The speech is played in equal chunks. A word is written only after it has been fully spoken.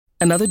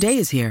Another day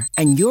is here,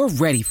 and you're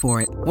ready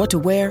for it. What to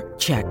wear?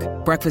 Check.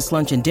 Breakfast,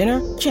 lunch, and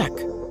dinner? Check.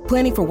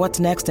 Planning for what's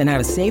next and how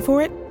to save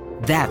for it?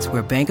 That's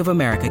where Bank of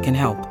America can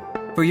help.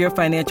 For your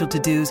financial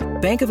to-dos,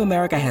 Bank of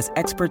America has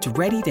experts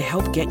ready to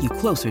help get you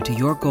closer to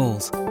your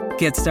goals.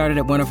 Get started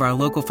at one of our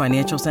local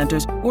financial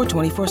centers or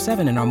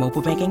 24/7 in our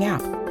mobile banking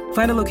app.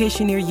 Find a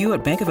location near you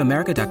at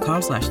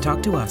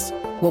bankofamerica.com/talktous.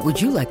 What would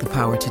you like the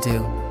power to do?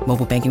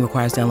 Mobile banking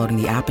requires downloading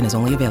the app and is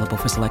only available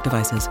for select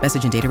devices.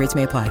 Message and data rates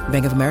may apply.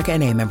 Bank of America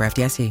N.A., member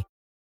FDIC.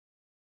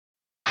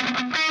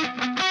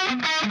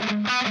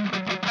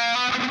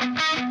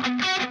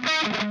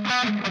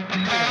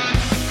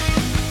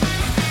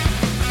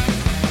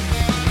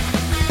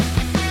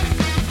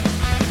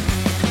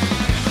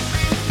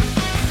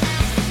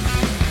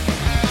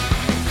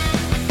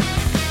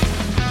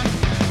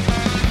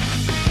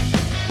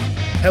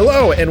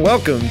 Hello and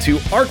welcome to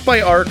Arc by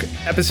Arc,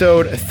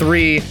 episode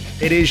 3.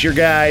 It is your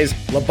guys,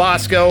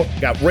 Labosco,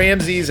 got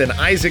Ramses and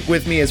Isaac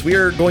with me as we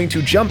are going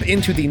to jump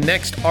into the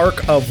next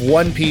arc of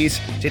One Piece.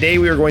 Today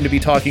we are going to be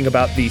talking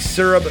about the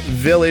Syrup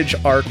Village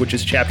arc, which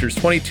is chapters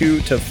 22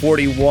 to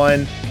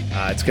 41.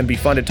 It's going to be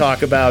fun to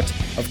talk about.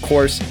 Of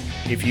course,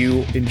 if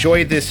you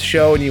enjoyed this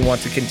show and you want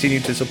to continue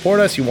to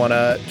support us, you want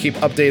to keep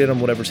updated on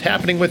whatever's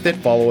happening with it,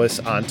 follow us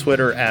on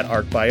Twitter at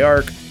Arc by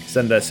Arc,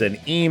 send us an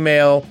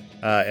email.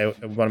 I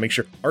want to make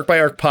sure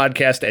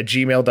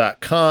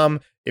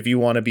arcbyarcpodcast@gmail.com if you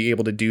want to be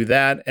able to do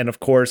that. And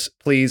of course,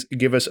 please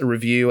give us a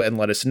review and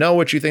let us know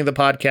what you think of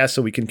the podcast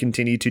so we can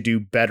continue to do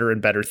better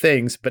and better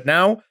things. But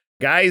now,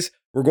 guys,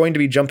 we're going to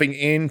be jumping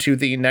into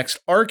the next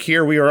arc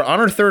here. We are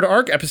on our third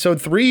arc,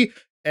 episode 3.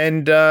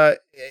 And this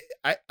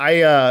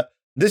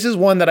is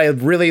one that I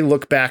really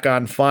look back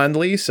on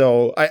fondly.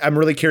 So I'm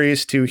really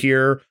curious to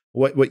hear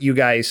what you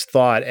guys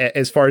thought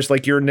as far as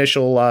like your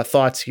initial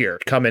thoughts here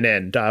coming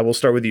in. We'll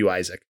start with you,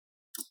 Isaac.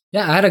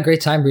 Yeah, I had a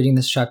great time reading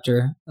this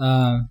chapter.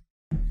 I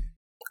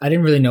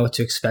didn't really know what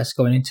to expect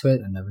going into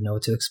it. I never know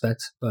what to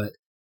expect, but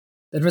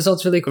the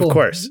result's really cool. Of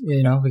course.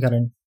 You know, we got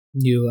a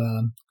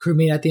new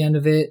crewmate at the end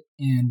of it,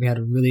 and we had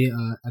a really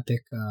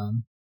epic...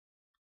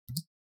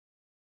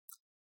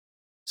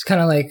 it's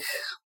kind of like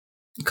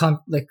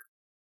conflict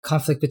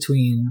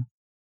between...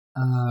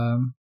 I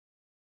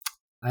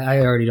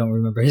already don't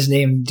remember his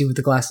name, dude with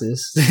the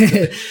glasses.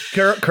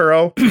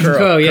 Kuro.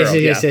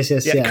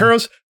 Yes. Yeah,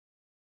 Kuro's...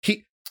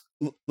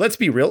 Let's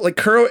be real. Like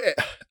Kuro,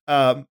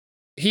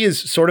 he is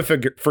sort of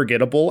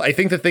forgettable. I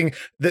think the thing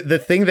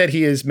that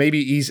he is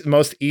maybe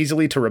most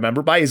easily to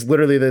remember by is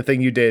literally the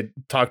thing you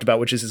talked about,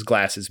 which is his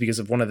glasses, because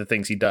of one of the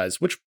things he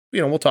does, which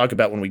we'll talk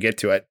about when we get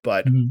to it.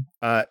 But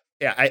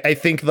I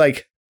think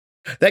like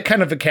that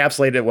kind of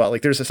encapsulated it well.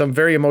 Like there's some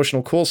very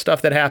emotional, cool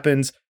stuff that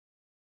happens.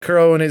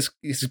 Kuro and his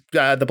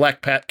the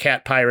Black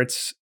Cat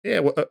pirates. Yeah,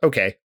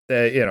 okay.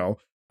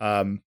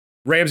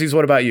 Ramses,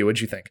 what about you?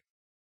 What'd you think?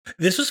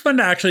 This was fun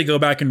to actually go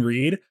back and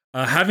read.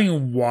 Having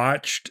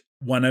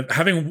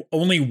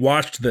only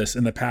watched this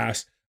in the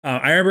past,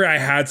 I remember I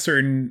had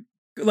certain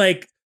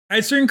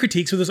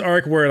critiques of this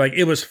arc where like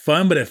it was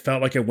fun, but it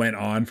felt like it went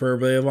on for a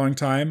really long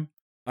time.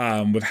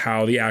 With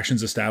how the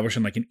actions established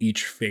in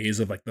each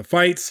phase of like the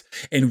fights,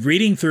 and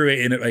reading through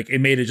it, and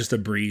it made it just a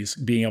breeze.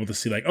 Being able to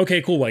see like,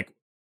 okay, cool, like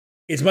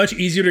it's much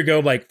easier to go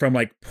like from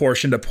like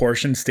portion to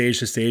portion, stage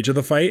to stage of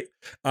the fight,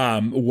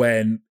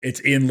 when it's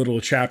in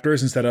little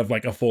chapters instead of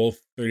like a full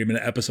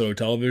 30-minute episode of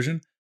television.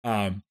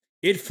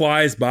 It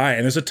flies by,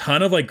 and there's a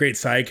ton of like great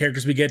side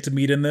characters we get to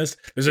meet in this.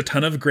 There's a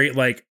ton of great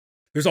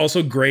there's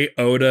also great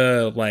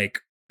Oda like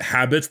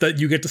habits that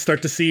you get to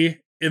start to see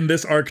in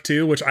this arc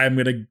too, which I'm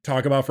going to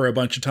talk about for a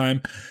bunch of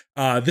time.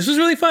 This was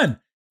really fun,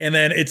 and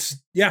then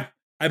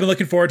I've been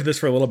looking forward to this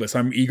for a little bit, so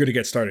I'm eager to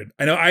get started.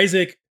 I know,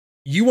 Isaac,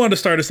 you want to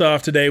start us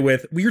off today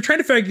with, we were trying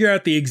to figure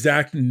out the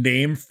exact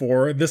name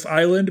for this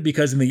island,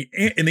 because in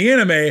the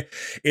anime,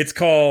 it's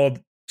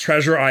called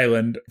Treasure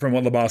Island, from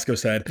what Labosco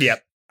said.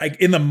 Yep.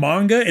 In the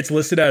manga, it's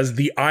listed as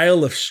the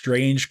Isle of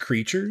Strange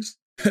Creatures,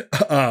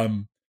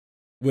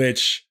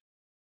 which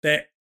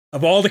that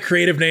of all the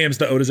creative names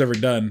that Oda's ever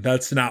done,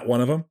 that's not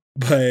one of them.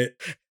 But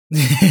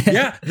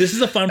yeah, this is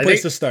a fun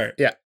place to start.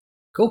 Yeah.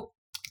 Cool.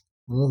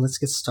 Well, let's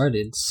get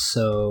started.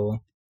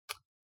 So...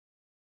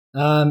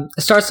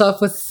 it starts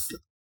off with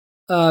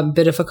a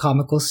bit of a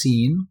comical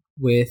scene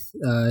with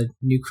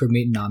new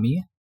crewmate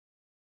Nami,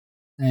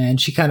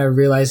 and she kind of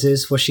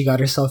realizes what she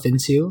got herself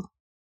into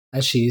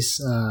as she's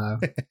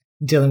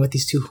dealing with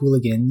these two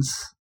hooligans.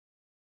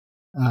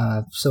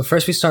 So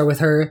first we start with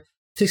her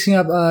fixing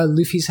up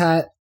Luffy's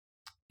hat,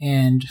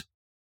 and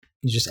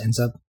he just ends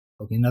up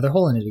poking another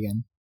hole in it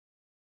again.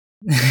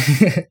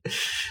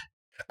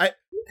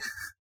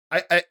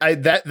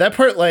 That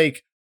part,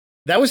 like,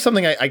 that was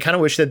something I kind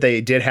of wish that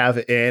they did have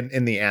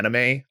in the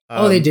anime.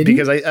 They didn't?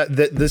 Because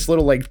this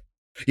little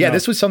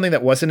this was something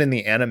that wasn't in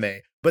the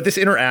anime. But this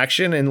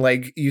interaction, and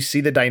like you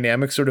see the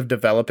dynamic sort of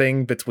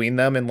developing between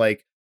them, and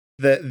like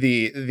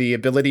the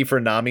ability for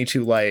Nami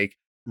to like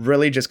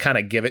really just kind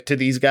of give it to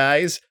these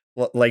guys.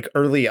 like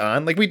early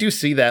on. Like we do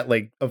see that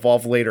like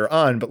evolve later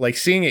on, but like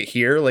seeing it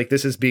here, like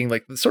this is being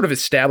like sort of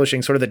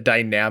establishing sort of the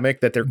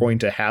dynamic that they're going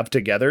to have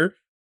together.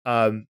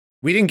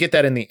 We didn't get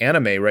that in the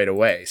anime right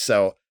away.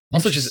 So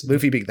also just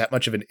Luffy being that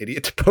much of an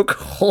idiot to poke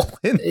a hole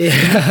in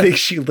things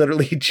she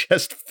literally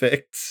just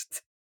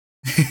fixed.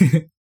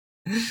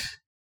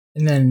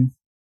 And then,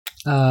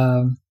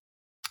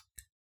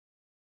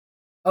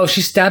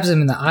 she stabs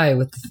him in the eye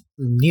with the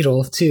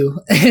needle too.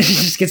 She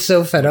just gets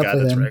so fed up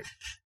with him. Right.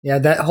 Yeah,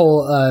 that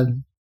whole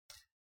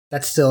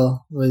that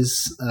still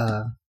was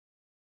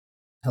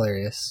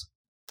hilarious.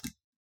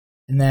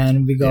 And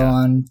then we go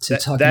on to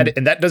talk.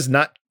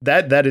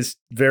 That is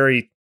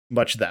very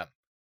much them.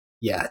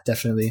 Yeah,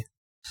 definitely.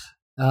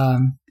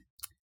 Then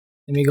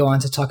we go on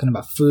to talking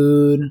about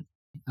food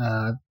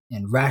and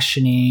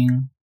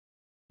rationing,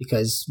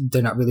 because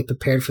they're not really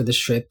prepared for this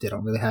trip. They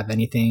don't really have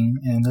anything.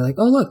 And they're like,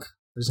 oh, look,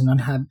 there's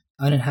an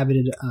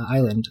uninhabited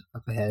island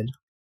up ahead.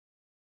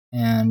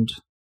 And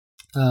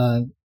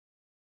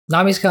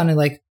Nami's kind of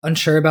like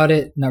unsure about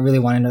it, not really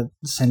wanting to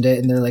send it.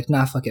 And they're like,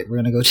 nah, fuck it. We're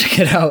going to go check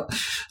it out.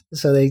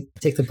 So they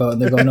take the boat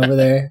and they're going over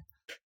there.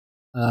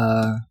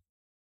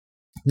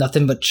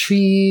 Nothing but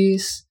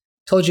trees.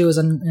 Told you it was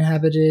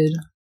uninhabited.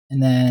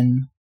 And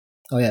then,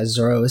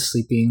 Zoro is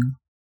sleeping.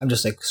 I'm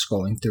just like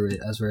scrolling through it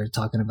as we're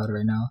talking about it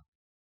right now.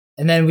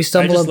 And then we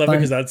stumble upon... I love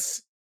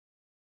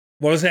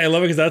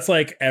it because that's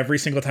like every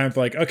single time for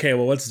like, okay,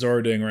 well, what's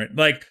Zoro doing right?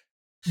 Like,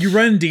 you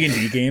run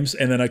D&D games,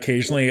 and then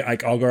occasionally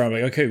like I'll go around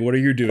like, okay, what are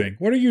you doing?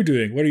 What are you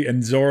doing?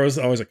 And Zoro's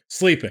always like,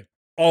 sleeping.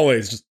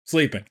 Always just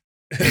sleeping.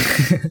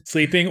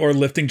 Sleeping or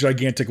lifting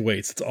gigantic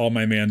weights. That's all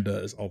my man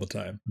does all the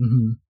time.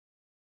 Mm-hmm.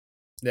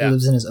 Yeah. He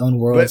lives in his own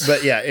world.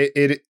 But yeah,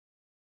 it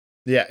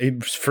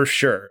for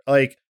sure.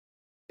 Like,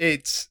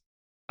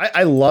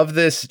 I love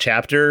this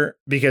chapter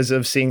because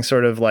of seeing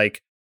sort of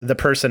like the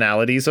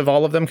personalities of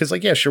all of them. Because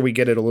like, yeah, sure, we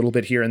get it a little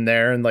bit here and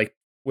there and like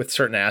with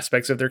certain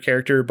aspects of their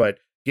character, but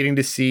getting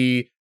to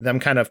see them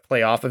kind of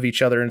play off of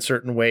each other in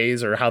certain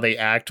ways or how they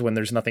act when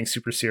there's nothing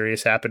super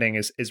serious happening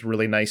is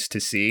really nice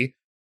to see.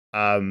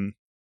 And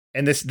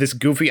this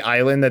goofy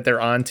island that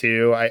they're on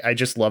too, I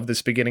just love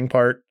this beginning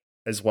part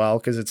as well,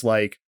 because it's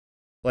like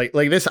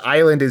this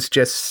island is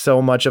just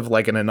so much of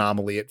like an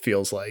anomaly, it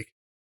feels like.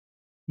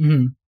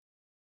 Mm-hmm.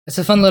 It's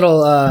a fun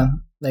little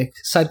like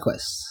side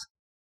quest.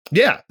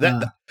 Yeah,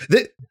 that's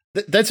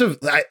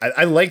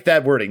I like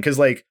that wording, because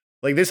like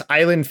this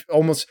island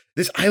almost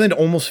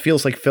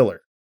feels like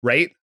filler,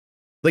 right?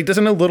 Like,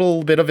 doesn't a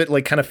little bit of it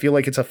like kind of feel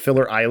like it's a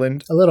filler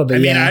island? A little bit. I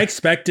mean, I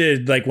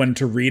expected like when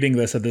reading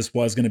this that this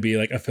was going to be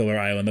like a filler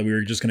island, that we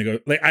were just going to go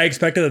like, I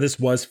expected that this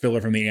was filler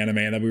from the anime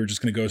and that we were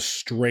just going to go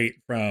straight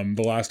from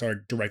the last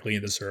arc directly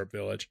into Syrup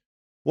Village.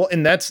 Well,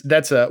 and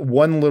that's a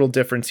one little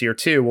difference here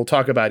too. We'll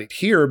talk about it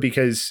here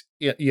because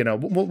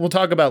we'll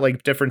talk about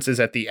like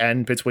differences at the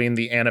end between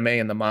the anime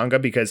and the manga,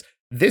 because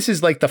this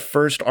is like the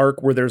first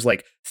arc where there's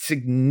like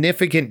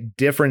significant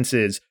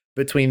differences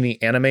between the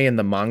anime and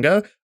the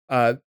manga.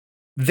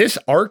 This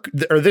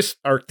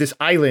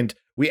island,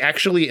 we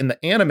actually in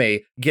the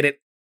anime get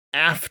it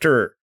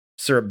after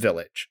Syrup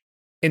Village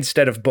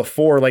instead of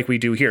before like we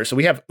do here. So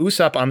we have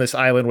Usopp on this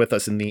island with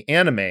us in the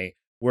anime,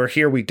 where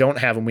here we don't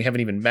have him. We haven't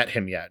even met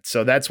him yet.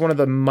 So that's one of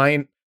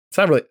the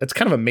it's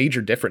kind of a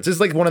major difference. This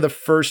is like one of the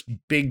first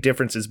big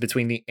differences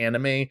between the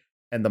anime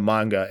and the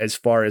manga, as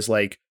far as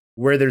like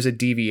where there's a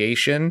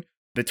deviation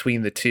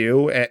between the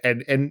two,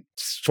 and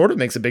sort of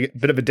makes a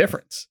bit of a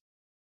difference.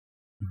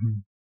 Mm-hmm.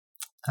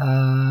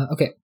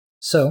 Okay.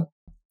 So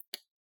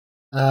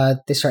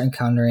they start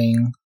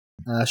encountering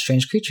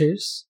strange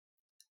creatures.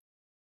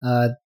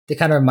 They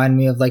kind of remind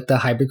me of like the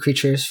hybrid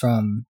creatures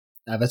from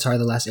Avatar: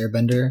 The Last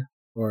Airbender,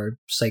 or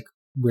just like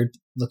weird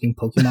looking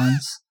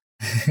Pokemons.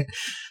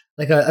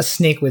 Like a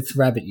snake with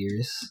rabbit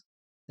ears.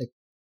 Like,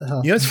 you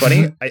know what's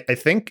funny? I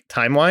think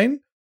timeline,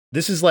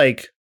 this is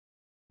like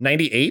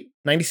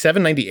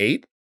 97,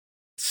 98.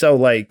 So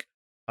like,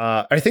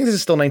 I think this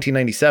is still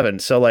 1997.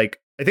 So like,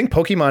 I think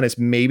Pokemon is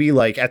maybe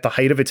like at the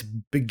height of its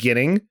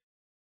beginning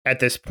at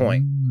this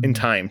point in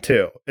time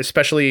too,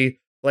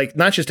 especially like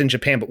not just in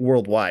Japan, but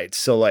worldwide.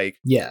 So like,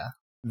 yeah,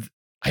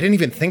 I didn't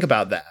even think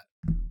about that.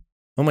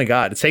 Oh my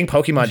God. Saying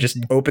Pokemon just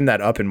opened that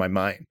up in my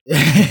mind.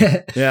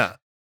 Yeah.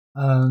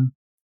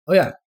 Oh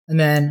yeah. And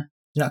then,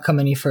 do not come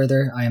any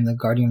further. I am the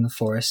guardian of the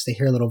forest. They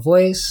hear a little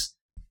voice.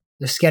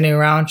 They're scanning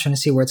around, trying to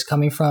see where it's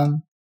coming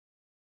from.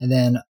 And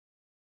then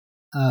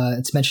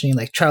it's mentioning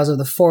like Trials of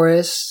the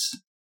Forest.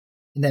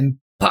 And then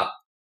pop!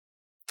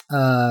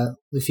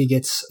 Luffy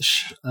gets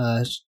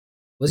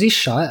was he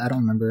shot? I don't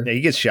remember. Yeah,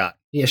 he gets shot.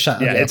 Yeah,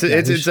 shot. Yeah,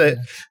 okay,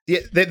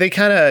 they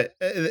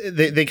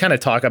kind of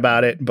talk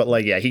about it, but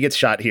like, yeah, he gets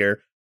shot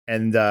here,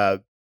 and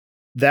that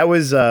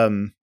was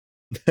that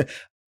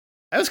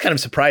was kind of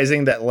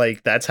surprising that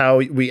like that's how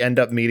we end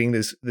up meeting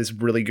this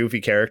really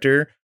goofy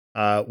character,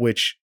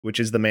 which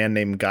is the man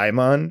named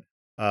Gaimon.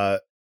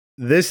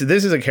 This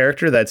is a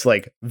character that's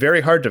like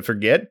very hard to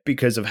forget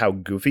because of how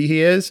goofy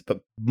he is, but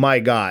my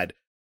God,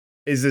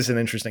 is this an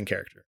interesting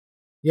character?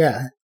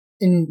 Yeah,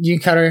 and you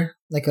encounter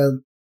like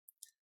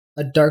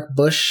a dark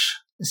bush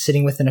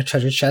sitting within a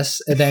treasure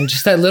chest, and then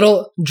just that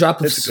little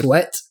drop of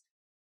sweat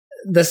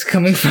that's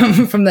coming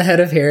from the head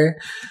of hair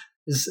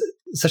is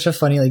such a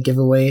funny like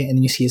giveaway. And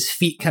then you see his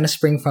feet kind of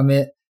spring from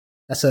it.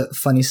 That's a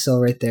funny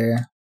still right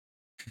there.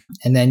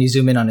 And then you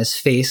zoom in on his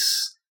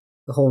face,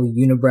 the whole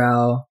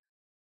unibrow,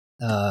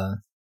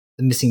 the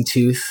missing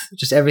tooth,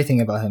 just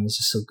everything about him is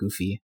just so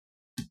goofy.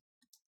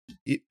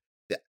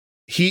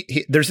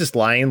 He there's this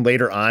line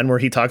later on where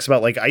he talks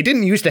about like, I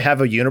didn't used to have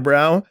a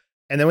unibrow.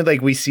 And then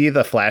like we see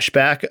the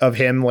flashback of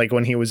him like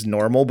when he was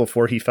normal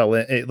before he fell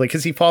in, like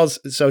because he falls.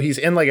 So he's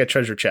in like a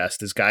treasure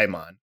chest as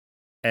Gaimon,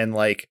 and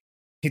like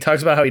he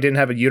talks about how he didn't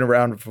have a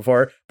unibrow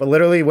before, but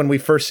literally when we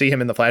first see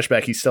him in the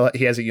flashback,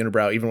 he has a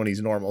unibrow even when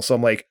he's normal. So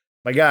I'm like,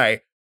 my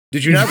guy,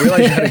 did you not realize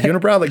you had a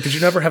unibrow? Like, did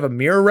you never have a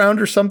mirror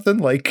around or something?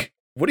 Like,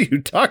 what are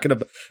you talking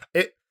about?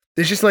 It's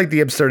just like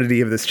the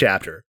absurdity of this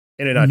chapter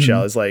in a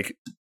nutshell is like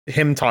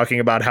him talking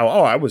about how,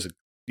 I was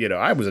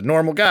a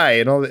normal guy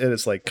and all. And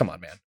it's like, come on,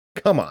 man,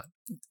 come on.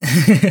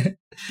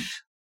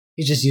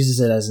 He just uses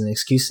it as an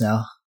excuse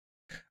now.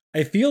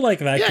 I feel like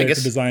that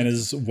character design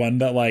is one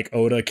that like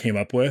Oda came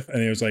up with,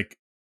 and it was like,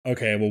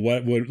 okay, well,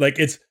 what would like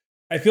it's.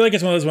 I feel like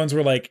it's one of those ones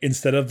where like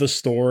instead of the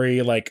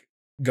story like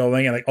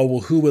going and like, oh well,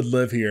 who would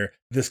live here?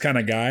 This kind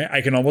of guy.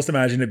 I can almost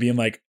imagine it being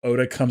like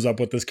Oda comes up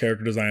with this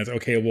character design. It's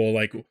okay, well,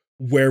 like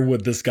where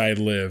would this guy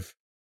live?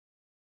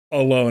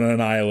 Alone on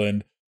an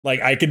island.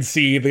 Like I can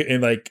see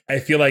and like I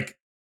feel like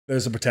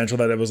there's a potential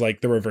that it was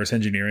like the reverse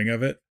engineering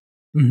of it.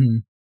 Mm-hmm.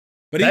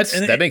 But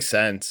that makes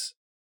sense.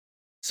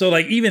 So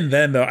like even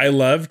then though, I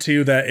love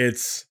too that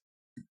it's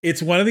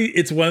one of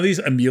these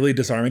immediately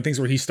disarming things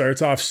where he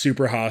starts off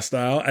super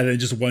hostile and then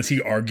just once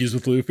he argues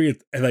with Luffy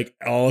and like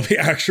all of the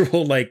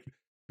actual like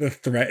the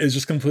threat is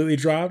just completely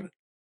dropped.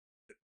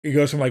 It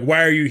goes from like,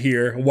 why are you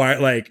here? Why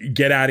like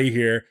get out of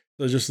here?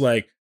 So it's just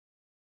like,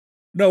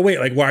 no wait,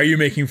 like why are you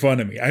making fun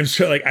of me? I'm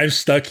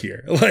stuck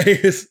here.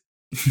 Like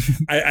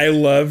I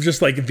love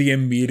just like the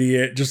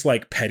immediate just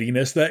like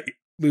pettiness that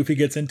Luffy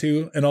gets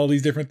into and all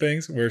these different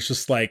things where it's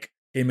just like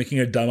him making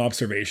a dumb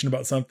observation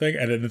about something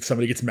and then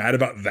somebody gets mad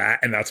about that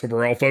and that's what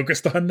we're all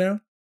focused on now.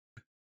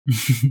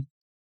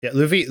 Yeah,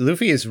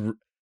 Luffy is.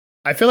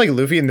 I feel like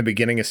Luffy in the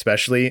beginning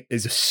especially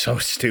is so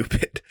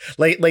stupid.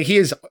 Like he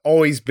has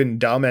always been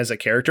dumb as a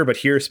character, but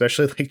here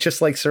especially like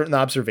just like certain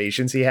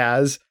observations he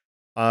has.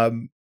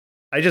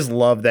 I just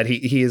love that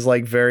he is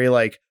like very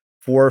like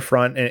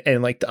forefront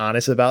and like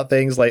honest about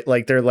things.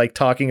 Like they're like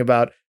talking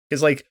about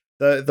because like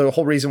the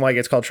whole reason why it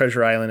gets called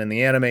Treasure Island in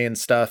the anime and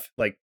stuff,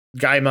 like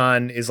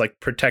Gaimon is like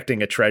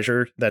protecting a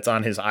treasure that's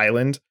on his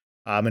island.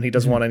 And he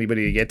doesn't want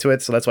anybody to get to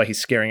it. So that's why he's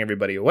scaring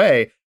everybody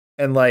away.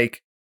 And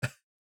like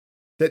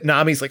that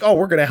Nami's like, oh,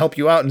 we're going to help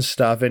you out and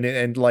stuff.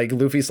 And like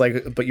Luffy's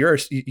like, but you're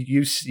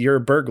a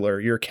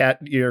burglar, you're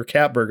a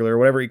cat burglar or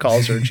whatever he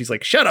calls her. And she's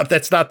like, shut up.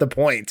 That's not the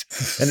point.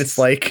 And it's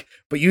like,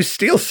 but you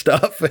steal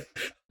stuff.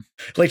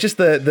 Like just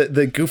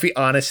the goofy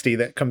honesty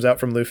that comes out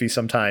from Luffy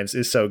sometimes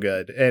is so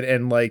good.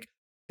 And like,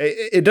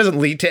 it doesn't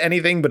lead to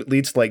anything, but it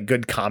leads to like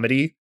good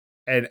comedy.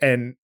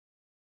 And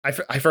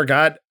I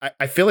forgot.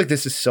 I feel like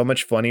this is so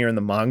much funnier in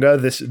the manga.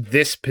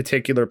 This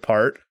particular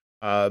part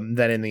than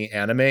in the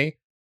anime,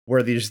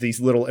 where there's these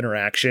little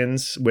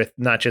interactions with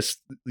not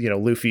just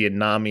Luffy and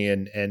Nami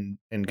and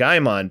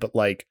Gaimon, but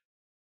like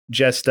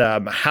just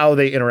how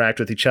they interact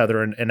with each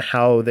other and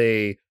how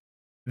they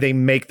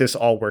make this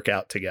all work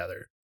out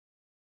together.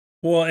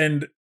 Well,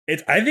 and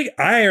I think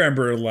I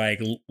remember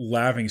like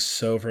laughing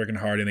so freaking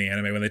hard in the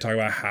anime when they talk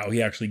about how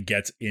he actually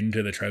gets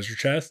into the treasure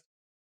chest.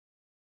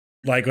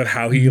 Like with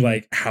how he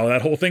like how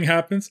that whole thing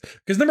happens.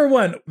 Because number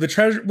one, the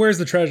treasure, where's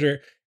the treasure?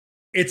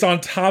 It's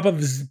on top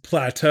of this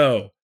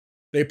plateau.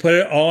 They put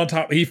it all on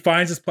top. He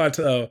finds this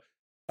plateau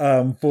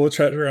full of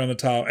treasure on the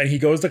top, and he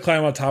goes to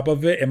climb on top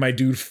of it, and my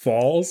dude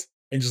falls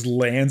and just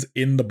lands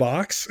in the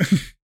box.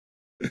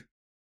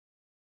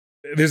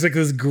 There's like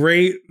this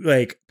great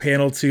like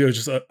panel too of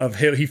just of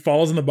him. He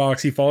falls in the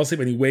box, he falls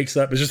asleep, and he wakes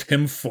up. It's just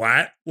him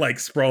flat, like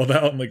sprawled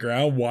out on the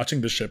ground, watching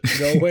the ship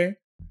go away.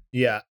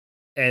 Yeah.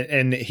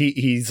 And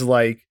he's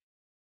like,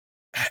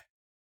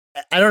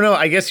 I don't know.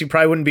 I guess you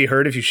probably wouldn't be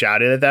hurt if you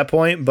shouted at that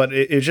point, but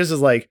it just is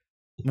like,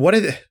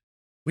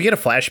 we get a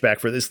flashback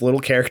for this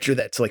little character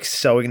that's like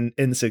so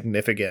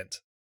insignificant,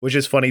 which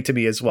is funny to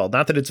me as well.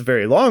 Not that it's a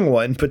very long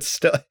one, but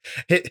still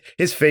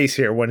his face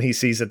here when he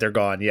sees that they're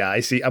gone. Yeah,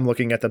 I'm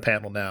looking at the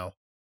panel now.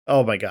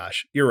 Oh my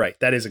gosh. You're right.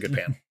 That is a good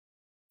panel.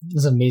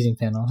 It's an amazing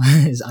panel.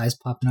 His eyes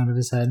popping out of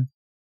his head.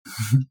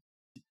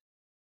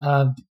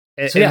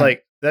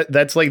 Like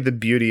that's like the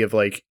beauty of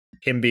like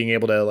him being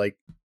able to like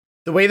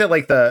the way that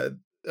like the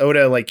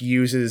Oda like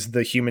uses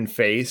the human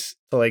face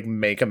to like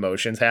make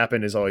emotions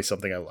happen is always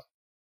something I love.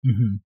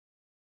 Mm-hmm.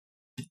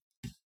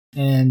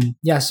 And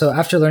yeah, so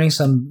after learning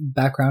some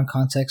background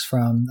context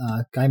from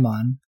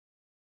Gaimon,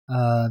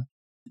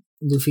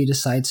 Luffy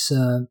decides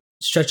to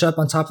stretch up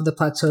on top of the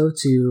plateau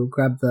to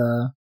grab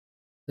the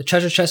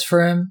treasure chest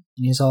for him,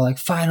 and he's all like,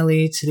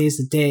 finally, today's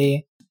the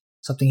day,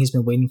 something he's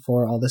been waiting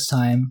for all this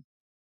time.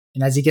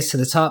 And as he gets to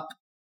the top,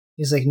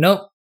 he's like,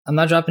 nope, I'm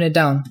not dropping it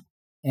down.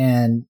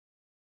 And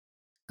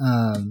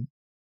I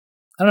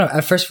don't know.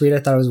 At first read, I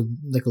thought it was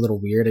like a little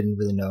weird. I didn't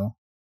really know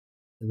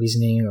the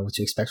reasoning or what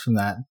to expect from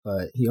that.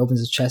 But he opens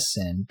his chest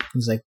and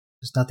he's like,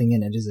 "There's nothing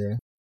in it, is there?"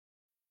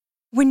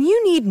 When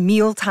you need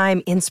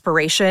mealtime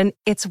inspiration,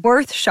 it's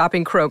worth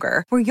shopping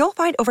Kroger, where you'll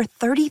find over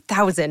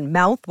 30,000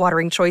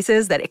 mouth-watering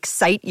choices that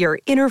excite your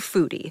inner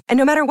foodie. And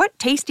no matter what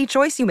tasty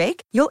choice you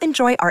make, you'll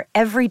enjoy our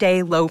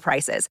everyday low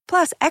prices,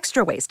 plus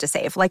extra ways to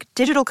save, like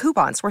digital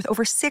coupons worth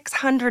over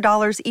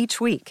 $600 each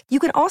week. You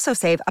can also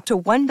save up to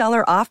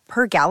 $1 off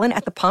per gallon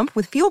at the pump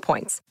with fuel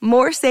points.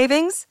 More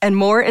savings and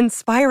more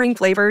inspiring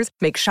flavors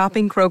make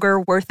shopping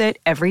Kroger worth it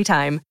every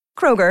time.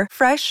 Kroger,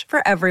 fresh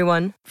for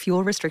everyone.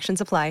 Fuel restrictions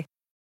apply.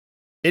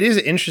 It is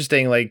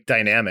interesting, like,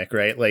 dynamic,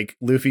 right? Like,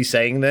 Luffy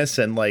saying this,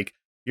 and like,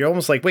 you're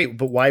almost like, wait,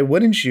 but why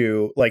wouldn't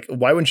you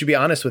be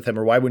honest with him,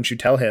 or why wouldn't you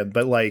tell him?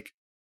 But like,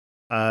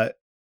 I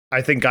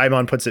think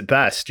Gaimon puts it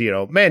best. You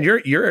know, man,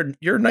 you're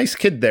a nice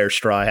kid there,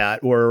 Straw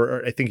Hat,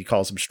 or I think he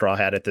calls him Straw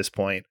Hat at this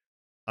point.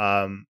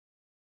 Straw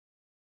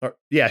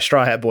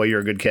Hat boy,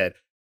 you're a good kid,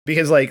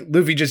 because like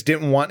Luffy just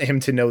didn't want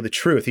him to know the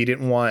truth. He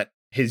didn't want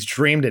his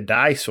dream to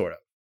die, sort of,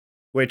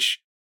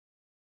 which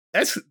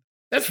that's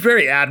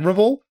very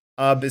admirable.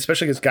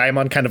 Especially because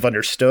Gaimon kind of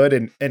understood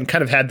and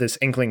kind of had this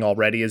inkling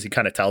already, as he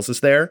kind of tells us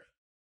there.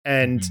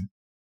 And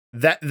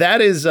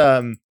that is,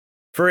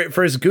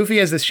 for as goofy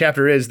as this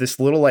chapter is, this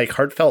little like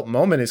heartfelt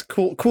moment is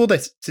cool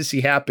to see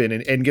happen,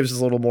 and gives us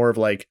a little more of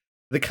like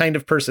the kind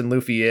of person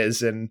Luffy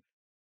is. And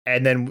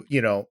then,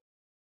 you know,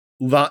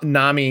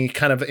 Nami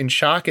kind of in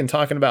shock and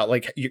talking about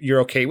like,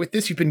 you're okay with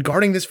this? You've been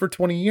guarding this for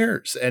 20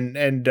 years. And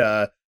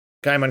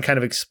Gaimon kind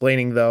of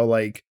explaining though,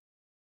 like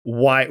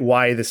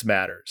why this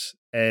matters.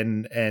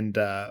 And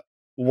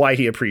why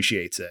he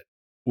appreciates it,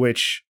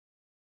 which,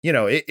 you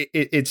know,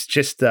 it's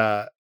just,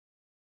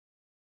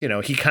 you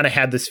know, he kind of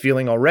had this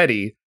feeling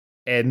already,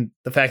 and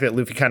the fact that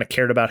Luffy kind of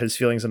cared about his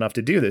feelings enough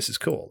to do this is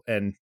cool.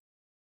 And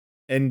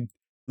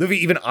Luffy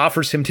even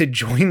offers him to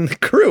join the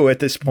crew at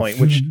this point,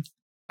 which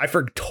I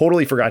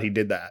totally forgot he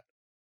did that.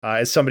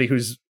 As somebody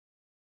who's,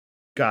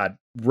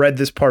 read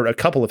this part a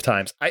couple of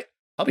times,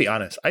 I'll be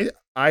honest, I'm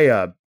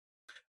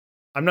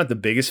not the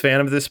biggest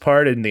fan of this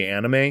part in the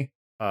anime.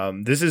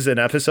 This is an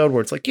episode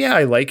where it's like, yeah,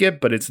 I like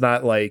it, but it's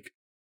not like,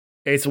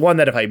 it's one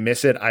that if I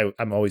miss it,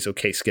 I'm always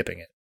okay skipping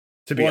it,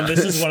 to be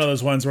honest. This is one of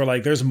those ones where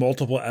like there's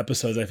multiple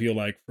episodes, I feel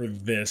like, for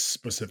this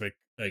specific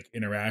like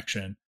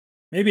interaction.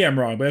 Maybe I'm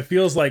wrong, but it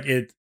feels like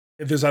if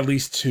there's at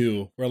least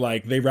two where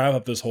like they wrap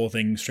up this whole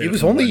thing straight up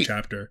in one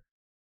chapter.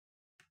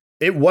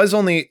 It was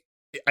only,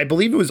 I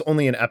believe it was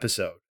only an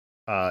episode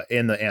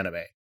in the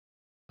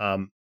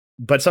anime.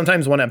 But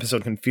sometimes one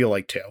episode can feel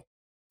like two.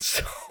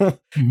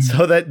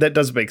 So that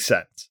does make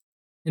sense.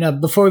 You know,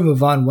 before we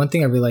move on, one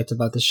thing I really liked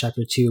about this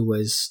chapter too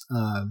was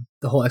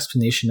the whole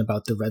explanation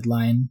about the red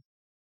line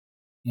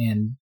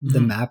and the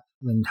map,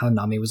 and how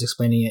Nami was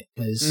explaining it,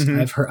 because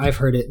I've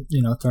heard it,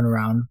 you know, thrown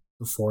around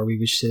before we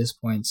reached to this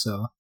point.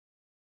 So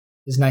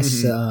it's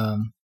nice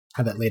to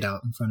have that laid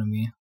out in front of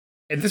me.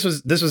 And this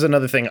was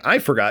another thing I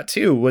forgot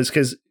too, was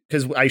because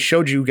I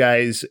showed you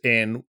guys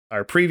in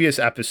our previous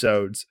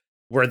episodes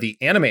where the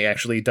anime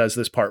actually does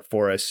this part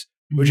for us,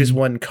 which is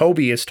when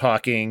Koby is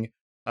talking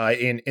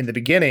in the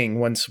beginning,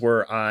 once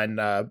we're on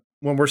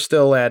when we're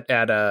still at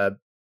the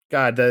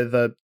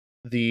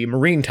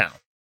marine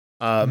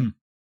town.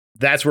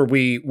 That's where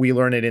we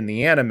learn it in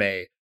the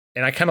anime,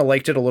 and I kind of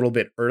liked it a little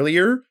bit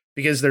earlier,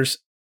 because there's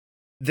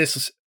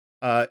this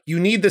you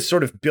need this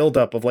sort of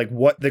buildup of like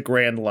what the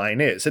grand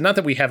line is, and not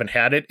that we haven't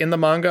had it in the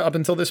manga up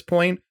until this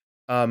point.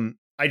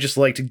 I just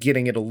liked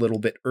getting it a little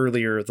bit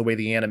earlier the way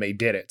the anime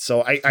did it.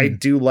 So I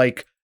do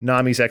like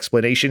Nami's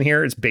explanation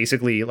here. It's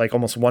basically like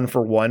almost one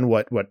for one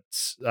what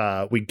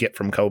we get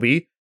from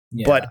Koby.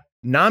 Yeah. But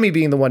Nami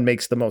being the one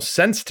makes the most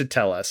sense to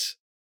tell us,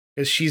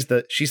 because she's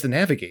the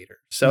navigator.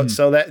 So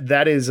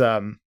that is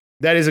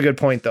a good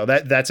point though.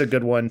 That's a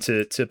good one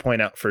to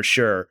point out for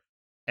sure.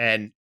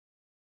 And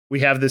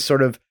we have this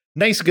sort of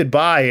nice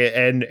goodbye,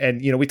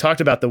 and you know, we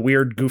talked about the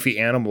weird goofy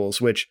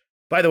animals, which,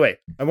 by the way,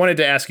 I wanted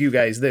to ask you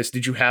guys this.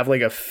 Did you have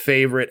like a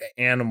favorite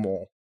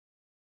animal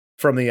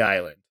from the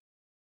island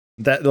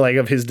that like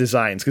of his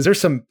designs? Because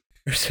there's some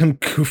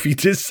goofy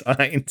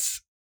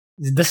designs.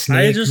 The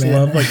snake, I just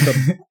love like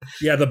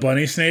the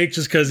bunny snake,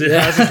 just because it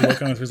has this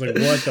look on its face like,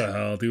 what the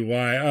hell, dude?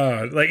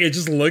 Why? Like it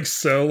just looks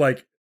so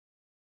like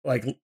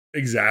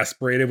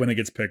exasperated when it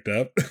gets picked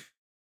up.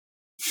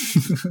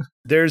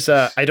 There's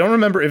I don't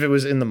remember if it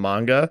was in the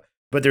manga,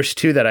 but there's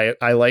two that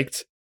I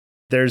liked.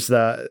 There's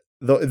the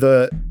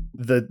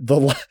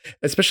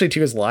especially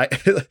to his lion.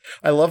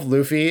 I love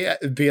Luffy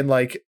being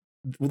like,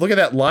 look at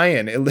that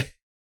lion, and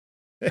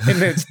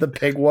it's the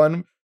pig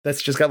one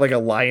that's just got like a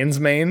lion's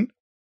mane.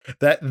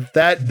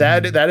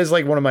 That is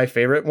like one of my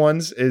favorite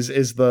ones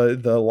is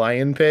the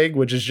lion pig,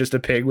 which is just a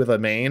pig with a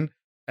mane.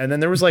 And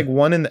then there was like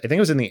one I think it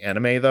was in the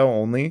anime though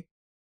only.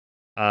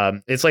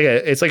 It's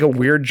like a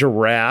weird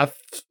giraffe,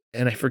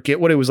 and I forget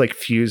what it was like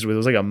fused with. It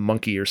was like a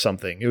monkey or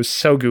something. It was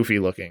so goofy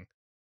looking.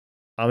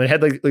 It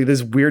had like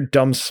this weird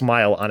dumb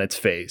smile on its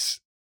face,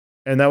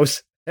 and that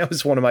was That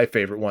was one of my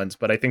favorite ones,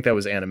 but I think that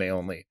was anime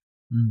only.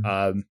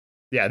 Mm.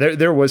 Yeah,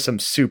 there was some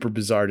super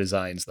bizarre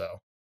designs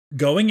though.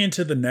 Going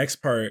into the next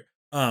part,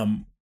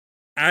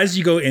 as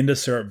you go into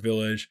Syrup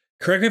Village,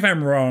 correct me if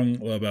I'm wrong,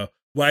 Lobo.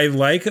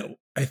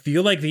 I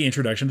feel like the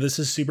introduction to this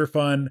is super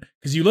fun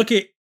because you look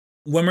at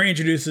when we're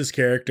introduced to this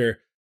character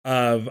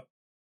of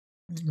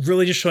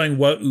really just showing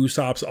what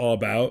Usopp's all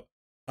about.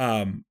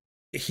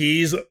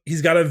 He's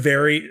got a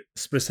very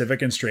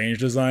specific and strange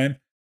design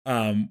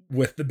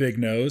with the big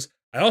nose.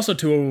 I also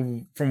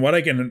too from what I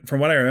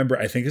remember,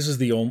 I think this is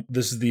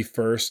the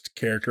first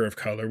character of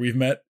color we've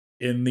met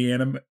in the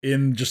anime,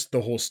 in just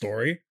the whole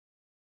story.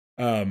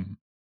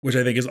 Which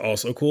I think is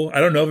also cool. I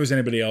don't know if there's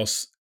anybody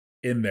else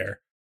in there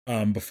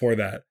before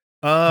that.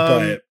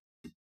 But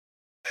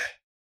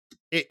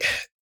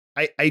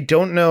I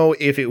don't know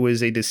if it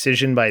was a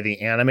decision by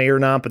the anime or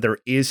not, but there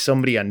is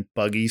somebody on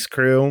Buggy's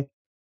crew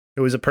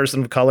who is a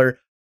person of color,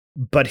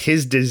 but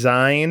his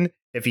design,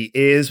 if he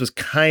was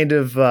kind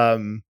of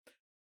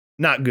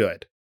not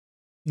good.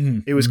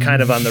 It was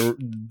kind of on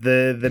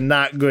the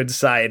not good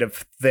side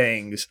of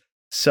things.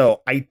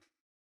 So I'm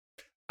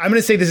going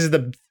to say this is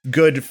the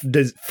good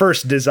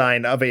first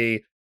design of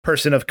a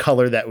person of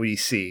color that we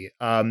see,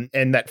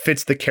 and that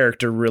fits the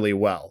character really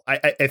well.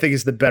 I think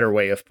is the better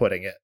way of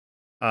putting it.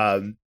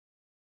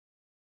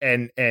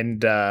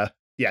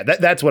 Yeah,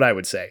 that's what I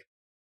would say.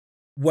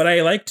 What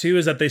I like too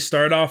is that they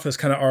start off this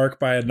kind of arc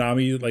by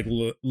Nami like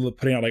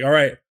putting out like, all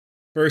right,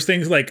 first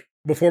things like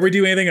before we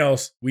do anything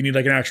else, we need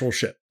like an actual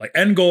ship. Like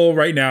end goal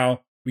right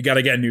now, we got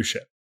to get a new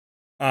ship.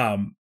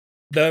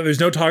 There's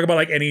no talk about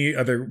like any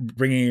other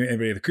bringing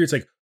anybody to the crew. It's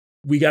like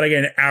we got to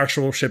get an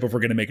actual ship if we're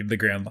going to make it to the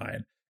Grand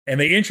Line. And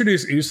they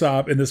introduce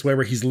Usopp in this way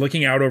where he's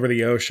looking out over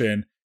the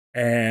ocean,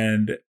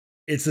 and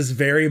it's this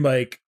very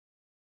like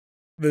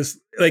this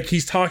like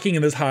he's talking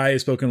in this high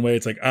spoken way.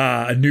 It's like,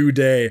 a new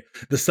day.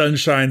 The sun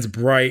shines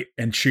bright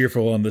and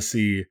cheerful on the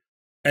sea.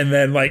 And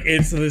then like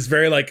it's this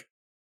very like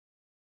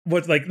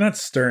what's like not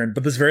stern,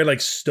 but this very like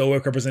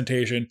stoic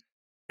representation.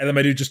 And then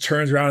my dude just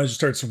turns around and just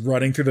starts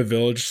running through the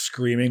village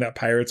screaming that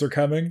pirates are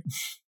coming.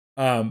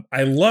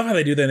 I love how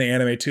they do that in the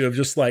anime too, of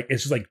just like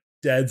it's just like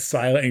dead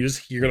silent and you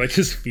just hear like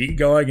his feet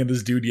going and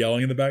this dude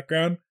yelling in the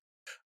background.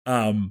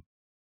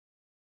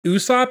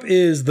 Usopp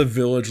is the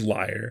village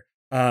liar.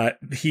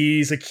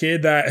 He's a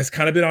kid that has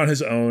kind of been on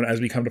his own,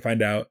 as we come to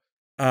find out.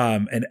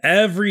 And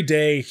every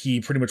day he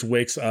pretty much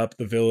wakes up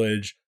the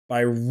village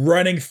by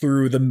running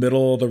through the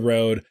middle of the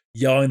road,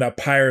 yelling that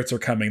pirates are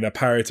coming, that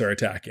pirates are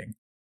attacking.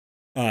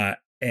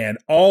 And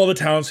all the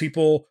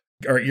townspeople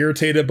are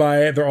irritated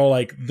by it. They're all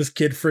like, this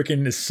kid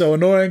freaking is so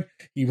annoying.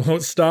 He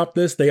won't stop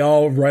this. They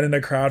all run in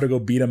a crowd to go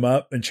beat him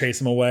up and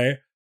chase him away,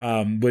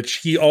 which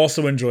he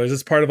also enjoys.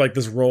 It's part of like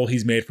this role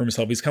he's made for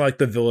himself. He's kind of like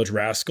the village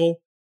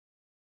rascal.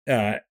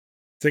 It's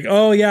like,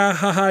 oh yeah,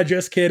 haha,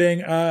 just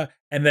kidding.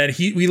 And then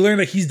we learn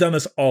that he's done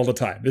this all the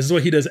time. This is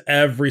what he does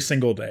every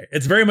single day.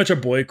 It's very much a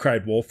boy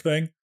cried wolf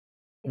thing,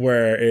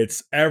 where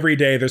it's every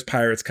day there's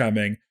pirates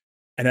coming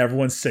and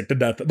everyone's sick to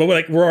death. But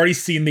like we're already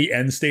seeing the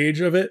end stage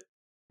of it,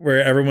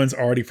 where everyone's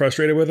already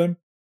frustrated with him.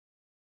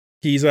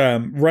 He's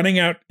running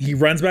out. He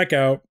runs back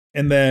out,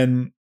 and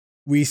then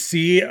we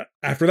see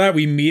after that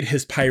we meet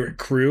his pirate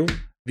crew,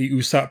 the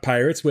Usopp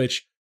Pirates.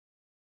 Which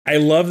I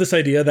love this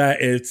idea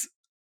that it's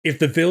if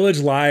the village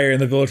liar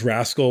and the village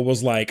rascal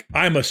was like,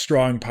 I'm a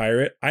strong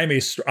pirate. I am a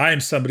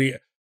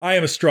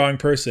strong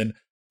person.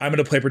 I'm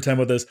going to play pretend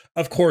with this.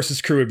 Of course,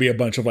 his crew would be a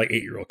bunch of like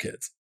 8-year-old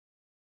kids.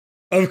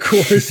 Of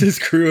course, his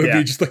crew would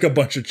be just like a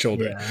bunch of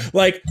children. Yeah.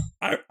 Like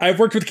I've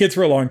worked with kids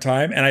for a long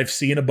time, and I've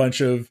seen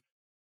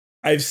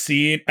I've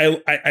seen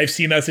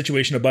that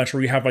situation a bunch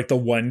where you have like the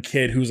one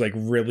kid who's like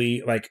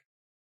really like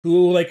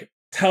who like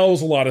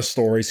tells a lot of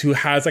stories, who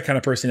has that kind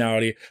of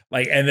personality,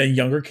 like, and then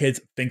younger kids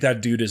think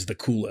that dude is the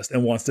coolest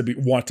and want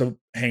to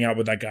hang out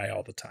with that guy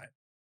all the time.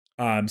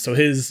 So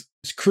his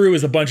crew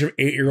is a bunch of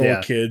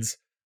 8-year-old kids,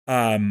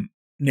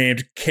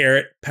 named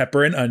Carrot,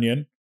 Pepper, and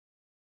Onion,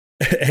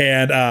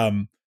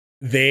 and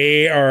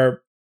they also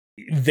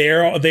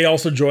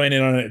join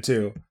in on it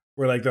too.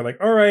 Where like they're like,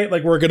 all right,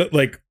 like we're gonna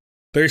like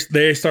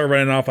they start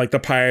running off like the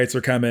pirates are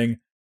coming,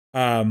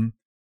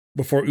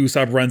 before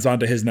Usopp runs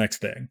on to his next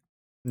thing.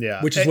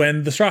 Yeah, which is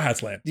when the Straw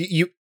Hats land.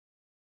 You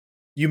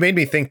made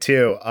me think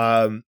too.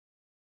 I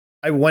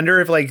wonder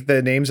if like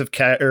the names of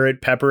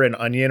Carrot, Pepper, and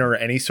Onion are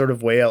any sort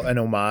of way an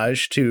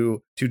homage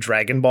to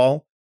Dragon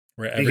Ball.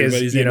 Right,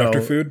 everybody's named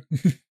after food.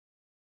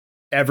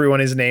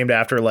 Everyone is named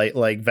after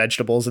like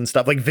vegetables and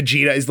stuff. Like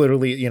Vegeta is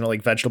literally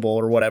like vegetable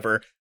or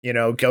whatever.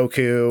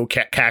 Goku,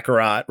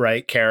 Kakarot,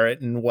 right,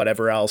 carrot, and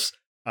whatever else.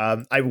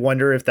 I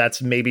wonder if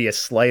that's maybe a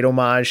slight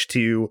homage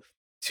to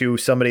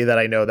somebody that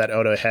I know that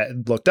Oda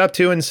had looked up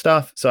to and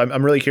stuff. So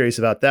I'm really curious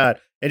about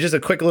that. And just a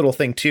quick little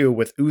thing too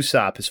with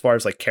Usopp, as far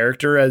as like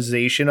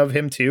characterization of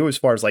him too, as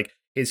far as like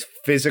his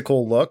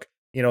physical look,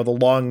 the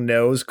long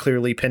nose,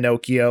 clearly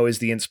Pinocchio is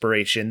the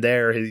inspiration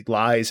there. He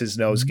lies, his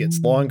nose gets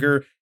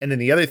longer. And then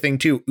the other thing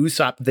too,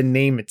 Usopp, the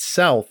name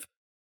itself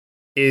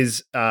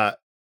is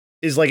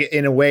like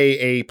in a way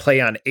a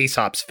play on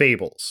Aesop's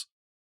fables.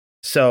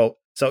 So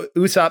So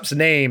Usopp's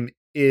name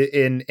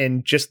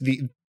in just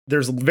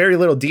there's very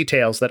little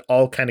details that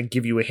all kind of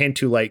give you a hint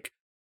to like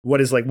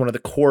what is like one of the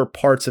core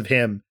parts of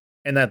him,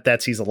 and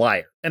that's he's a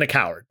liar and a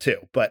coward too.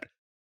 But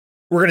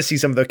we're going to see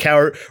some of the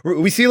coward.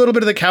 We see a little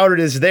bit of the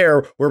cowardice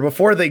there, where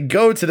before they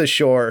go to the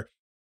shore,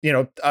 you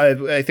know,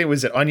 I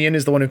think Onion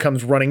is the one who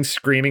comes running,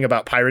 screaming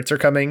about pirates are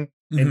coming,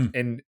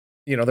 and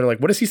you know they're like,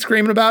 what is he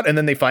screaming about? And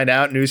then they find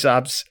out, and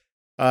Usopp's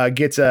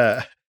gets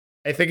a.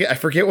 I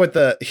forget what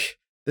the.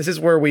 This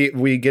is where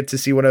we get to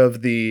see one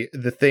of the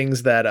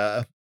things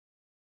that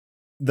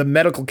the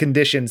medical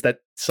conditions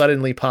that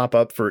suddenly pop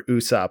up for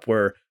Usopp,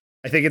 where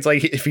I think it's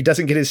like if he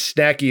doesn't get his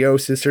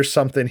snackiosis or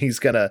something, he's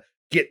gonna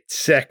get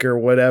sick or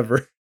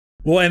whatever.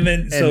 Well, and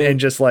then and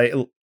just like,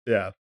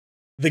 yeah,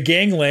 the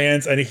gang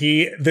lands, and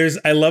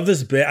I love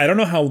this bit. I don't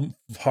know how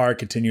far it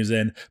continues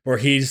in, where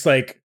he's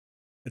like,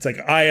 it's like,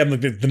 I am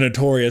the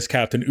notorious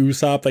Captain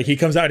Usopp. Like he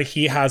comes out and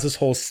he has this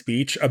whole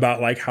speech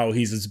about like how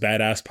he's this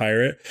badass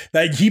pirate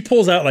that he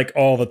pulls out like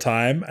all the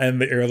time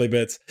and the early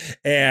bits.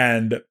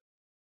 And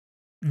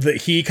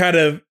he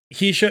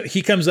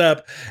comes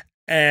up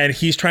and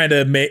he's trying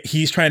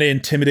to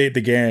intimidate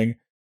the gang.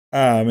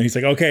 And he's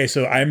like, okay,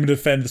 so I'm going to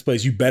defend this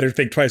place. You better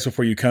think twice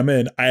before you come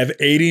in. I have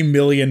 80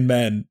 million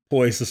men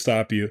poised to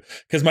stop you.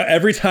 Because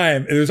every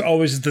time, there's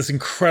always just this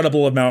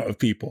incredible amount of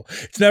people.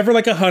 It's never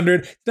like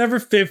 100, it's never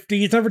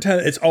 50, it's never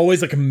 10. It's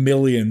always like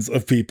millions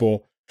of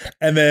people.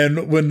 And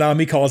then when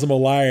Nami calls him a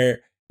liar,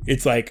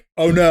 it's like,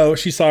 oh no,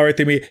 she saw right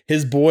through me.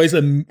 His boys,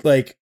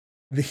 like,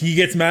 he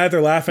gets mad, they're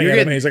laughing at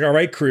him, and he's like, all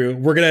right, crew,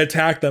 we're going to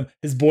attack them.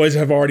 His boys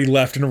have already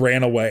left and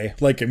ran away,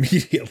 like,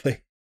 immediately.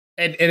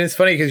 And it's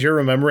funny because you're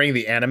remembering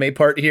the anime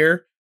part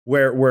here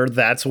where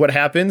that's what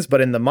happens. But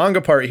in the manga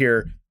part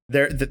here,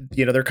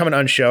 they're coming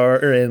on shore,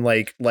 and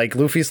like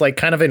Luffy's like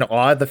kind of in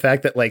awe at the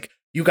fact that like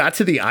you got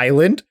to the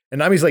island, and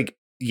Nami's like,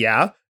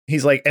 yeah.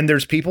 He's like, and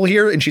there's people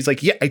here, and she's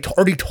like, yeah, I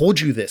already told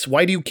you this.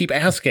 Why do you keep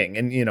asking?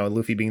 And you know,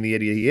 Luffy being the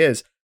idiot he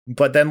is.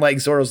 But then like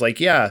Zoro's like,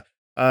 yeah,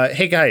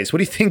 hey guys, what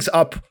do you think's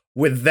up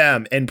with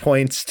them? And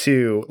points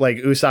to like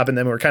Usopp and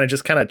them. We're kind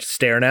of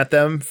staring at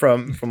them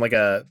from like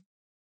a.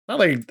 Not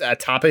like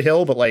atop a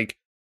hill, but like,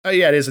 oh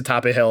yeah, it is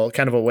atop a hill,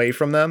 kind of away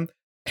from them.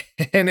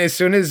 And as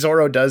soon as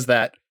Zoro does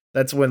that,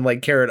 that's when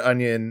like Carrot,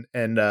 Onion,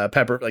 and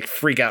Pepper like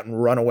freak out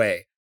and run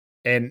away.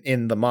 And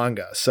in the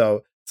manga,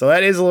 so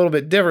that is a little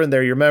bit different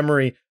there. Your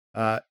memory,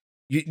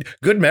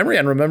 good memory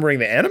on remembering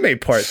the anime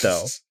part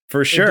though,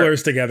 for sure. It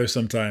blurs together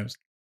sometimes.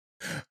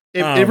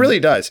 It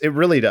really does. It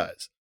really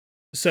does.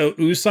 So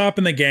Usopp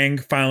and the gang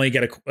finally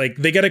get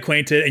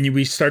acquainted, and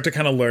we start to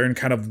kind of learn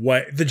kind of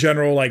what the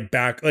general what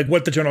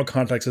the general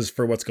context is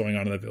for what's going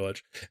on in the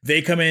village.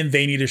 They come in,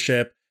 they need a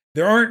ship.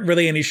 There aren't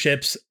really any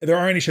ships. There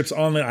aren't any ships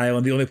on the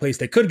island. The only place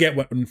they could get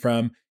one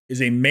from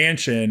is a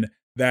mansion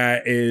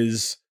that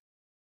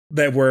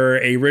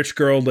where a rich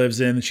girl lives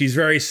in. She's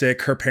very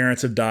sick. Her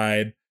parents have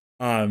died.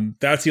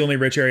 That's the only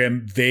rich area.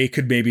 They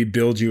could maybe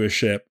build you a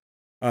ship.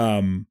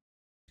 And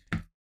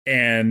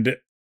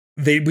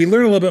we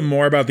learn a little bit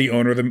more about the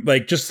owner of the,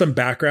 like just some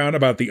background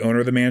about the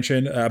owner of the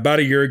mansion. About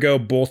a year ago,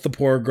 both the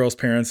poor girl's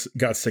parents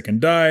got sick and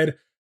died.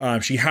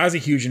 She has a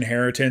huge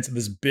inheritance in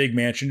this big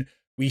mansion.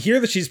 We hear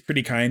that she's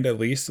pretty kind, at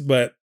least,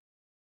 but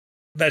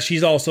that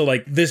she's also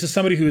like, this is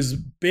somebody who's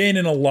been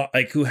in a lot,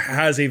 like who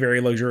has a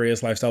very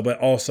luxurious lifestyle, but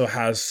also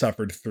has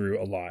suffered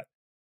through a lot,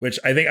 which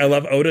I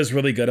love. Oda's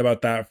really good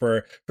about that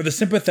for the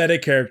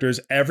sympathetic characters.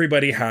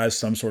 Everybody has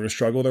some sort of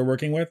struggle they're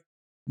working with.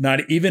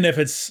 Not even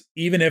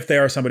if they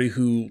are somebody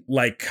who,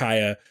 like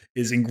Kaya,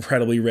 is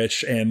incredibly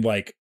rich and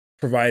like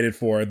provided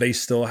for, they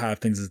still have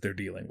things that they're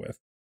dealing with.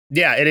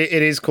 Yeah, it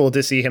is cool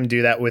to see him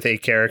do that with a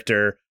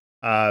character.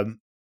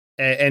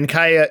 And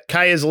Kaya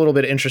is a little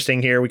bit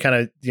interesting here. We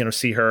kind of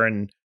see her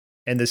and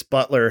this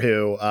butler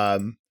who,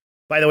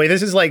 by the way,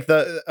 this is like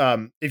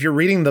the if you're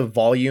reading the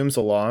volumes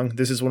along,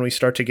 this is when we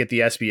start to get the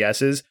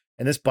SBSs,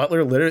 and this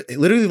butler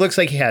literally looks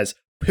like he has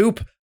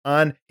poop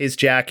on his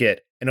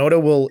jacket. And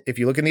Oda will, if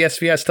you look in the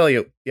SBS, tell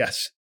you,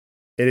 yes,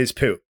 it is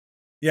poop.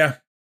 Yeah.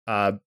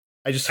 I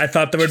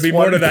thought there would be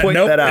more to that.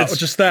 Nope, it's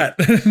just that.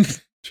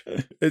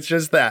 It's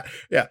just that.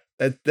 Yeah,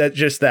 that's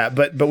just that.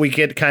 But we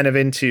get kind of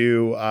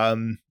into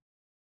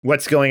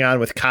what's going on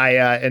with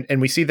Kaya, and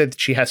we see that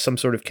she has some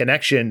sort of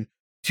connection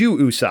to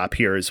Usopp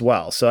here as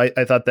well. So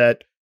I thought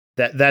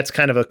that's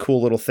kind of a cool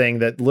little thing,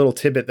 that little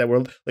tidbit that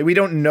we're like, we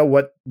don't know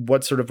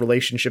what sort of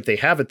relationship they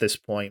have at this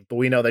point, but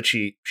we know that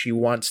she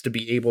wants to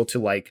be able to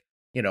like,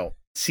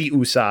 see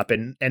Usopp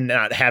and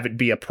not have it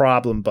be a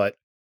problem, but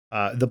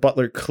the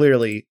butler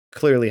clearly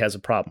has a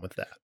problem with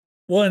that.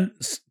 Well, and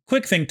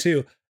quick thing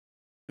too,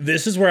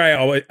 this is where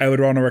I would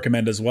want to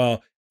recommend as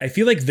well. I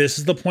feel like this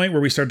is the point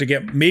where we start to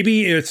get,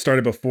 maybe it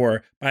started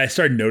before, but I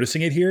started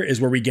noticing it here,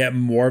 is where we get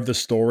more of the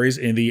stories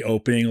in the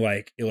opening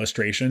like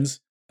illustrations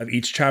of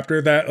each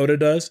chapter that Oda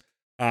does.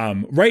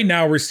 Right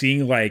now we're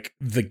seeing like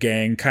the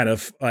gang kind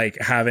of like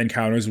have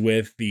encounters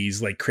with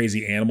these like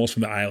crazy animals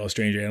from the Isle of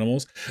Strange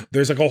Animals.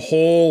 There's like a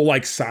whole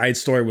like side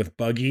story with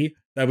Buggy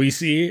that we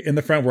see in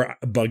the front, where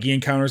Buggy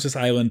encounters this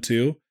island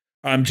too.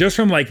 Just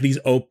from like these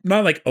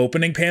not like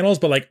opening panels,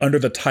 but like under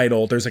the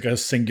title, there's like a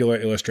singular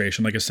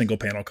illustration, like a single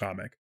panel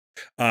comic,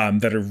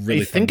 that are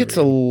really. I think it's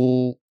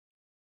a.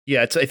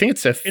 Yeah, I think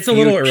it's a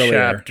little earlier,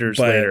 chapters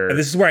but later.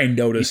 This is where I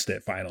noticed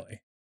it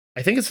finally.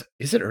 I think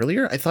is it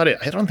earlier? I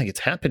don't think it's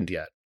happened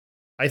yet.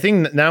 I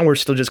think now we're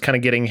still just kind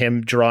of getting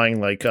him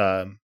drawing like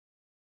a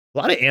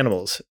lot of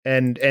animals,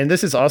 and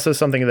this is also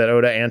something that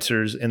Oda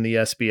answers in the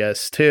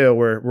SBS too,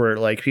 where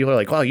like people are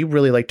like, "Wow, you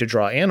really like to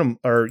draw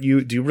do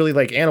you really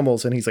like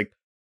animals?" And he's like,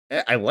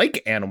 "I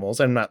like animals.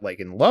 I'm not like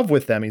in love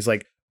with them." He's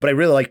like, "But I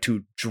really like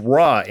to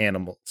draw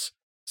animals."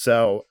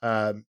 So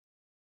a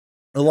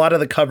lot of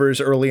the covers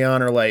early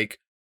on are like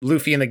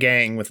Luffy and the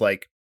gang with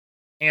like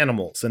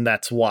animals, and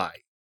that's why.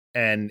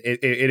 And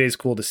it is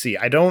cool to see.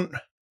 I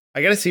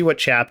gotta see what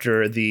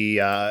chapter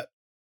the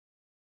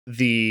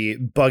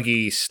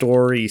Buggy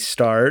story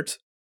starts,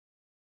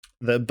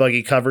 the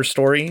Buggy cover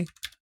story,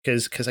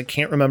 because I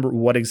can't remember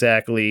what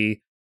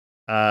exactly.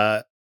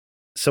 So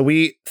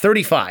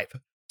 35.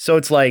 So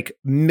it's like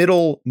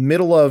middle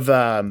of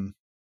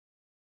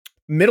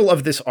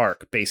this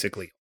arc,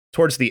 basically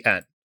towards the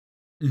end,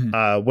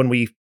 when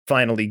we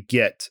finally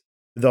get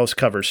those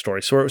cover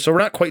stories. So we're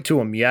not quite to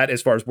them yet,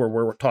 as far as where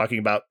we're talking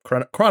about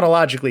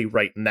chronologically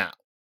right now.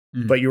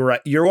 But you're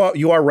right.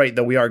 You are right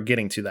that we are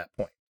getting to that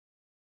point.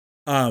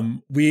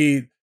 By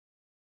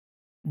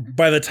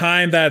the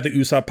time that the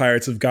Usopp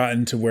pirates have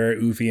gotten to where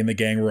Uffy and the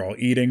gang were all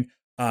eating,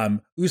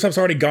 Usopp's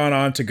already gone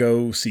on to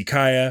go see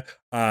Kaya.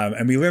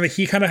 And we learn that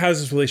he kind of has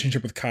this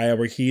relationship with Kaya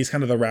where he's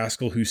kind of the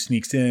rascal who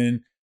sneaks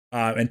in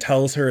and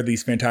tells her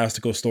these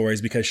fantastical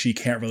stories because she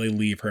can't really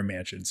leave her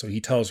mansion. So he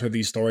tells her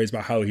these stories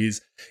about how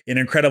he's an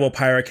incredible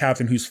pirate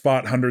captain who's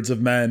fought hundreds of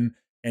men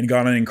and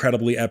gone on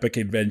incredibly epic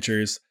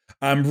adventures.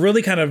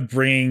 Really kind of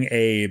bringing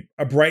a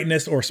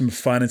brightness or some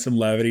fun and some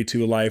levity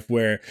to a life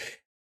where,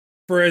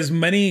 for as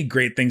many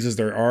great things as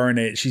there are in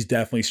it, she's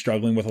definitely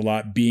struggling with a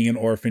lot, being an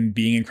orphan,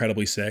 being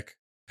incredibly sick.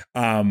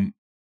 And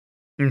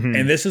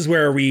this is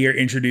where we are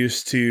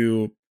introduced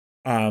to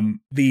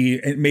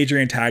the major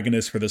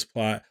antagonist for this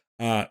plot,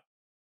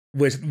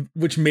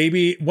 which may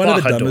be one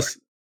of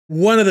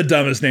the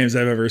dumbest names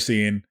I've ever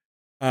seen.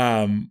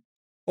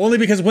 Only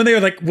because when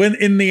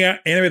in the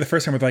anime the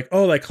first time, it's like,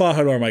 oh, like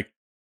Klahadore, I'm like,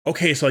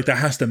 okay, so like that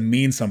has to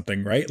mean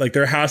something, right? Like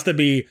there has to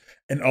be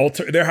an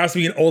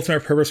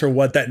ultimate purpose for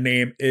what that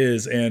name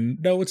is, and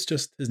no, it's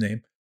just his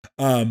name.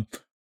 But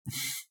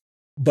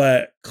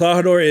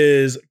Klahadore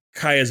is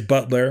Kaya's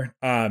butler,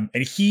 and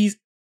he's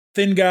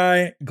thin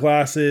guy,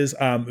 glasses,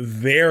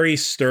 very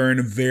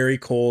stern, very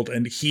cold,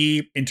 and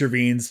he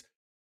intervenes,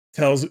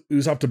 tells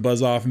Usopp to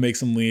buzz off and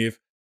makes him leave.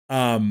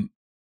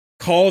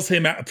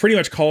 Pretty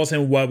much calls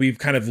him what we've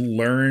kind of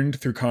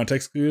learned through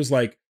context clues,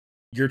 like,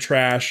 you're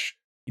trash,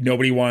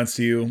 nobody wants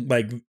you,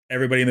 like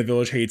everybody in the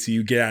village hates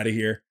you, get out of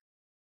here.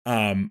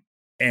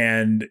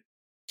 And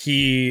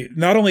he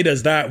not only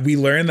does that, we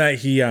learn that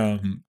he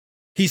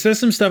says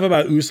some stuff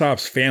about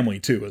Usopp's family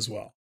too as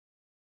well,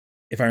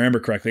 if I remember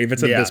correctly, if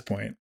it's at this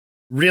point.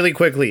 Really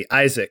quickly,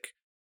 Isaac,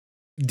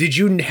 did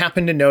you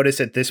happen to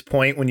notice at this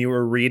point when you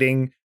were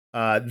reading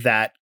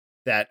that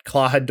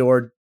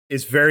Klahadore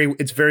it's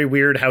very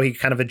weird how he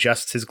kind of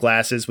adjusts his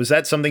glasses? Was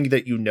that something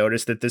that you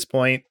noticed at this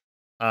point?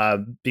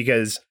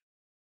 Because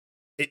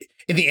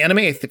in the anime,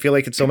 I feel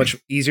like it's so much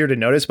easier to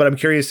notice, but I'm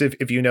curious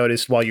if you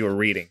noticed while you were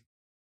reading.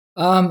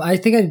 I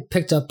think I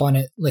picked up on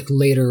it like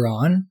later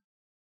on,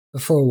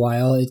 but for a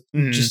while it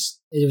was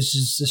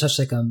just such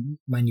like a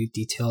minute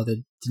detail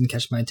that didn't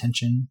catch my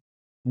attention.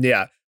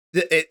 Yeah.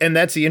 And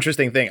that's the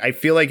interesting thing. I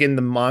feel like in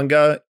the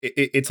manga,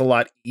 it's a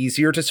lot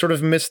easier to sort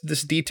of miss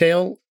this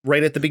detail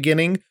right at the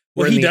beginning.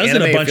 Well, he does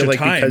it a bunch of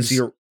times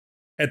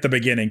at the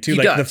beginning too.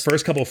 Like the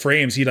first couple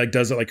frames, he like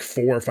does it like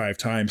 4 or 5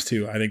 times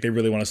too. I think they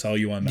really want to sell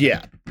you on that.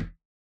 Yeah.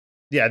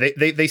 Yeah,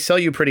 they sell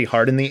you pretty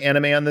hard in the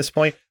anime on this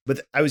point.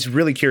 But I was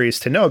really curious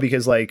to know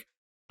because like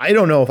I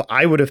don't know if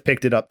I would have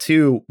picked it up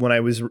too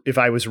if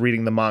I was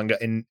reading the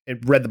manga and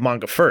read the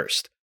manga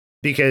first,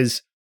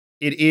 because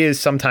it is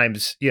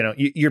sometimes,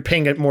 you're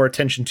paying more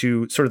attention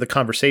to sort of the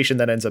conversation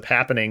that ends up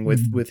happening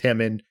with him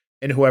and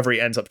whoever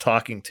he ends up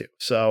talking to.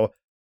 So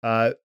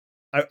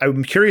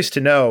I'm curious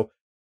to know,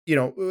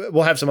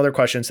 we'll have some other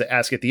questions to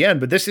ask at the end,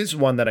 but this is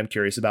one that I'm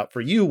curious about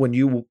for you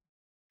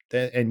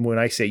and when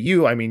I say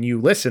you, I mean you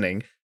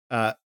listening.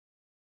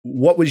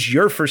 What was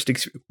your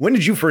when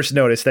did you first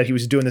notice that he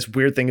was doing this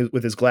weird thing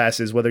with his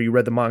glasses, whether you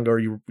read the manga or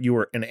you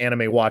were an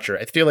anime watcher?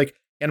 I feel like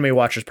anime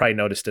watchers probably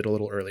noticed it a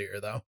little earlier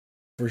though.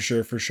 For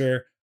sure.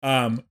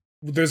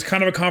 There's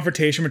kind of a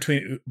confrontation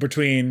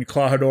between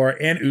Klahadore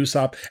and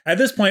Usopp. At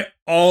this point,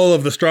 all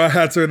of the Straw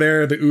Hats are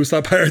there. The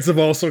Usopp pirates have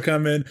also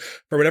come in.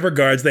 For whatever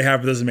guards they have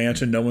for this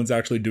mansion, no one's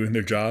actually doing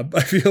their job,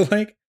 I feel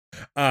like.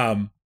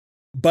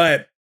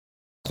 But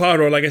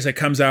Klahadore, like I said,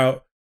 comes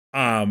out,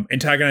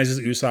 antagonizes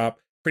Usopp,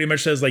 pretty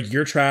much says, like,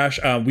 you're trash.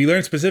 We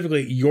learned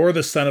specifically, you're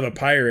the son of a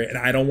pirate, and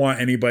I don't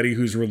want anybody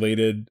who's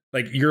related.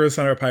 Like, you're the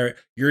son of a pirate.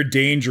 You're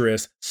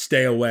dangerous.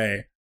 Stay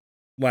away.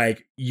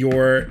 Like, you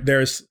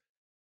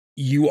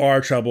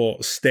are trouble.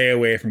 Stay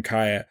away from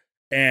Kaya.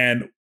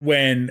 And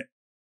when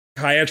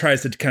Kaya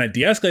tries to kind of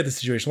de-escalate the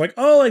situation, like,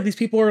 oh, like these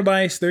people are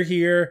nice, they're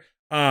here.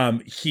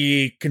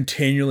 He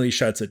continually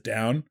shuts it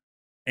down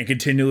and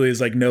continually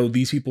is like, no,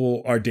 these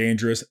people are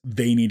dangerous.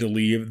 They need to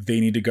leave. They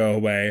need to go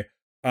away.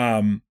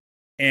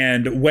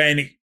 And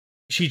when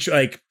she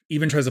like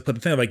even tries to put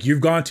the thing like,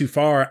 you've gone too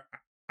far.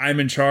 I'm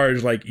in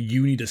charge. Like,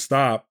 you need to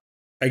stop.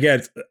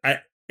 Again,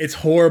 it's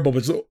horrible,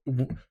 but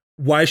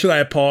why should I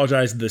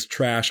apologize to this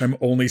trash? I'm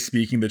only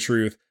speaking the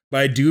truth. But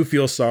I do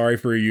feel sorry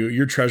for you.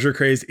 Your treasure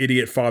crazed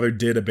idiot father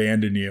did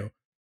abandon you.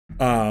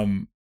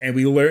 And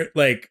we've learned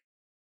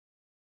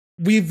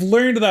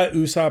that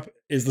Usopp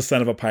is the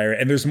son of a pirate,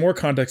 and there's more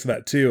context to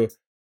that too.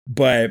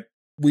 But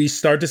we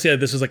start to see that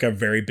this is like a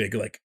very big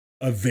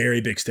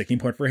sticking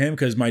point for him,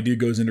 because my dude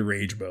goes into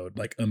rage mode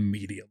like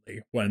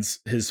immediately once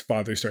his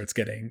father's name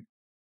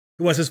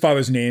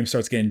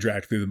starts getting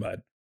dragged through the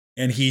mud,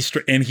 and he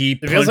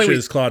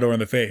punches Clawdor in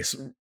the face.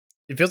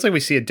 It feels like we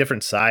see a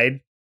different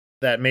side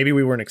that maybe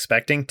we weren't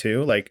expecting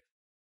too. Like,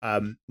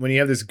 when you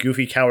have this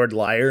goofy coward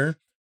liar,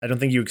 I don't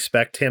think you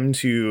expect him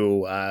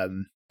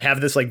to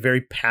have this like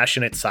very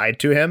passionate side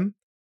to him.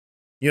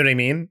 You know what I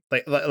mean?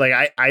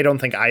 Like I don't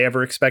think I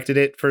ever expected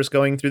it first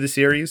going through the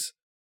series.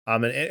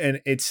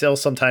 And it still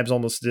sometimes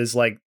almost is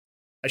like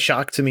a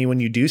shock to me when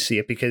you do see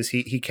it, because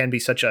he can be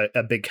such a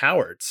big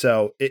coward.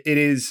 So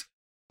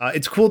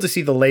it's cool to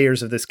see the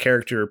layers of this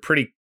character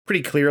pretty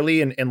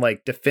clearly in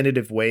like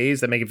definitive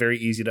ways that make it very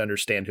easy to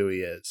understand who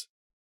he is.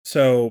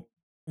 So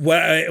what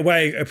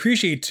I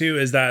appreciate too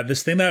is that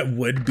this thing that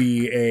would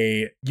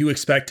be you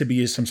expect to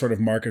be some sort of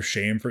mark of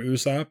shame for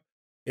Usopp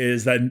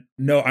is that,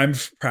 no, I'm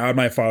proud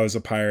my father's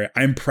a pirate.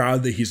 I'm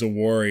proud that he's a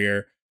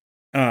warrior.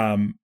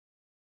 And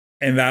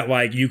that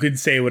like you could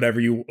say whatever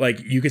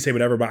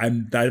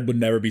but that would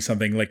never be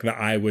something like that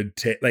I would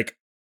take. Like,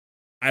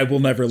 I will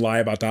never lie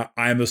about that.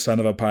 I'm the son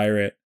of a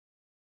pirate.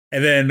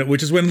 And then,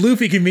 which is when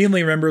Luffy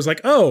conveniently remembers, like,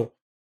 oh,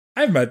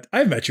 I've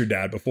met your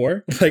dad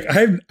before. Like,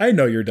 I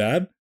know your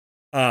dad.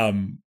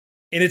 And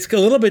it's a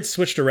little bit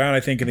switched around, I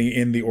think,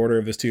 in the order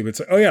of this too. But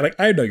it's like, oh yeah, like,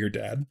 I know your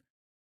dad.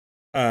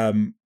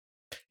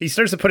 He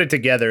starts to put it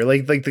together.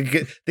 Like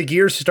the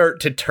gears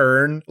start to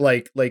turn.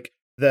 Like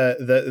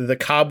the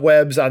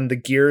cobwebs on the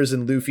gears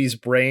in Luffy's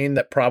brain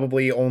that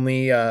probably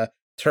only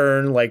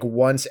turn like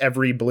once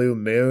every blue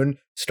moon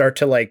start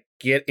to like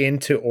get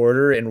into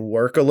order and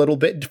work a little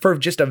bit for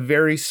just a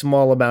very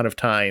small amount of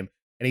time.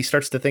 And he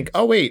starts to think,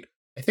 oh wait,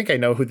 I think I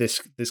know who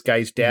this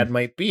guy's dad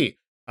might be.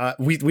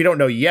 We don't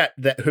know yet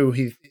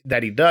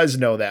that he does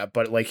know that,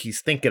 but like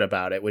he's thinking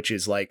about it, which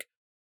is like,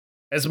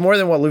 it's more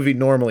than what Luffy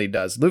normally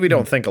does. Luffy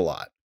don't think a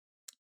lot.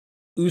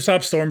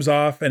 Usopp storms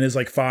off and is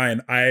like,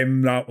 fine,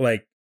 I'm not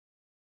like,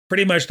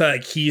 pretty much that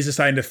like, he's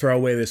deciding to throw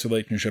away this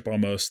relationship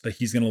almost, that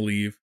he's going to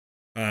leave.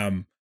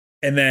 And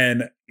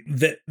then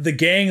the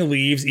gang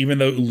leaves, even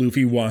though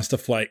Luffy wants to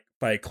fight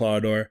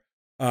Clawdor.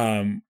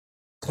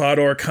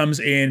 Clawdor comes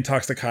in,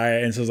 talks to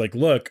Kaya and says like,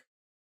 look,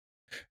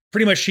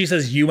 pretty much she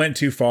says, you went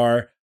too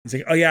far. He's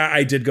like, oh yeah,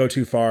 I did go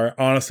too far.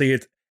 Honestly,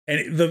 and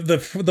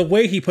the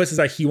way he puts it is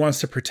that he wants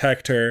to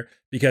protect her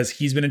because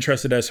he's been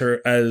entrusted as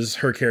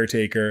her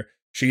caretaker.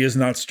 She's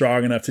not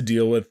strong enough to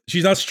deal with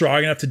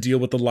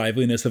the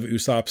liveliness of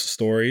Usopp's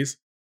stories.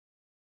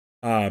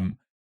 And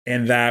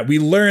that we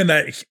learn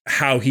that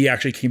how he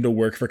actually came to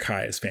work for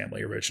Kaya's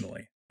family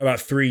originally about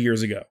 3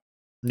 years ago.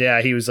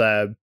 Yeah, he was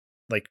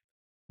like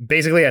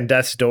basically on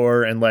death's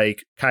door, and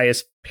like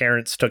Kaya's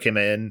parents took him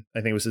in. I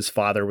think it was his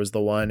father was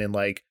the one, and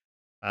like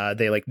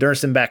they like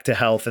nurse him back to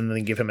health and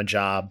then give him a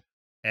job.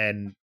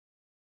 And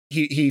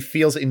he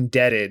feels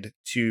indebted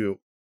to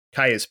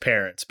Kaya's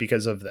parents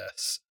because of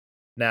this.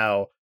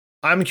 Now,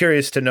 I'm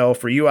curious to know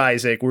for you,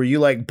 Isaac, were you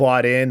like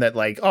bought in that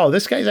like, oh,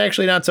 this guy's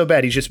actually not so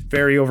bad. He's just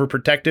very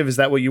overprotective. Is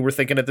that what you were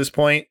thinking at this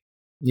point?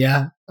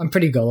 Yeah, I'm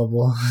pretty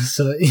gullible.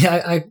 So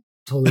yeah, I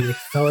totally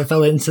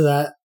fell into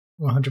that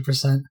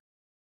 100%.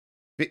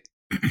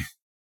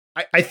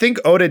 I think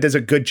Oda does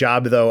a good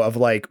job though of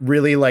like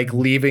really like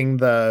leaving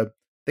the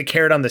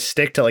carrot on the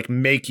stick to like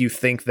make you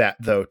think that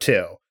though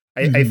too.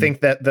 I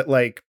think that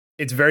like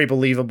it's very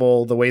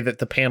believable the way that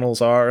the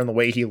panels are and the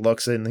way he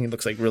looks, and he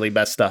looks like really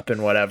messed up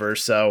and whatever.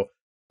 So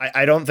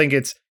I don't think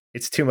it's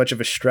too much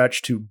of a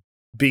stretch to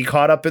be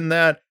caught up in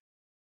that.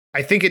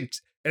 I think and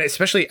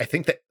especially I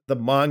think that the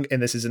manga,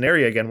 and this is an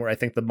area again where I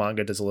think the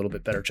manga does a little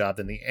bit better job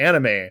than the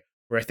anime,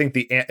 where I think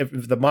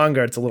the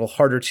manga, it's a little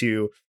harder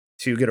to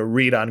get a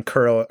read on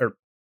Kuro or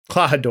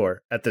Clawdor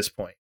at this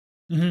point.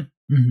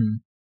 Mm-hmm. Mm-hmm.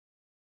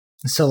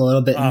 It's still a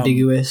little bit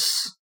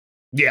ambiguous.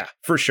 Yeah,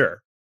 for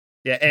sure.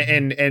 Yeah,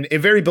 and it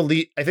very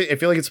I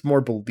feel like it's more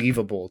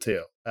believable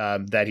too,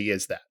 that he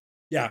is that.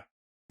 Yeah,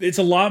 it's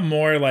a lot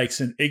more like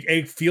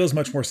it feels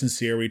much more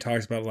sincere when he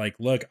talks about like,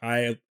 look,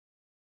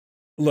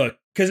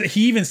 because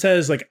he even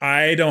says like,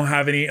 I don't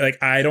need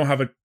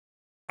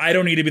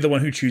to be the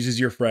one who chooses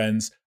your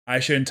friends.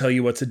 I shouldn't tell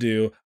you what to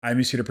do. I'm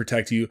just here to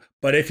protect you.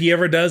 But if he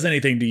ever does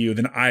anything to you,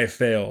 then I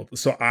failed.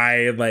 So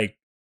I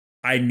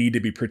need to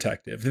be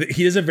protective.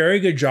 He does a very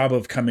good job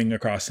of coming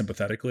across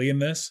sympathetically in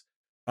this.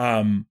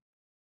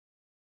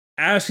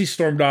 As he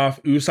stormed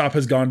off, Usopp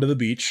has gone to the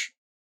beach.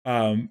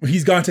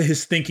 He's gone to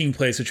his thinking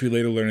place, which we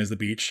later learn is the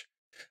beach.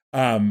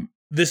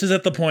 This is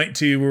at the point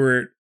too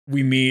where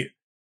we meet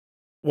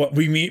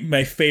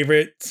my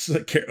favorite,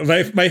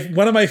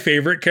 one of my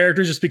favorite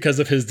characters, just because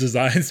of his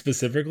design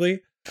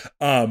specifically.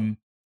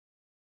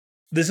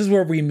 This is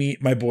where we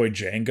meet my boy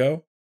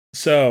Django.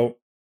 So,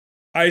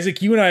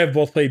 Isaac, you and I have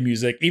both played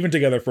music, even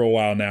together for a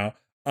while now.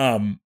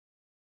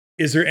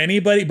 Is there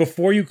anybody,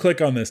 before you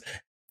click on this,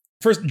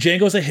 first,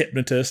 Django's a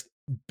hypnotist,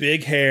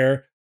 big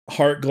hair,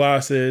 heart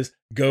glasses,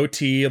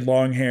 goatee,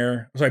 long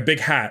hair, big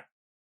hat.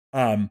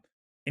 And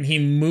he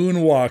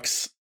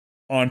moonwalks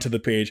onto the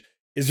page.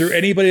 Is there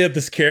anybody that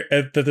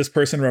this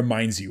person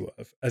reminds you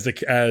of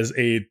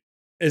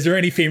is there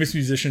any famous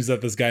musicians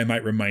that this guy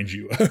might remind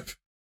you of?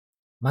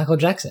 Michael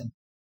Jackson.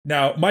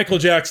 Now, Michael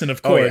Jackson,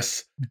 of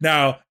course. Oh, yeah.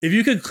 Now, if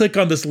you could click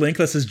on this link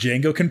that says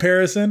Django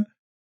comparison.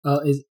 Oh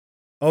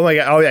my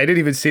god! Oh, I didn't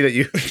even see that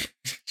you.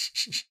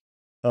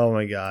 Oh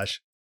my gosh!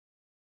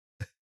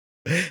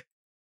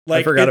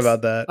 I forgot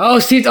about that. Oh,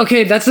 Steve.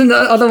 Okay, that's the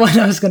other one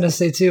I was gonna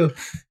say too.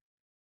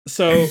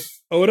 So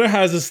Oda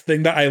has this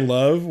thing that I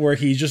love, where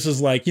he just is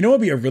like, you know, what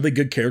would be a really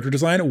good character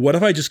design? What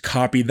if I just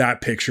copied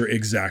that picture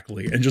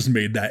exactly and just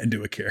made that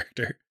into a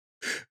character?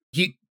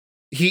 He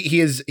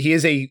is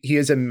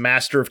a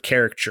master of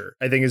caricature,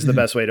 I think is the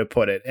best way to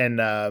put it.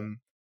 And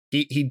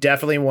he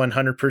definitely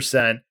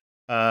 100%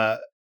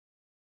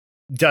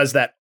 does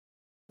that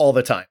all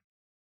the time.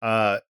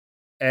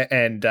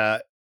 And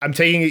I'm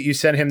taking it you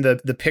sent him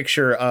the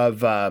picture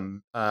of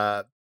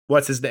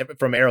what's his name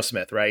from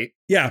Aerosmith, right?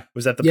 Yeah.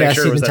 Was that the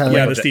picture? Steven Tyler.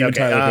 Yeah, the Steven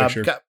Tyler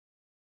picture.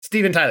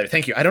 Steven Tyler,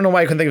 thank you. I don't know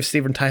why I couldn't think of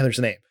Steven Tyler's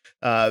name.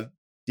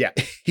 Yeah,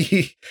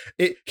 he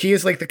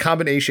is like the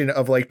combination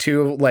of like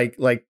two like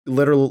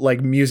literal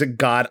like music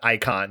god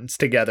icons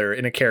together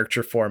in a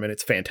character form, and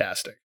it's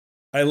fantastic.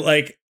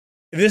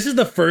 This is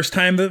the first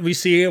time that we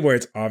see it where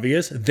it's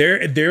obvious.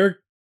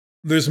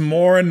 There's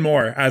more and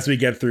more as we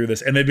get through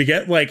this, and then we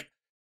get like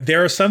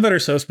there are some that are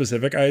so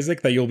specific,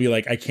 Isaac, that you'll be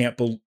like, I can't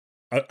believe.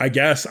 I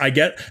guess I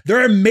get there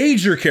are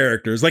major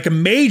characters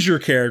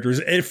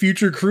and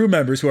future crew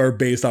members who are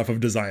based off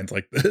of designs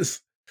like this.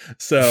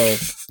 So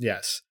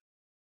yes.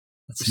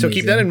 So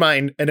keep that in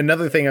mind. And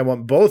another thing I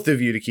want both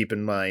of you to keep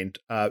in mind,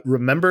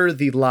 remember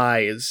the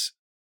lies,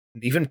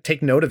 even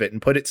take note of it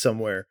and put it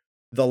somewhere.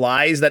 The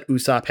lies that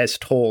Usopp has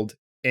told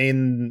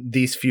in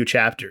these few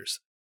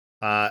chapters.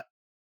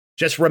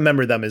 Just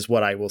remember them is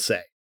what I will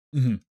say.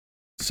 Mm-hmm.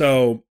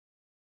 So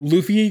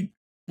Luffy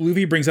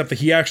brings up that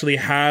he actually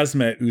has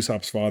met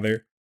Usopp's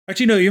father.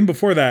 Actually, no, even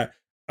before that,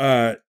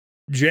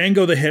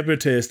 Django the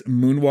hypnotist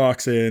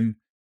moonwalks in,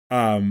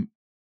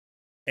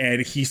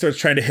 and he starts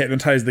trying to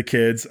hypnotize the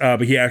kids,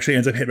 but he actually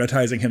ends up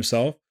hypnotizing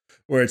himself,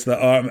 where it's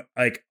the,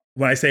 like,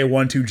 when I say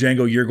 1, 2,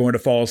 Django, you're going to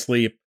fall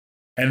asleep,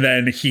 and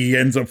then he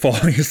ends up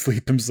falling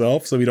asleep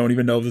himself, so we don't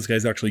even know if this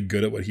guy's actually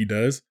good at what he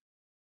does.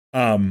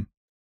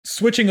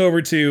 Switching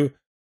over to,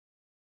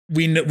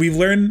 we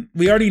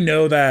already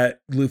know that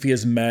Luffy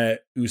has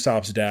met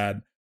Usopp's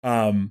dad,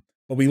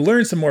 but we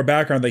learned some more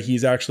background that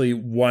he's actually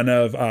one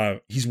of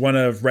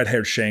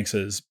red-haired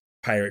Shanks's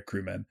pirate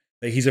crewmen.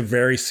 That he's a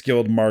very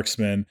skilled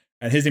marksman,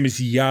 and his name is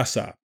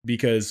Yasopp,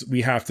 because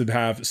we have to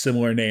have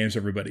similar names,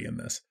 everybody in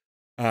this.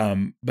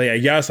 But yeah,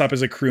 Yasopp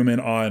is a crewman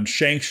on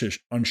Shanks's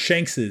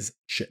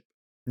ship.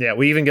 Yeah,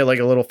 we even get like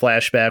a little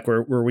flashback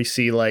where we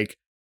see like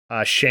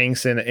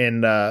Shanks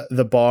in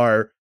the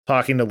bar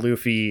talking to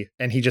Luffy,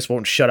 and he just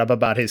won't shut up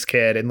about his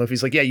kid. And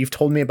Luffy's like, yeah, you've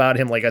told me about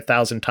him like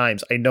 1,000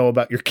 times. I know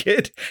about your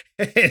kid.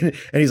 and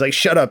he's like,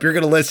 shut up. You're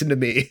going to listen to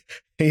me.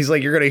 And he's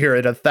like, you're going to hear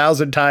it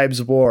 1,000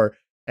 times more.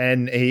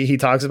 And he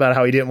talks about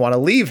how he didn't want to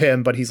leave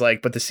him, but he's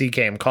like, but the sea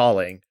came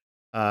calling,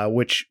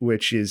 which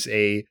is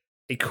a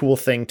cool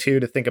thing too,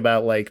 to think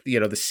about, like, you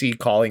know, the sea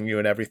calling you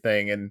and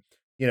everything, and,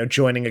 you know,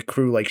 joining a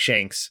crew like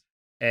Shanks.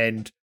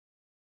 And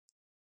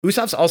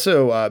Usopp's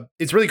also,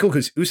 it's really cool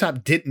because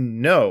Usopp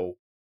didn't know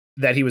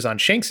that he was on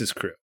Shanks's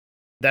crew.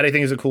 That I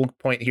think is a cool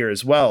point here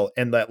as well.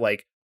 And that,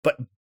 like, but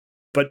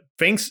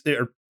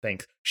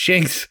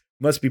Shanks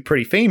must be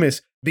pretty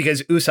famous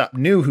because Usopp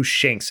knew who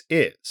Shanks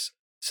is.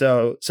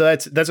 So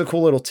that's a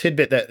cool little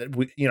tidbit that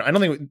we, you know, I don't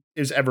think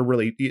is ever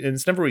really,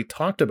 it's never really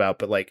talked about,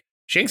 but like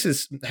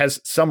Shanks has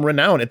some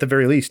renown at the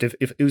very least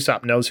if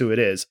Usopp knows who it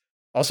is.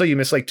 Also, you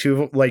missed like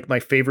two of like my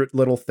favorite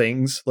little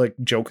things, like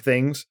joke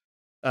things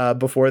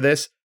before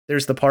this.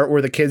 There's the part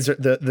where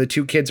the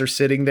two kids are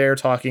sitting there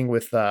talking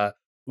with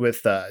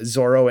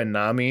Zoro and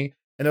Nami,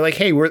 and they're like,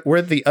 "Hey,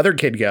 where'd the other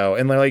kid go?"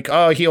 And they're like,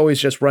 "Oh, he always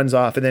just runs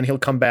off, and then he'll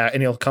come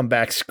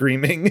back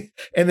screaming."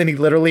 And then he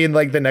literally in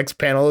like the next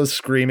panel is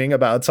screaming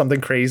about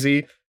something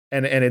crazy,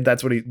 and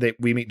that's what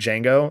we meet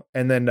Django,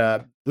 and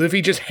then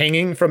Luffy just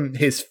hanging from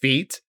his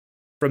feet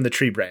from the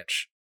tree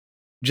branch,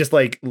 just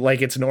like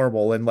it's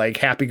normal and like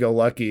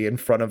happy-go-lucky in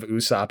front of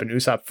Usopp, and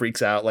Usopp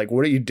freaks out, like,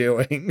 "What are you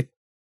doing?"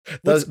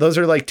 Those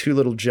are like two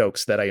little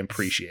jokes that I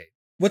appreciate.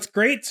 What's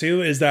great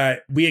too is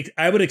that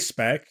I would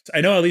expect, I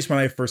know at least when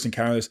I first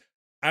encountered this,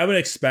 I would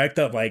expect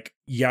that like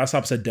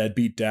Yasopp's a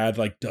deadbeat dad,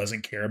 like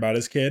doesn't care about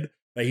his kid.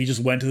 Like he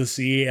just went to the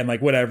sea and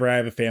like, whatever, I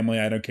have a family,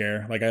 I don't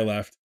care. Like I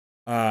left.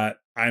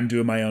 I'm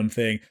doing my own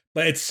thing.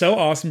 But it's so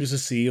awesome just to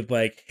see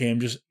like him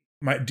just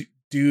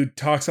dude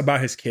talks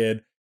about his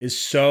kid is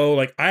so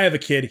like, I have a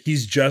kid.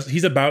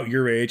 He's about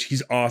your age.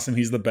 He's awesome.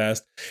 He's the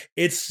best.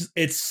 It's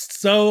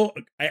so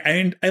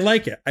I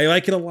like it. I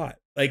like it a lot.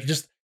 Like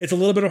just, it's a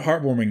little bit of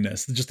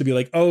heartwarmingness just to be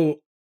like, oh,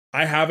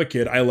 I have a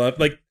kid. I love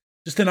like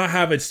just to not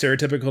have a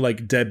stereotypical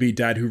like deadbeat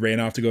dad who ran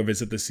off to go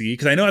visit the sea.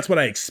 Cause I know that's what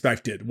I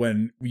expected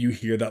when you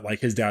hear that like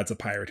his dad's a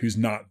pirate who's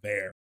not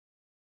there.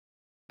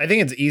 I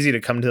think it's easy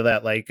to come to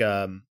that like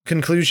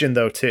conclusion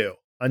though too,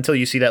 until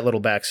you see that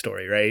little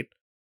backstory, right?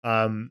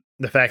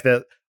 The fact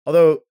that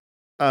although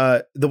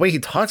the way he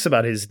talks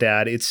about his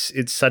dad, it's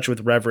such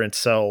with reverence.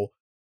 So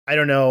I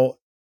don't know.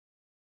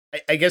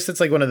 I guess it's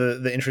like one of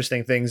the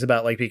interesting things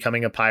about like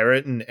becoming a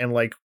pirate and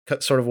like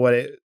sort of what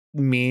it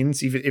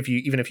means. Even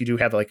if you do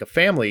have like a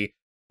family,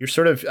 you're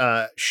sort of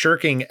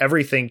shirking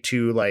everything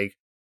to like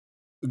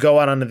go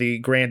out onto the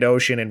grand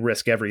ocean and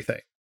risk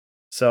everything.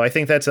 So I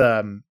think that's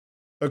a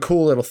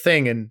cool little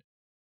thing.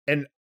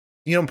 And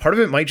you know, part of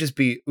it might just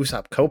be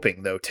Usopp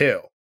coping though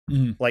too.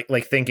 Mm-hmm.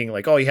 Like thinking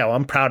like, oh yeah, well,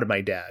 I'm proud of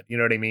my dad. You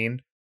know what I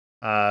mean?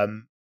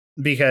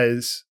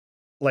 Because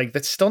like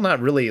that's still not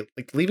really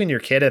like leaving your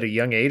kid at a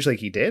young age like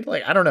he did.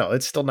 Like I don't know,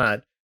 it's still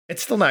not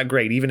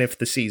great even if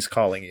the sea's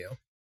calling you.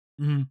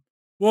 Mm-hmm.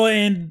 Well,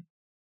 and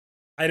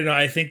I don't know.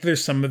 I think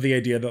there's some of the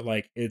idea that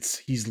like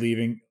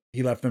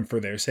he left them for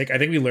their sake. I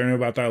think we learn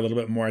about that a little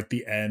bit more at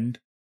the end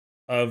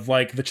of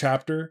like the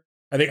chapter.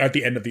 I think at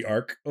the end of the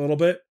arc a little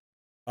bit,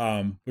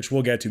 which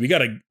we'll get to. We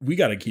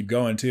gotta keep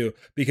going too,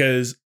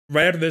 because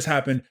right after this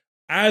happened,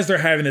 as they're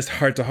having this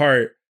heart to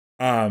heart,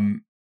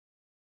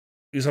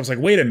 Usopp's like,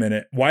 wait a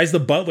minute, why is the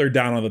butler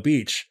down on the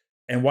beach?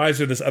 And why is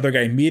there this other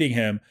guy meeting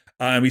him?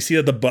 And we see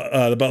that the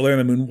butler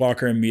and the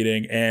Moonwalker are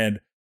meeting,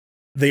 and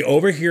they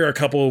overhear a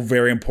couple of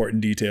very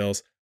important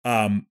details.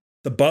 The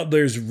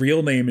butler's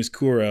real name is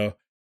Kuro,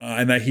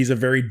 and that he's a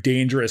very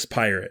dangerous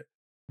pirate.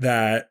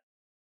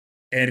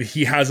 And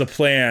he has a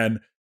plan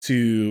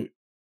to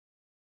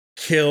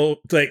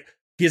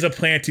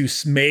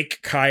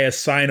make Kaya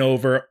sign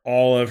over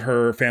all of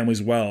her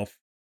family's wealth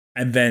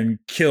and then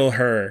kill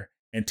her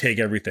and take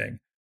everything.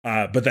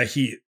 But that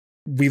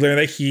we learn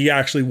that he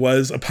actually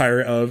was a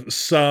pirate of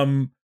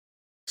some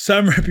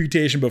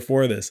reputation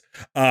before this.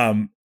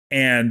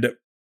 And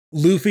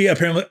Luffy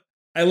apparently,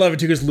 I love it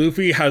too, because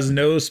Luffy has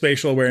no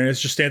spatial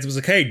awareness, just stands up and is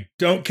like, hey,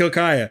 don't kill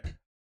Kaya.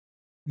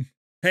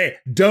 Hey,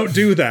 don't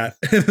do that.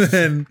 And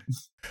then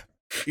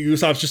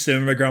Usopp's just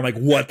sitting on the ground like,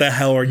 what the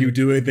hell are you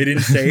doing? They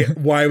didn't say it.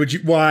 Why would you?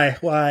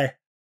 Why?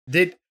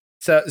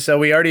 So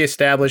we already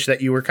established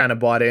that you were kind of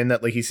bought in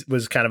that like he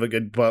was kind of a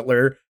good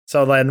butler.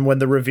 So then when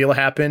the reveal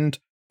happened,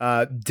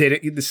 I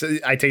take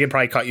it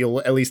probably caught you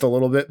at least a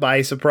little bit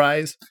by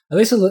surprise. At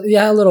least a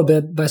little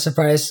bit by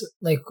surprise.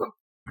 Like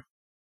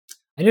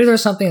I knew there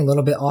was something a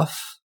little bit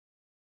off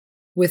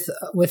with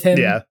him.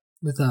 Yeah.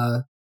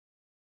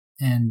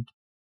 And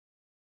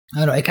I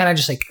don't know. It kind of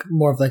just like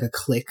more of like a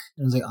click.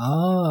 It was like,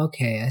 oh,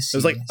 okay, I see. It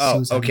was like,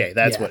 oh, okay,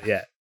 that's what.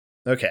 Yeah,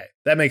 okay,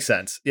 that makes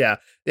sense. Yeah.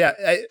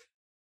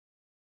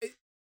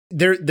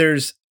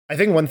 There's I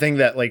think one thing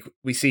that like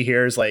we see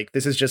here is like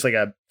this is just like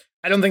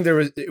I don't think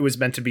it was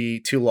meant to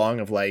be too long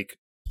of like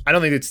I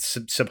don't think it's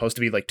supposed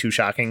to be like too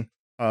shocking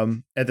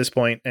at this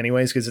point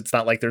anyways, because it's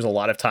not like there's a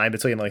lot of time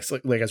between like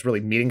us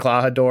really meeting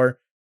Klahadore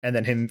and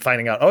then him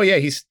finding out, oh yeah,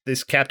 he's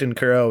this Captain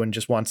Kuro and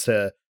just wants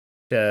to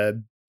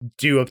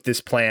do up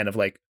this plan of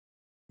like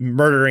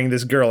murdering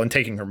this girl and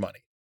taking her money.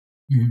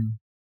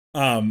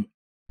 Mm-hmm.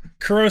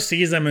 Kuro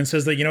sees them and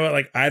says that, you know what,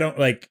 like I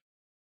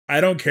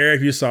don't care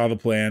if you saw the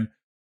plan.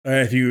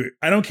 I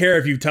don't care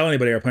if you tell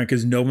anybody our plan,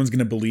 because no one's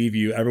gonna believe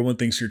you. Everyone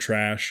thinks you're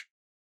trash.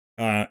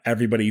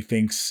 Everybody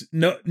thinks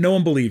no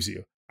one believes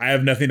you. I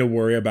have nothing to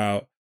worry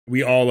about.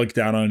 We all look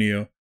down on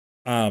you.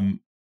 And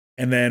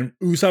then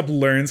Usopp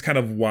learns kind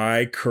of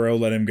why Kuro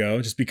let him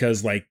go, just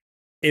because like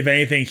if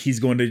anything, he is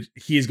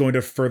going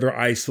to further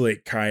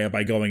isolate Kaya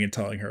by going and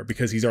telling her,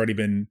 because he's already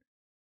been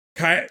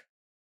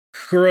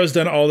Kuro's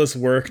done all this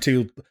work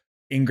to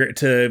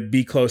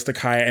be close to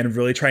Kaya and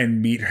really try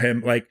and meet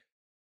him. Like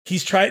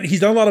he's done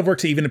a lot of work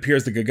to even appear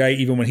as the good guy,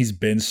 even when he's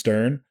been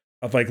stern.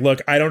 Of like, look,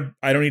 I don't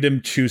need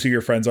to choose who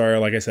your friends are.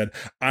 Like I said,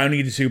 I don't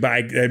need to, but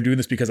I'm doing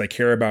this because I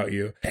care about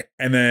you.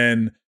 And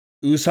then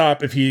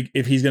Usopp,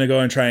 if he's gonna go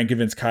and try and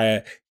convince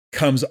Kaya,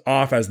 comes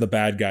off as the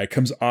bad guy,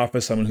 comes off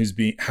as someone who's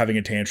having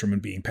a tantrum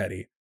and being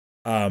petty.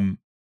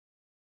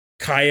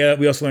 Kaya,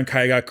 we also learned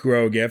Kaya got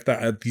Kuro a gift,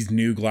 that these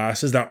new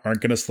glasses that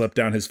aren't gonna slip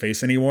down his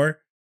face anymore.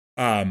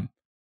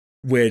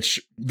 Which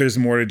there's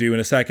more to do in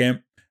a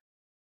second.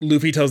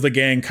 Luffy tells the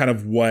gang kind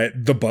of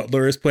what the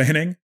butler is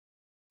planning.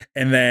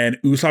 And then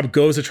Usopp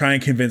goes to try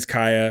and convince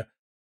Kaya,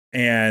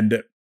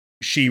 and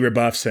she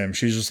rebuffs him.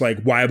 She's just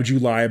like, why would you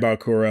lie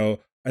about Kuro?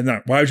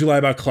 And why would you lie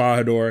about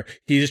Klahadore?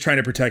 He's just trying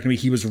to protect me.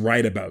 He was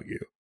right about you.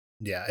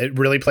 Yeah, it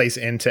really plays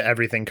into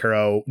everything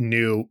Kuro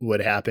knew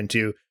would happen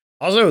to.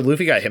 Also,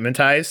 Luffy got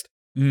hypnotized.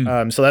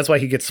 So that's why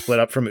he gets split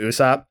up from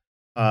Usopp.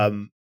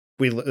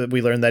 We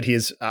learned that he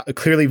is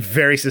clearly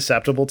very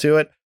susceptible to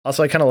it.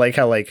 Also, I kind of like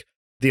how like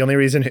the only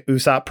reason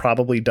Usopp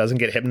probably doesn't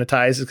get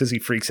hypnotized is because he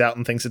freaks out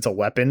and thinks it's a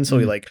weapon. So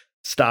he like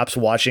stops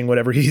watching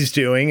whatever he's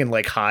doing and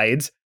like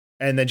hides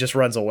and then just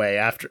runs away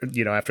after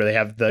they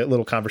have the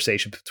little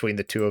conversation between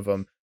the two of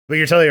them. But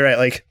you're totally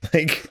right.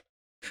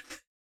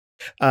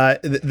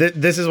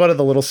 This is one of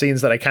the little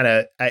scenes that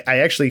I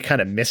actually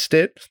kind of missed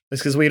it.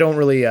 It's because we don't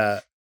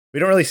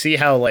really see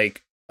how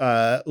like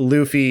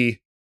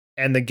Luffy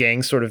and the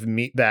gang sort of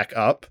meet back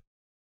up.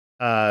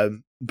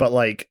 But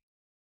like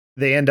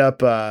they end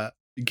up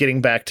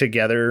getting back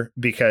together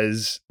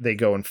because they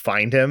go and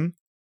find him.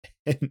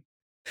 And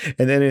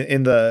then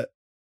in the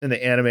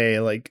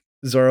anime, like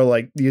Zoro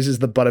like uses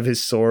the butt of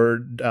his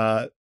sword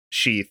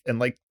sheath and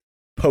like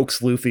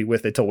pokes Luffy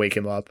with it to wake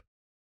him up,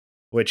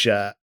 which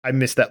I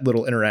missed that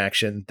little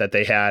interaction that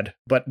they had.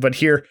 But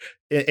here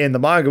in the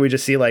manga, we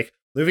just see like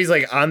Luffy's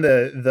like on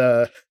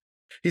the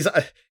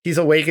he's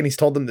awake and he's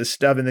told them this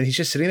stuff, and then he's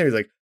just sitting there. He's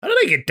like, how did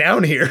I get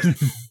down here?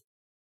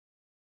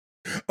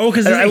 Oh,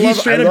 because he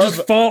straight up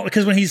just fall,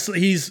 because when he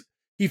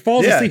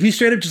falls asleep, he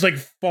straight up just like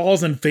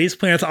falls and face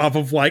plants off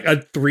of like a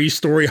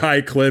 3-story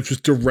high cliff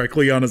just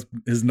directly on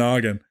his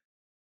noggin.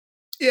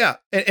 Yeah,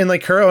 and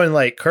like Kuro and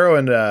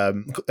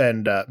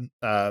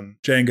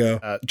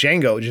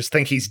Django just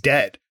think he's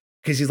dead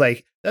because he's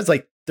like, that's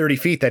like 30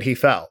 feet that he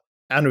fell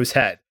onto his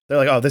head. They're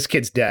like, oh, this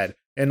kid's dead.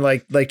 And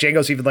like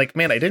Django's even like,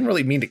 man, I didn't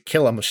really mean to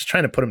kill him. I was just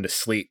trying to put him to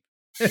sleep.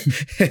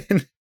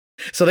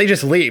 So they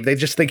just leave. They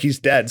just think he's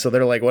dead. So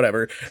they're like,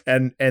 whatever.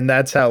 And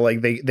that's how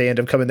like they end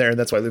up coming there. And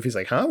that's why Luffy's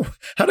like, huh?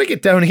 How'd I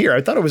get down here?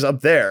 I thought it was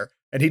up there.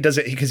 And he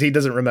doesn't, because he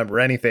doesn't remember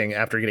anything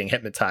after getting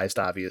hypnotized,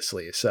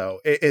 obviously. So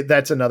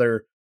that's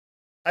another.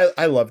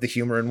 I love the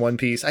humor in One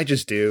Piece. I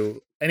just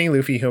do. Any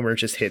Luffy humor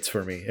just hits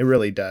for me. It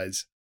really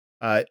does.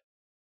 It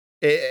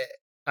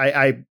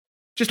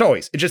just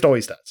always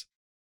does.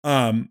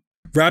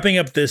 Wrapping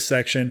up this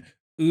section,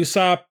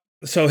 Usopp.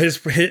 So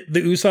the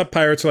Usopp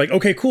pirates are like,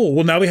 okay, cool.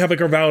 Well, now we have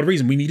like a valid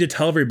reason. We need to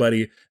tell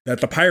everybody that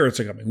the pirates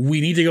are coming.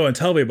 We need to go and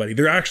tell everybody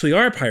there actually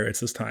are pirates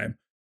this time.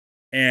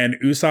 And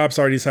Usopp's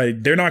already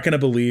decided they're not going to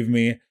believe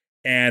me.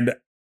 And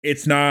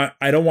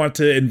I don't want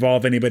to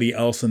involve anybody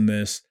else in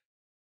this.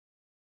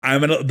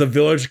 The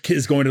village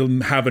is going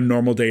to have a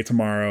normal day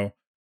tomorrow.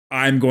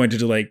 I'm going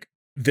to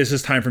this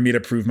is time for me to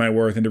prove my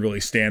worth and to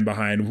really stand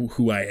behind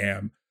who I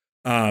am.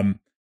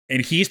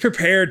 And he's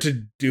prepared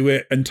to do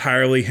it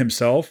entirely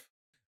himself.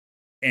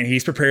 And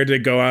he's prepared to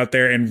go out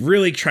there and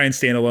really try and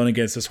stand alone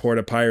against this horde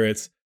of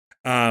pirates.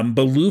 But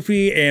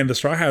Luffy and the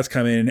Straw Hats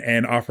come in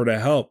and offer to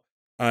help.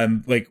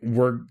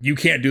 You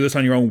can't do this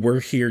on your own.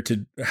 We're here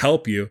to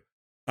help you.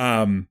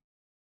 And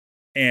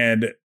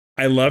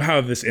I love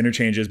how this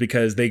interchanges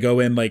because they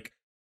go in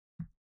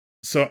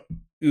so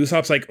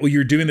Usopp's like, oh,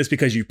 you're doing this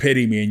because you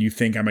pity me and you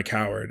think I'm a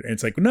coward. And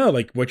it's like, no,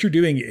 like what you're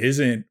doing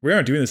we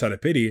aren't doing this out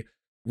of pity.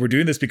 We're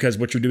doing this because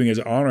what you're doing is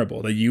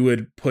honorable, that you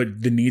would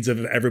put the needs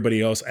of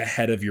everybody else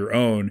ahead of your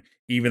own,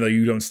 even though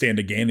you don't stand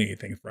to gain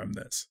anything from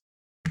this.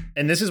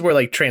 And this is where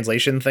like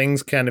translation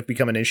things kind of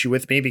become an issue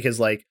with me because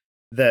like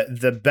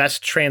the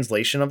best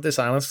translation of this,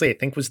 honestly, I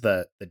think was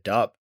the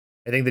dub.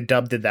 I think the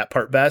dub did that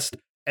part best.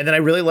 And then I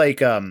really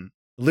like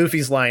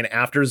Luffy's line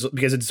after,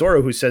 because it's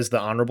Zoro who says the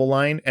honorable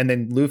line. And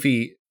then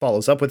Luffy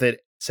follows up with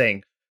it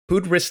saying,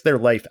 who'd risk their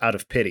life out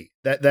of pity?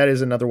 That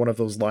is another one of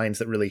those lines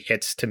that really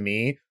hits to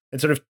me and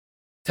sort of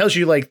tells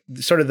you like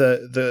sort of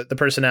the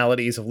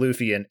personalities of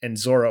Luffy and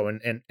Zoro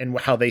and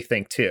how they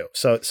think too.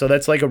 So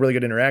that's like a really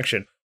good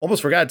interaction.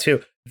 Almost forgot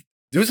too.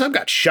 Usopp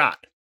got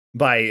shot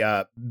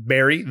by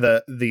Barry,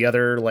 the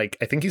other, like,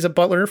 I think he's a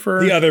butler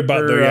for the other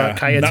butler, yeah.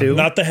 Kaya too.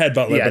 Not the head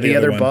butler, but the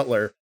other one.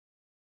 butler.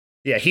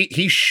 Yeah,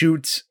 he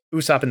shoots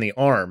Usopp in the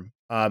arm.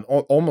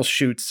 Almost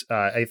shoots.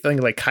 I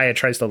think like Kaya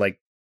tries to like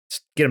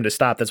get him to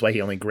stop. That's why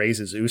he only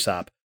grazes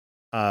Usopp.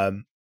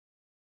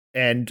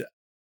 And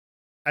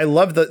I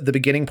love the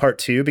beginning part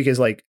too, because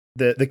like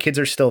the kids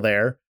are still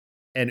there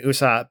and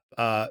Usopp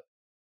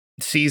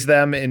sees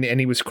them and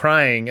he was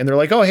crying and they're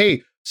like, oh,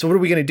 hey, so what are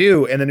we going to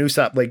do? And then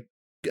Usopp like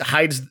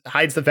hides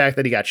the fact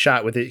that he got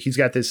shot with it. He's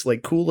got this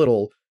like cool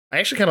little, I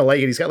actually kind of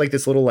like it. He's got like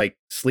this little like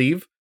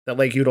sleeve that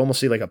like you'd almost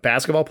see like a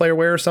basketball player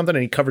wear or something.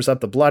 And he covers up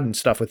the blood and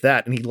stuff with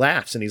that. And he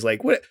laughs and he's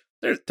like, what?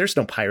 There's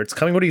no pirates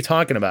coming. What are you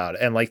talking about?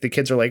 And like the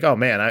kids are like, oh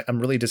man, I'm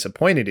really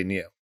disappointed in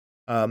you.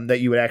 That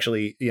you would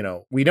actually,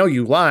 we know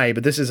you lie,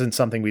 but this isn't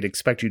something we'd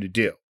expect you to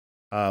do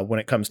when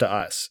it comes to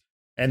us.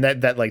 And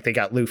that like he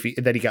got Luffy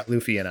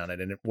in on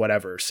it and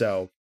whatever.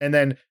 So, and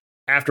then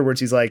afterwards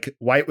he's like,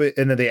 why?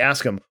 And then they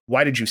ask him,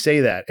 why did you say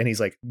that? And he's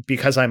like,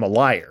 because I'm a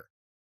liar.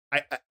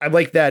 I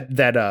like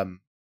that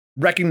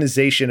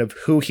recognition of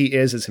who he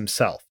is as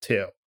himself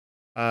too.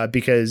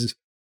 Because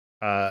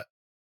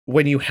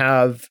when you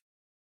have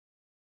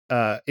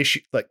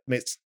issue, like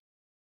there's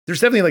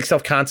definitely like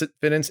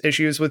self-confidence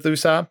issues with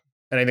Usopp.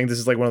 And I think this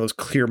is like one of those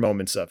clear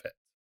moments of it.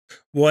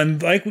 Well,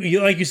 and like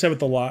you said with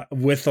the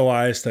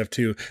lie stuff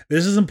too,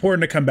 this is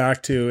important to come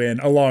back to in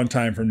a long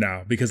time from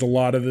now because a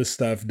lot of this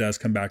stuff does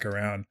come back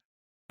around.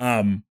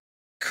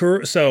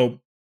 So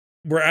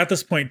we're at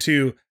this point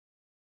too.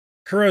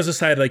 Kuro's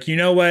decided, like, you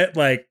know what,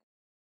 like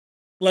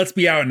let's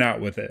be out and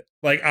out with it.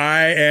 Like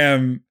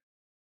I'm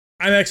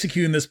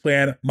executing this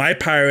plan. My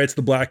pirates,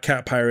 the Black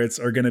Cat pirates,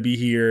 are going to be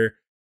here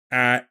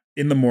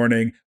in the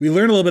morning. We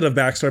learn a little bit of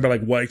backstory about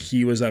like what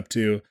he was up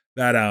to.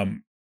 That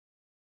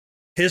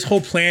his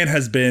whole plan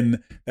has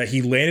been that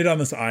he landed on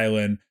this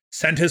island,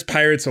 sent his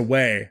pirates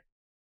away,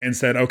 and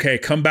said, "Okay,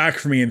 come back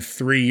for me in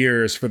 3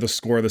 years for the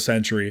score of the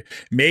century."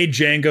 Made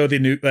Django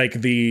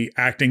the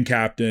acting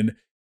captain,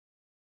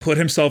 put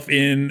himself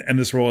in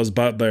this role as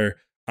butler.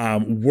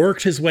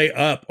 Worked his way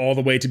up all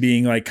the way to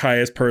being like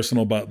Kaya's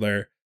personal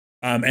butler.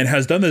 And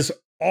has done this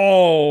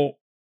all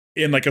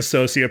in like a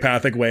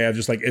sociopathic way of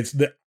just like, it's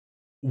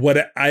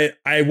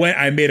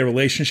I made a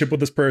relationship with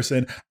this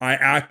person. I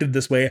acted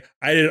this way.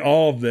 I did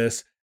all of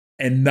this,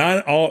 and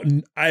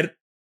I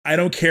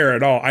don't care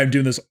at all. I'm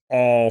doing this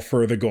all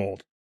for the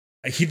gold.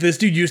 This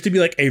dude used to be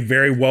like a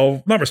very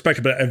not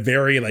respected, but a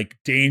very like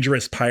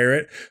dangerous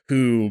pirate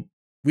who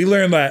we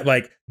learned that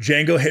like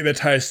Django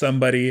hypnotized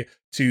somebody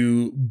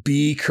to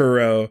be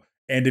Kuro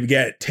and to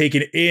get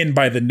taken in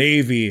by the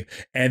Navy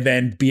and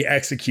then be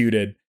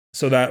executed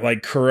so that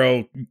like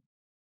Kuro,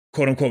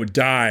 quote unquote,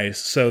 dies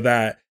so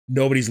that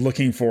nobody's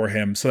looking for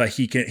him, so that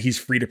he's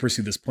free to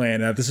pursue this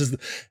plan. Now, this is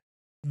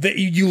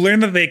you learn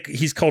that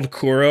he's called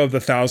Kuro of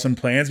the Thousand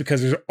Plans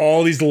because there's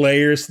all these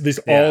layers,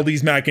 all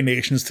these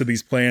machinations to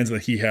these plans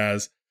that he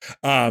has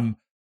that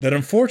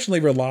unfortunately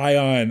rely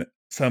on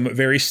some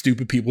very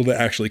stupid people to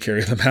actually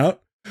carry them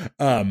out.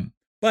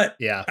 But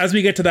as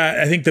we get to that,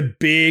 I think the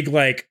big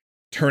like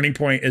turning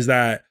point is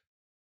that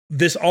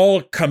this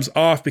all comes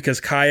off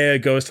because Kaya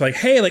goes to like,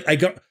 hey, like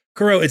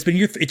Kuro, it's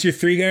your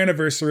 3-year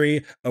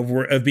anniversary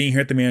of being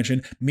here at the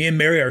mansion. Me and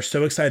Mary are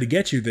so excited to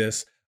get you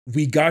this.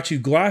 We got you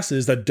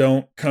glasses that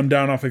don't come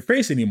down off your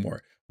face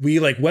anymore. We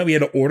like we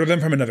had to order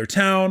them from another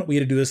town. We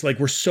had to do this. Like,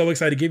 we're so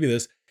excited to give you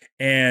this.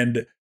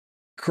 And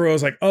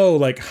Kuro's like, oh,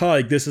 like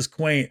this is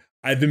quaint.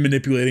 I've been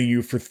manipulating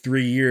you for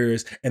 3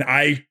 years, and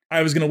I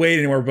was gonna wait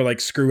anymore, but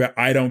like, screw it,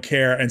 I don't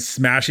care. And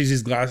smashes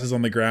these glasses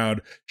on the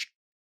ground,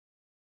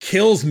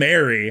 kills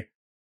Mary,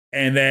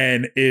 and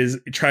then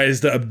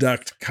tries to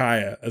abduct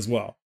Kaya as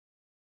well.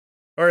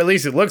 Or at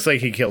least it looks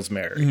like he kills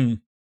Mary. Mm-hmm.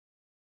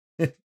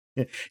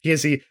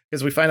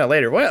 Because we find out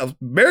later, well,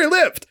 Mary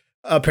lived,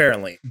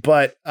 apparently.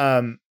 But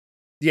it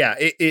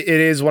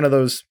is one of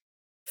those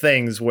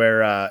things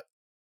where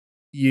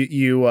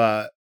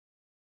you're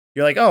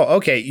like, oh,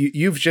 okay,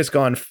 you've just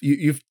gone,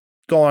 you've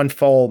gone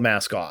full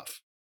mask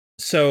off.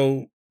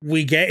 So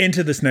we get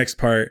into this next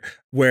part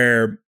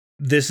where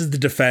this is the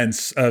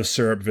defense of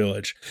Syrup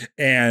Village,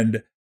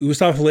 and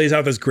Usopp lays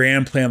out this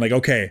grand plan. Like,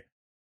 okay,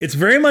 it's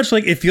very much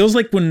like, it feels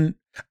like when,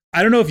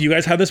 I don't know if you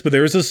guys have this, but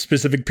there was a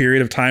specific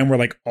period of time where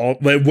like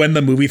when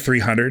the movie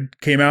 300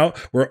 came out,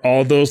 where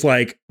all those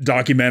like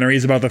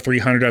documentaries about the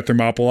 300 at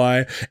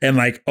Thermopylae and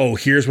like, oh,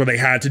 here's what they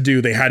had to do.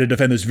 They had to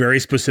defend this very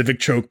specific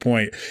choke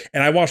point.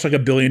 And I watched like a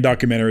billion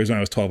documentaries when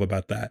I was 12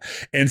 about that.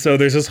 And so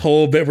there's this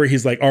whole bit where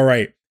he's like, all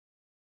right,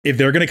 if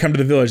they're going to come to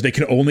the village, they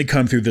can only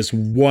come through this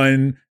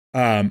one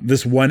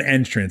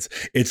entrance.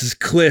 It's this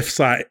cliff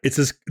side.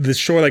 It's this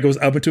shore that goes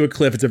up into a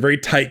cliff. It's a very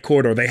tight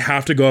corridor. They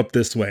have to go up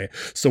this way.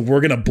 So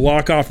we're going to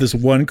block off this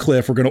one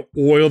cliff. We're going to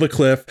oil the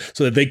cliff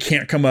so that they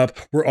can't come up.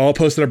 We're all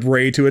posted up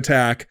ready to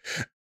attack.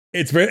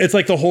 It's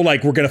like the whole,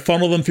 like, we're going to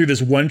funnel them through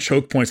this one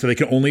choke point so they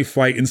can only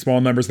fight in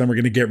small numbers. Then we're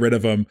going to get rid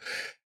of them.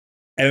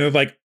 And they're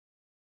like,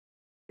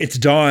 it's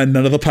dawn.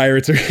 None of the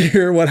pirates are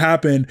here. What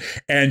happened?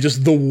 And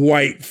just the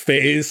white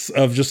face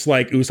of just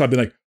like Usopp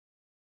being like,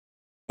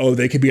 oh,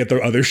 they could be at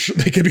the other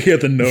they could be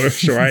at the North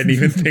Shore. I didn't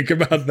even think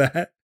about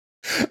that.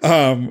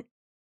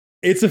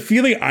 It's a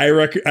feeling I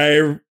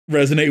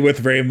resonate with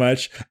very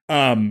much.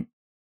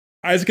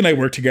 Isaac and I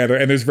work together,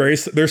 and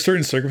there's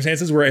certain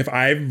circumstances where if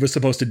I was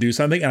supposed to do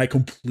something and I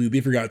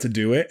completely forgot to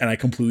do it and I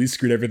completely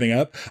screwed everything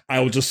up,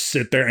 I will just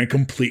sit there and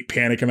complete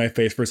panic in my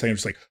face for a second,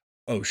 just like,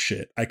 oh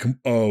shit,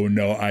 oh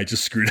no, I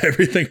just screwed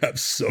everything up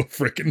so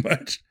freaking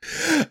much.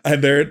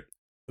 And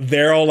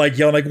they're all like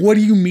yelling, like, what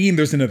do you mean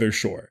there's another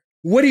shore?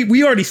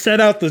 We already set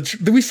out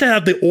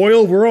the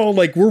oil. We're all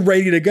like, we're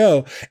ready to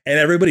go. And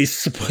everybody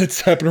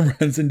splits up and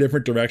runs in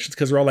different directions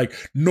because we're all like,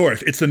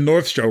 north. It's the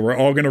North Shore. We're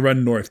all going to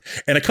run north.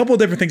 And a couple of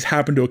different things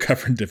happen to a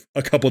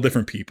couple of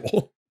different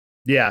people.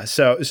 Yeah.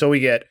 So we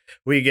get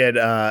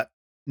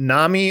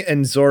Nami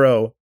and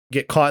Zoro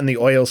get caught in the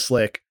oil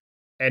slick,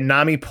 and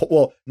Nami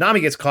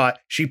gets caught.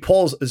 She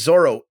pulls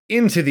Zoro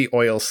into the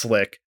oil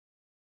slick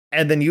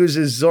and then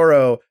uses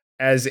Zoro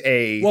as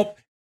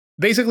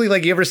basically,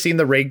 like, you ever seen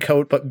the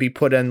raincoat but be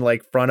put in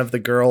like front of the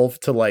girl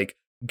to like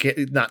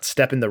not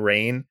step in the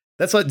rain?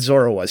 That's what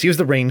Zoro was. He was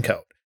the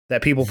raincoat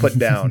that people put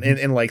down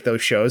in like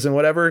those shows and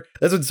whatever.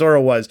 That's what Zoro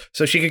was.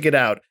 So she could get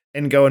out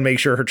and go and make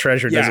sure her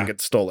treasure doesn't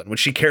get stolen, which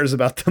she cares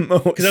about the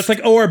most. Because that's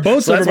like, oh, our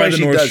boat's over by the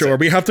North Shore.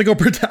 We have to go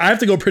I have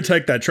to go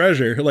protect that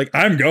treasure. Like,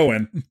 I'm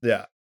going.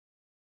 Yeah.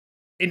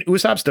 In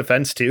Usopp's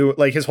defense too,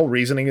 like, his whole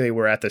reasoning they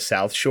were at the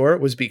South Shore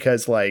was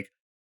because like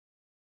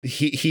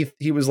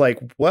he was like,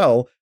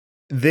 well,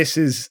 this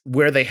is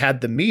where they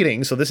had the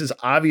meeting, so this is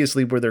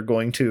obviously where they're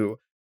going to,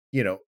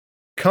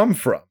 come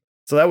from.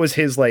 So that was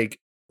his like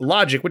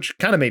logic, which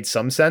kind of made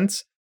some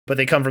sense, but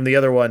they come from the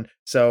other one.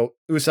 So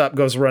Usopp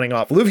goes running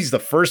off. Luffy's the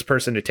first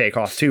person to take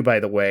off too, by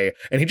the way.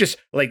 And he just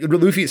like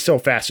Luffy is so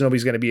fast,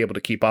 nobody's going to be able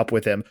to keep up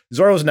with him.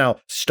 Zoro's now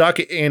stuck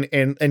in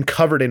and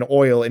covered in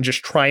oil and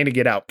just trying to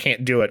get out.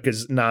 Can't do it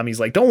because Nami's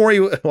like, don't worry.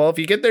 Well, if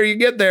you get there, you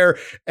get there.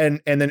 And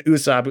then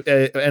Usopp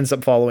ends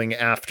up following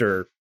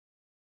after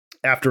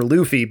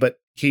Luffy, but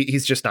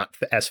he's just not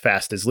as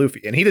fast as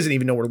Luffy. And he doesn't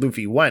even know where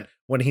Luffy went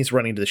when he's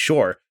running to the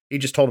shore. He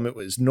just told him it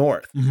was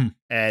north. Mm-hmm.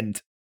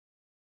 And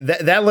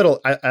that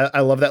little, I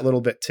love that little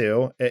bit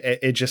too.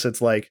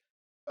 It's like,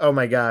 oh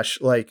my gosh,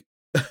 like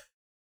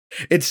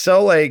it's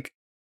so like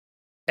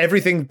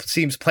everything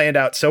seems planned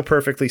out so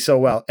perfectly, so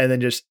well. And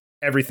then just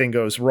everything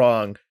goes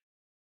wrong.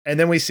 And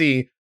then we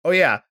see, oh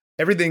yeah,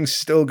 everything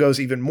still goes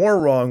even more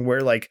wrong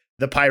where like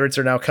the pirates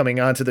are now coming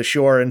onto the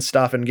shore and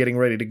stuff and getting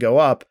ready to go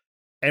up.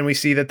 And we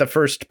see that the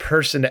first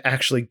person to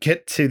actually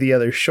get to the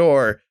other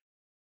shore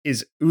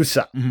is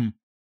Usopp. Mm-hmm.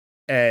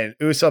 And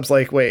Usopp's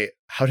like, wait,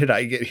 how did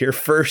I get here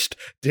first?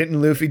 Didn't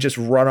Luffy just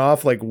run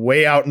off like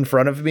way out in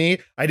front of me?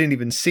 I didn't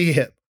even see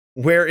him.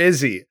 Where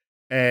is he?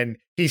 And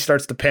he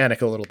starts to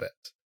panic a little bit.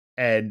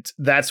 And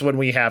that's when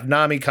we have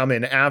Nami come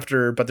in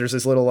after, but there's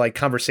this little like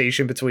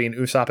conversation between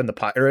Usopp and the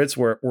pirates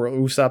where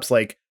Usopp's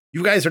like,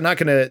 you guys are not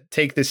going to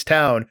take this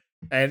town.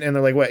 And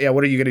they're like, what? Yeah,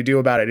 what are you going to do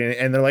about it?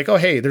 And they're like, oh,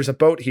 hey, there's a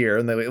boat here.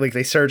 And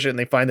they search it and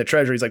they find the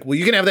treasure. He's like, well,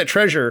 you can have that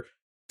treasure.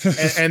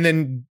 and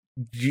then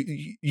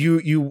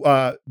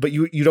but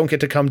you don't get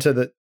to come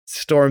to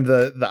storm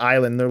the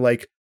island. They're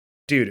like,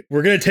 dude,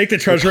 we're gonna take the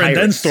treasure and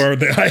then storm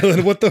the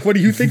island. What do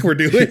you think we're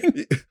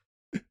doing?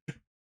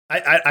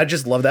 I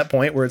just love that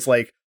point where it's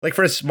like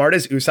for as smart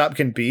as Usopp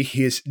can be,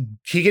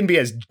 he can be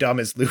as dumb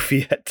as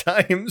Luffy at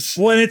times.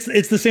 Well, and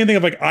it's the same thing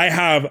of like, I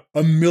have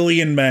a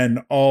million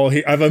men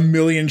I have a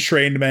million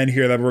trained men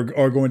here that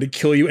are going to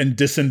kill you and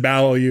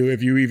disembowel you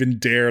if you even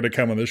dare to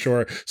come on the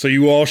shore. So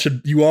you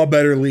all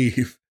better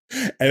leave.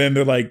 And then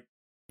they're like,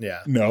 yeah,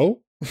 no,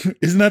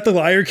 isn't that the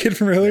liar kid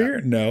from earlier?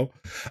 Yeah. No.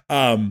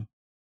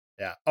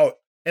 Yeah. Oh,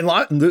 and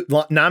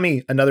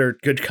Nami, another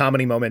good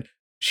comedy moment.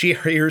 She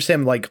hears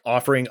him like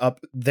offering up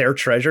their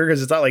treasure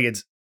because it's not like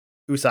it's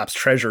Usopp's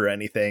treasure or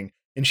anything.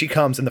 And she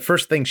comes and the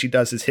first thing she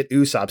does is hit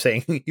Usopp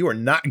saying, you are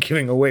not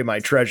giving away my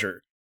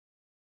treasure.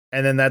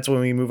 And then that's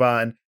when we move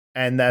on.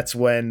 And that's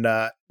when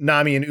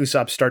Nami and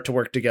Usopp start to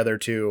work together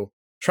to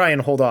try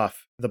and hold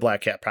off the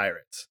Black Cat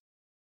pirates.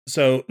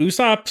 So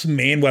Usopp's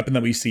main weapon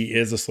that we see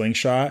is a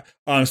slingshot,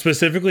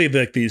 specifically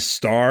these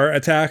star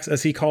attacks,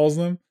 as he calls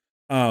them,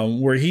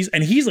 where he's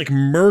like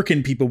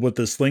murking people with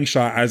the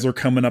slingshot as they're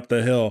coming up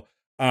the hill.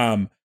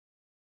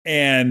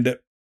 And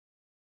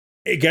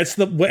it gets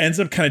what ends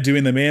up kind of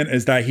doing the man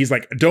is that he's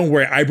like, don't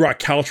worry, I brought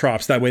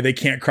caltrops. That way they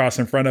can't cross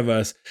in front of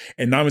us.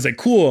 And Nami's like,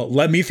 cool,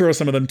 let me throw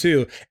some of them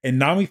too. And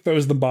Nami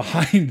throws them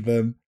behind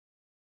them.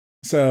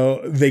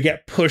 So they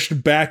get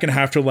pushed back and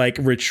have to like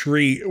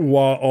retreat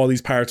while all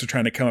these pirates are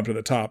trying to come up to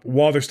the top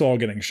while they're still all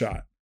getting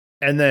shot.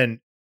 And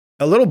then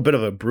a little bit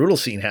of a brutal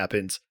scene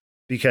happens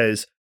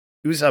because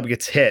Usopp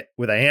gets hit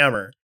with a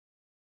hammer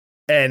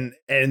and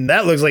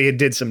that looks like it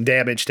did some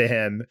damage to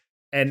him.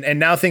 And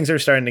now things are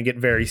starting to get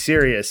very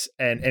serious.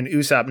 And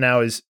Usopp now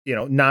is,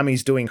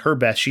 Nami's doing her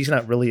best. She's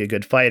not really a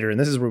good fighter. And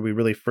this is where we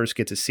really first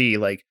get to see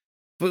like,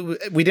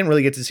 we didn't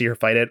really get to see her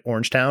fight at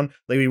Orangetown.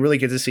 Like we really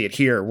get to see it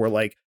here where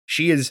like,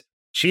 she's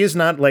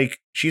not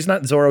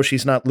Zoro.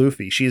 She's not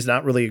Luffy. She is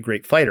not really a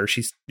great fighter.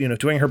 She's,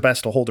 doing her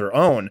best to hold her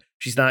own.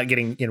 She's not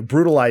getting,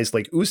 brutalized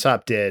like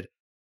Usopp did,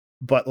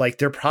 but like,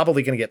 they're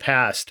probably going to get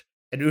past.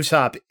 And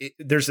Usopp,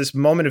 there's this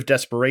moment of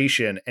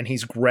desperation and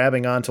he's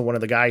grabbing onto one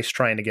of the guys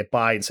trying to get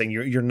by and saying,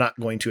 you're not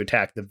going to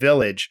attack the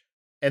village.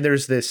 And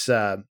there's this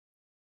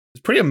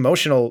pretty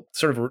emotional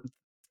sort of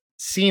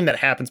scene that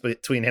happens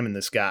between him and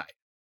this guy.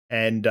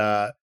 And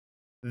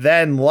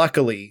then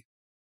luckily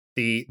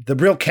the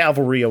real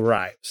cavalry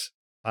arrives.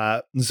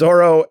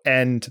 Zoro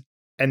and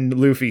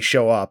Luffy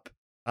show up,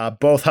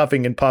 both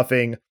huffing and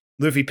puffing.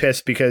 Luffy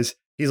pissed because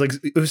he's like,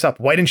 Usopp,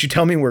 why didn't you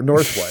tell me where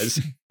North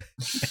was?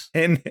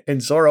 and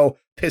Zoro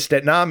pissed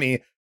at Nami,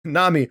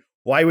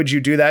 why would you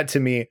do that to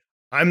me?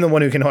 I'm the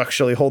one who can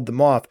actually hold them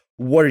off.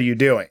 What are you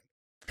doing?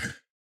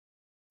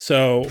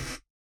 So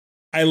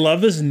I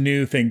love this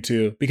new thing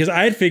too, because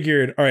I had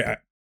figured, all right,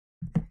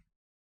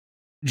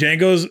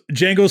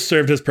 Django's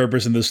served his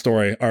purpose in this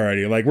story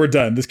already. Like, we're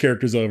done. This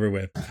character's over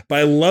with. But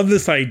I love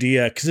this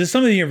idea because it's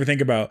something you ever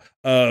think about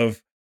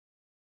of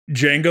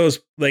Django's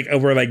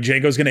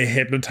Django's going to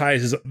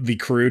hypnotize the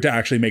crew to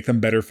actually make them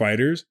better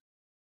fighters.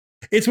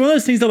 It's one of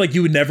those things that like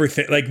you would never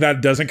think, like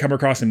that doesn't come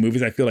across in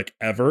movies. I feel like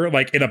ever,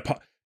 like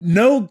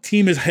no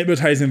team is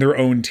hypnotizing their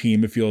own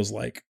team. It feels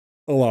like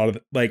a lot of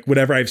like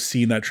whenever I've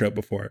seen that trope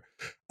before.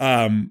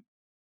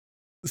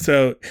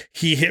 So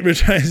he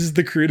hypnotizes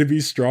the crew to be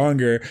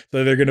stronger,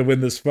 so they're going to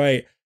win this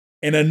fight.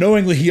 And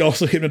unknowingly, he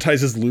also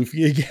hypnotizes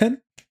Luffy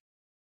again.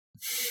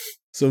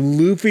 So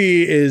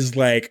Luffy is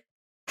like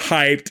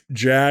hyped,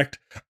 jacked.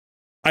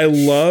 I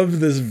love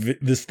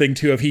this thing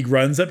too. Of he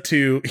runs up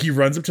to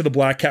the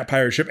Black Cat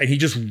pirate ship and he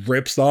just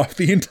rips off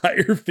the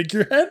entire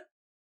figurehead.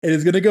 and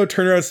is gonna go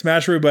turn around,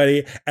 smash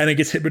everybody, and it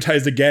gets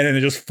hypnotized again, and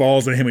it just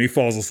falls on him, and he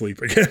falls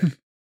asleep again.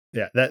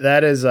 Yeah,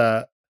 that is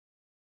I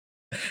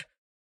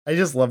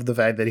just love the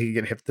fact that he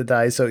can get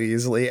hypnotized so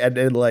easily,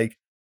 and like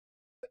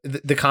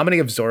the comedy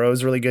of Zoro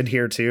is really good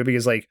here too,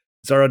 because like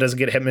Zoro doesn't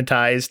get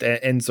hypnotized,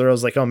 and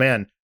Zoro's like, oh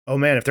man,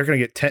 if they're gonna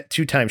get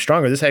 2 times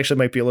stronger, this actually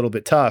might be a little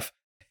bit tough.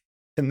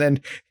 And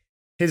then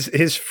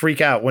his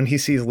freak out when he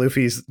sees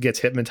Luffy gets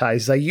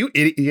hypnotized, he's like, you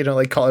idiot, you know,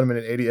 like calling him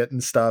an idiot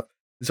and stuff.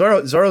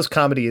 Zoro's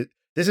comedy.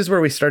 This is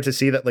where we start to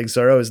see that like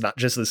Zoro is not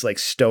just this like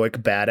stoic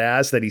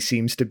badass that he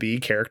seems to be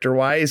character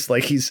wise.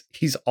 Like he's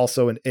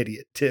also an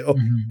idiot too,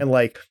 and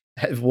like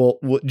will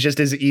just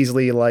as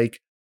easily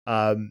like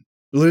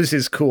lose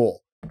his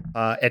cool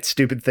at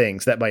stupid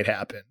things that might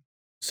happen.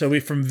 So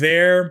from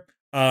there,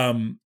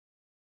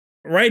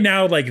 right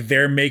now, like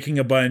they're making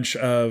a bunch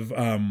of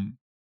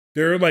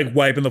they're like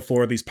wiping the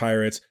floor of these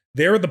pirates.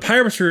 The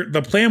plan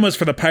was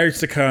for the pirates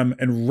to come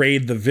and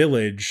raid the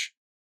village.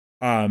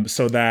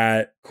 So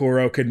that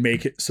Kuro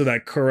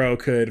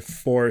could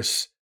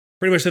force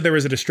pretty much that there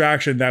was a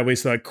distraction that way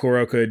so that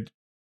Kuro could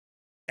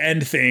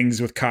end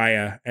things with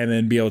Kaya and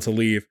then be able to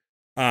leave.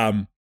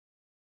 It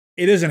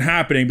isn't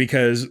happening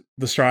because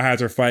the Straw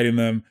Hats are fighting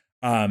them,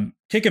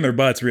 kicking their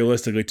butts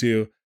realistically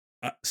too.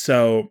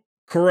 So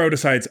Kuro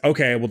decides,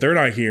 okay, well, they're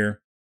not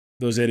here,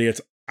 those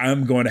idiots.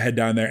 I'm going to head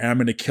down there and I'm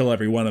going to kill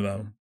every one of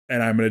them.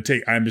 And I'm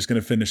just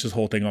going to finish this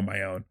whole thing on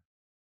my own.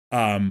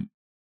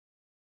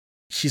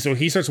 So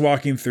he starts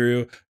walking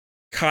through.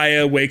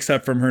 Kaya wakes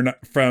up,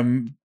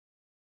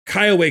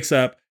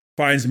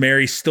 finds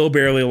Mary still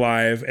barely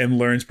alive, and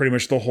learns pretty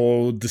much the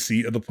whole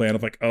deceit of the plan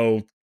of like,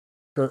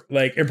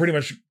 and pretty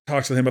much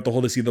talks to him about the whole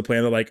deceit of the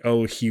plan of like,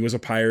 oh, he was a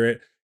pirate.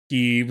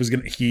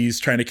 He's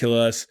trying to kill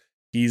us.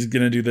 He's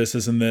going to do this,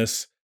 and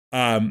this.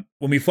 When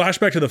we flash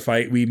back to the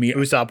fight, we meet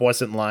Usopp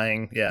wasn't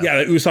lying. Yeah,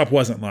 Usopp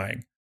wasn't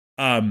lying.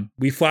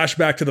 We flash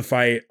back to the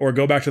fight or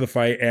go back to the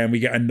fight, and we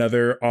get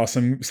another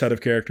awesome set of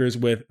characters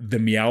with the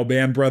Meow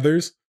Band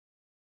brothers,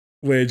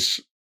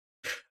 which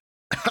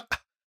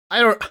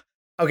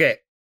okay.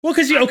 Well,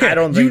 because I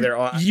don't think they're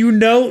all.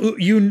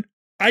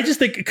 I just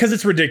think because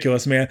it's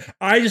ridiculous, man.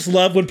 I just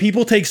love when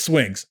people take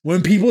swings.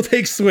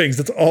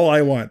 That's all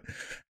I want.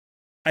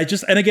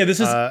 And again,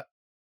 this is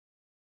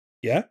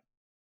yeah.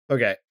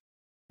 Okay,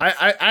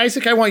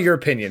 Isaac, I want your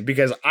opinion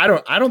because I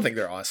don't think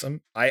they're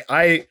awesome.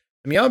 The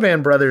Meow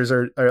Band brothers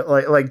are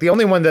like the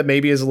only one that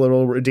maybe is a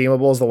little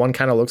redeemable is the one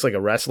kind of looks like a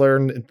wrestler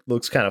and it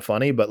looks kind of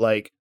funny, but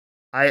like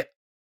I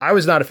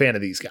was not a fan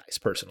of these guys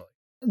personally.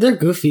 They're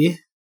goofy.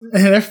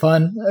 They're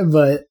fun,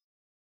 but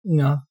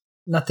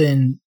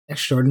nothing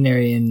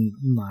extraordinary in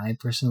my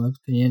personal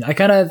opinion. I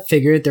kind of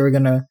figured they were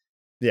gonna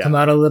come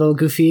out a little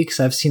goofy because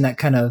I've seen that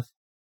kind of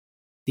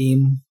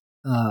theme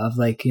of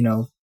like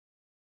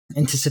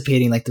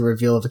anticipating like the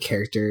reveal of a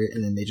character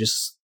and then they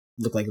just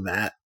look like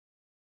that.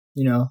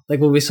 Like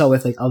what we saw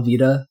with like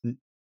Alvida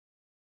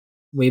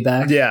way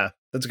back. Yeah,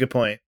 that's a good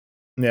point.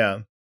 Yeah.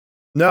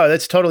 No,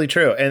 that's totally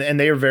true. And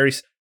they are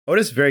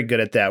Oda's very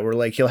good at that, where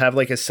like he'll have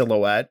like a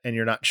silhouette and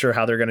you're not sure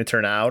how they're going to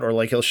turn out, or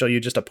like he'll show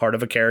you just a part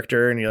of a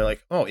character and you're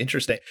like, oh,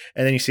 interesting.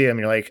 And then you see him and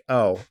you're like,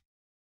 oh,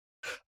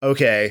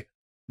 okay,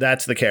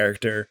 that's the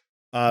character.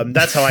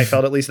 That's how I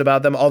felt at least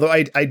about them. Although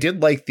I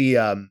did like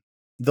the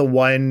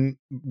one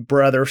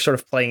brother sort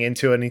of playing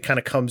into it, and he kind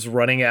of comes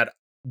running at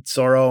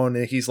Zoro and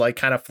he's like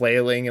kind of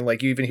flailing, and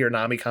like you even hear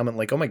Nami comment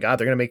like, oh my god,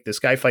 they're gonna make this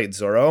guy fight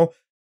Zoro,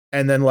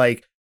 and then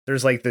like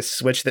there's like this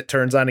switch that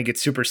turns on and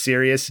gets super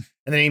serious,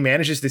 and then he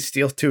manages to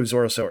steal 2 of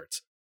Zoro's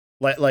swords.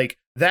 Like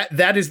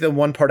that is the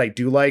one part I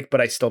do like,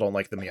 but I still don't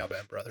like the Meow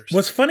Band brothers.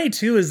 What's funny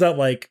too is that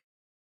like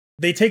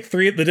they take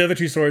 3 of the other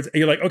 2 swords and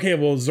you're like, okay,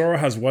 well, Zoro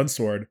has 1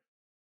 sword,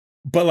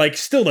 but like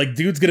still like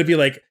dude's gonna be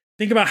like,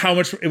 think about how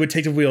much it would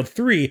take to wield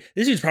 3.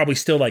 This dude's probably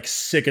still like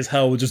sick as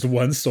hell with just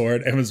 1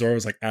 sword. And when Zoro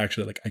was like,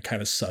 actually, like I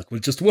kind of suck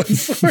with just 1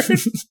 sword.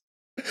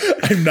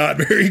 I'm not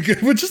very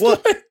good with just 1.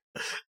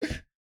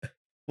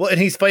 Well, and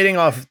he's fighting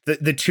off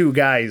the 2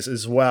 guys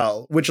as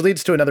well, which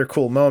leads to another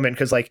cool moment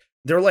because like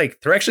they're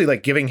actually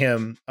like giving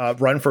him a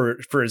run for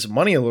his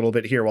money a little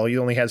bit here while he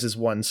only has his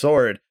 1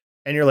 sword.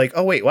 And you're like,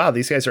 oh wait, wow,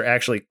 these guys are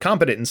actually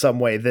competent in some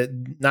way, that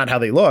not how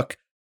they look,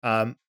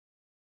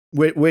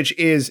 which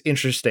is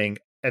interesting.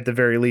 At the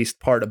very least,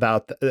 part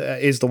about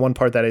is the one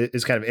part that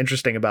is kind of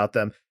interesting about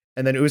them.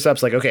 And then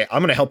Usopp's like, okay,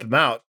 I'm going to help him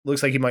out.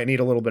 Looks like he might need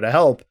a little bit of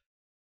help.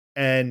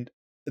 And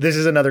this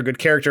is another good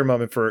character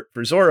moment for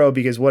Zoro,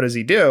 because what does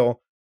he do?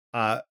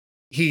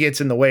 He gets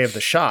in the way of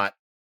the shot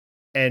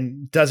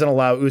and doesn't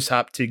allow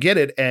Usopp to get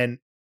it. And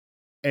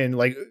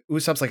like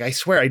Usopp's like, I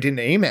swear I didn't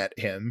aim at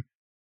him.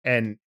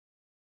 And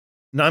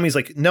Nami's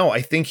like, no,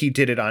 I think he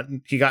got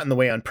in the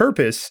way on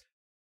purpose.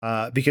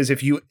 Because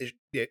if you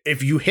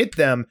hit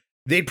them,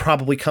 they'd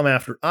probably come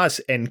after us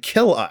and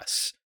kill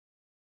us,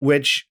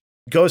 which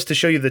goes to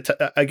show you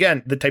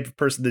again, the type of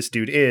person this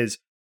dude is,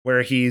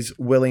 where he's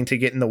willing to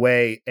get in the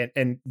way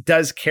and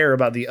does care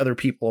about the other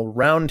people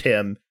around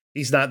him.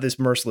 He's not this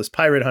merciless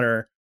pirate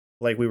hunter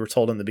like we were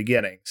told in the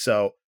beginning.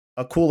 So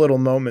a cool little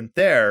moment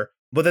there.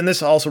 But then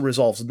this also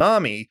resolves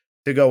Nami,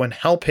 to go and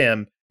help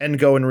him and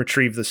go and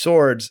retrieve the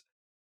swords.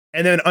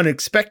 And then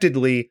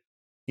unexpectedly,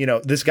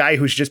 this guy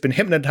who's just been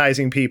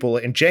hypnotizing people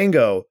in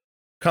Django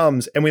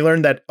comes, and we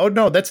learn that, oh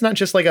no, that's not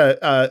just like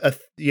what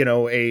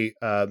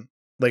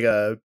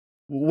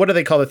do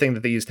they call the thing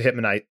that they use to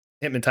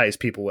hypnotize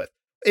people with?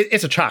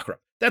 It's a chakram.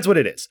 That's what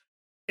it is.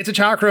 It's a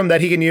chakram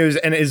that he can use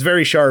and is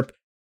very sharp.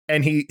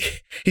 And he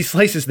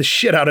slices the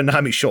shit out of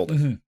Nami's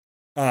shoulder.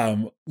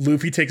 Mm-hmm.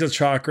 Luffy takes a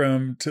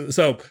chakram to.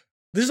 So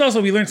this is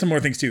also, we learned some more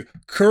things too.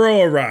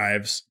 Kuro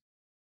arrives,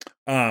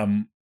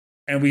 and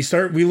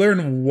we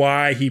learn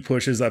why he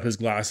pushes up his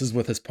glasses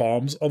with his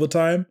palms all the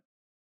time.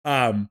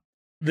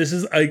 This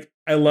is I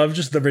love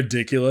just the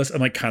ridiculous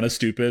and like kind of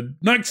stupid,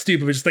 not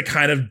stupid, but just the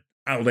kind of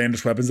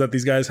outlandish weapons that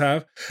these guys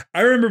have.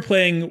 I remember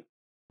playing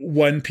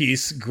One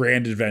Piece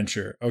Grand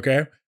Adventure,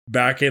 okay,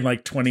 back in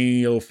like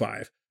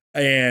 2005,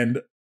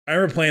 and I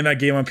remember playing that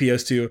game on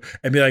PS2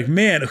 and be like,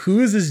 man,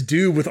 who is this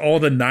dude with all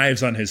the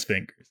knives on his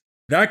fingers?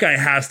 That guy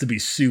has to be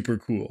super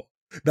cool.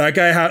 That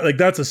guy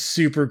that's a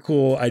super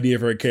cool idea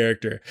for a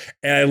character.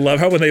 And I love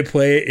how when they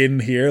play it in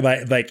here,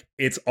 like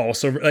it's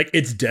also like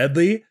it's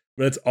deadly,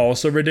 but it's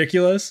also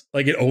ridiculous.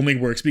 Like it only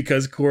works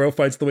because Kuro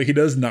fights the way he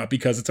does, not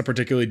because it's a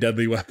particularly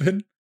deadly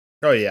weapon.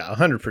 Oh yeah,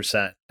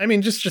 100%. I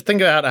mean, just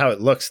think about how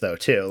it looks though,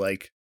 too.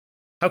 Like,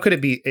 how could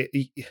it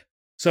be?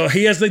 So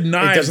he has the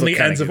knives on the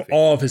ends of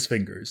all of his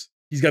fingers.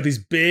 He's got these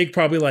big,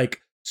 probably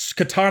like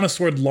katana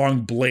sword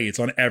long blades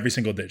on every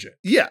single digit.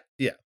 Yeah.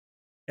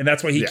 And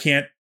that's why he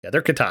can't. Yeah,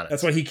 they're katanas.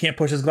 That's why he can't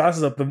push his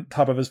glasses up the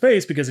top of his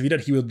face, because if he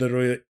did, he would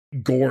literally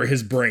gore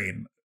his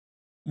brain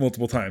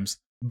multiple times.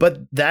 But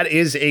that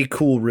is a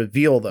cool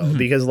reveal, though,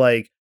 because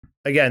like,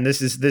 again,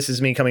 this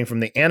is me coming from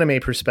the anime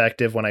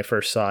perspective when I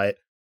first saw it.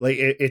 Like,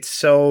 it's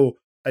so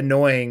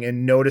annoying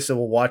and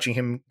noticeable watching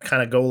him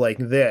kind of go like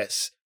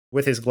this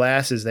with his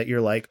glasses that you're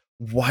like,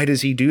 why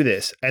does he do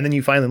this? And then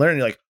you finally learn, and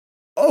you're like,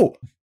 oh,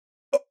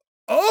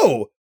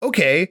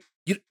 okay.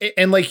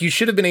 And like, you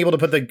should have been able to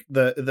put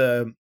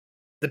the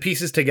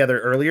pieces together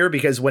earlier,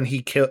 because when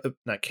he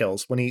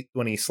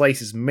when he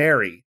slices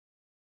Mary,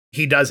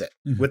 he does it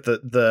with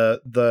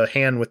the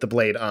hand with the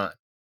blade on.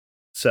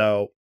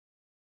 So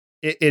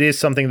it is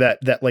something that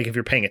like, if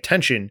you're paying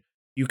attention,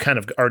 you kind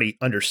of already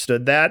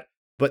understood that.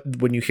 But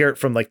when you hear it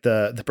from like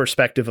the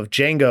perspective of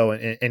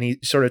Django, and he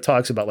sort of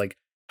talks about like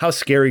how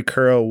scary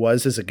Kuro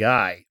was as a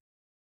guy,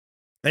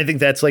 I think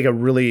that's like a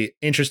really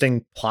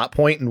interesting plot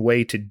point and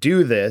way to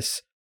do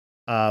this.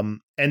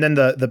 And then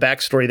the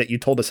backstory that you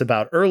told us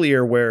about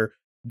earlier, where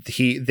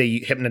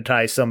they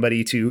hypnotize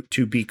somebody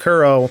to be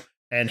Kuro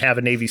and have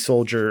a Navy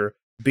soldier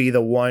be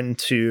the one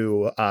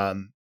to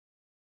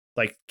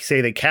like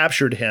say they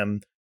captured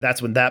him. That's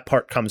when that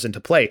part comes into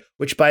play,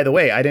 which, by the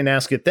way, I didn't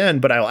ask it then,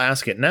 but I'll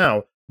ask it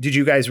now. Did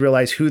you guys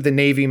realize who the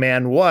Navy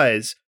man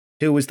was?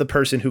 Who was the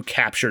person who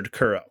captured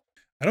Kuro?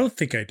 I don't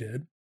think I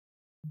did.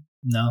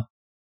 No.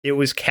 It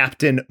was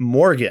Captain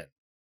Morgan,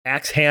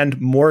 Axe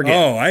Hand Morgan.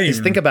 Oh, I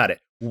didn't think about it.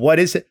 What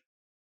is it?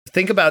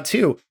 Think about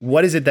too.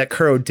 What is it that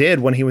Kuro did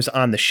when he was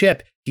on the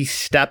ship? He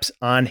steps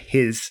on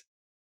his.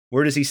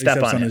 Where does he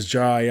step on? On his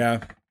jaw.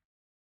 Yeah.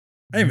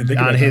 I didn't even think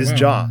on about his that. Wow.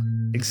 jaw.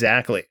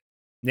 Exactly.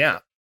 Yeah.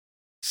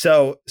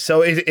 So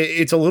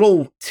it's a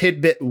little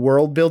tidbit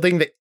world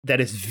building that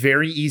is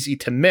very easy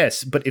to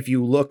miss. But if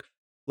you look,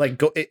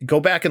 like go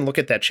back and look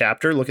at that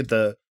chapter, look at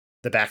the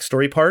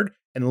backstory part,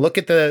 and look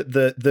at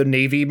the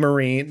Navy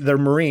Marine, the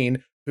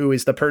Marine who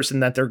is the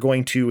person that they're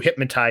going to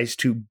hypnotize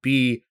to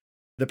be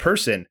the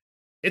person.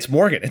 It's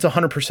Morgan. It's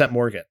 100%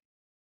 Morgan.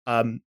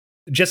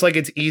 Just like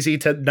it's easy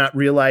to not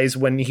realize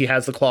when he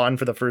has the claw on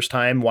for the first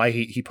time why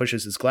he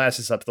pushes his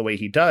glasses up the way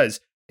he does.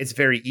 It's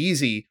very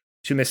easy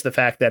to miss the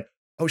fact that,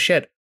 oh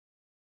shit,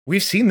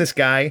 we've seen this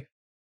guy.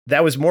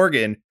 That was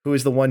Morgan, who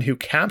is the one who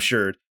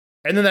captured.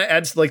 And then that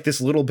adds like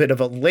this little bit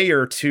of a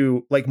layer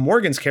to like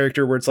Morgan's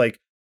character, where it's like,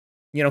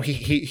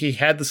 he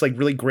had this like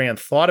really grand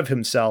thought of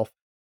himself.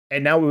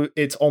 And now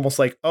it's almost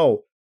like,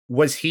 oh,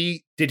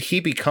 did he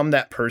become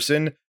that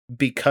person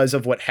because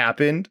of what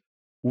happened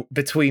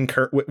between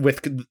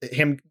with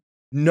him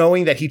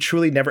knowing that he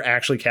truly never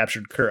actually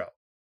captured Kuro,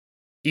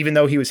 even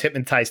though he was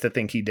hypnotized to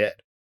think he did.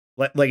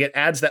 Like it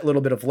adds that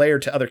little bit of layer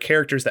to other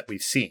characters that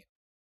we've seen.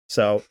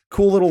 So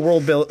cool little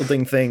world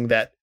building thing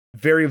that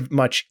very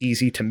much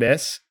easy to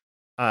miss,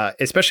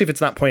 especially if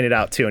it's not pointed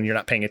out too, and you're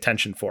not paying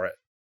attention for it.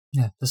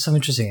 Yeah, that's so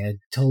interesting. I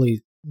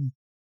totally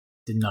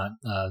did not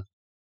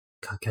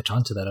catch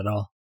on to that at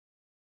all.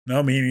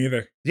 No, me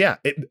neither. Yeah.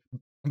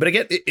 But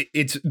again,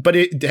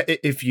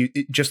 if you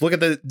just look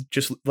at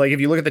if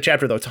you look at the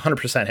chapter though, it's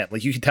 100% him.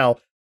 Like you can tell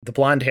the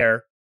blonde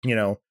hair,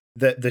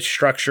 the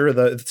structure,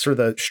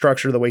 the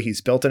structure, the way he's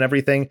built and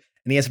everything,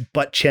 and he has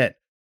butt chin.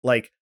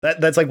 Like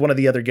that's like one of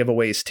the other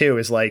giveaways too,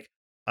 is like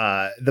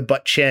the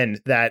butt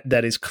chin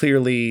that is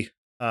clearly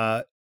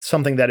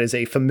something that is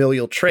a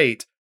familial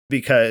trait,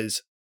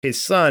 because his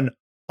son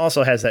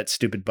also has that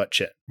stupid butt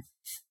chin.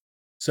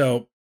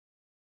 So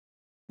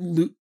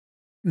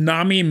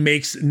Nami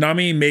makes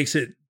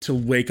it to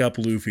wake up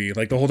Luffy.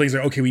 Like the whole thing's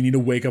like, okay, we need to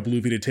wake up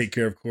Luffy to take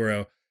care of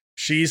Kuro.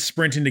 She's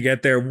sprinting to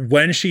get there.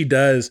 When she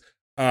does,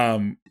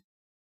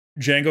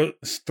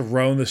 Django's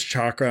thrown this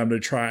chakra to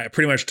try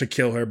pretty much to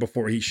kill her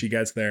before she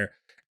gets there.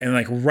 And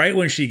like right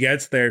when she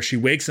gets there, she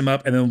wakes him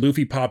up, and then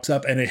Luffy pops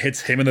up and it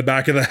hits him in the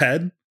back of the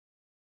head.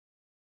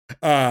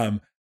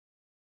 And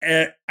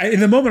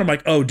in the moment, I'm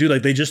like, oh, dude,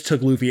 like they just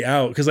took Luffy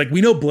out because like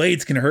we know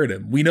Blades can hurt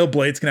him. We know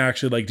Blades can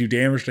actually like do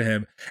damage to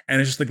him,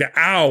 and it's just like that.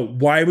 Ow!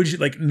 Why would you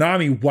like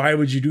Nami? Why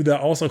would you do that?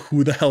 Also,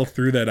 who the hell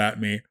threw that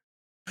at me?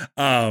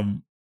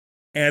 And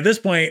at this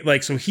point,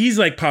 like, so he's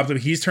like popped up.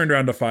 He's turned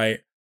around to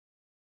fight.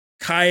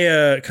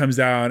 Kaya comes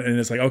down and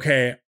it's like,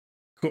 okay,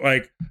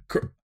 like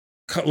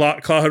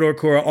Klahadore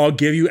Kuro, I'll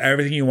give you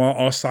everything you want.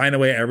 I'll sign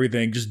away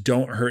everything. Just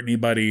don't hurt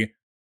anybody.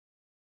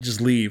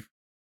 Just leave.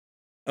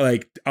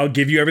 Like, I'll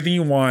give you everything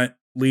you want,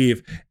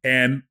 leave.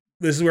 And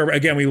this is where,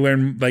 again, we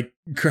learn like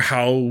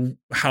how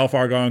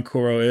far gone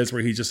Kuro is,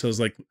 where he just says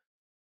like,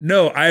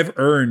 no, I've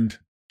earned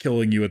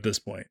killing you at this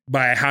point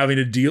by having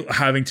to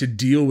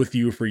deal with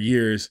you for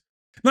years.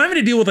 Not having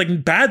to deal with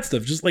like bad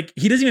stuff, just like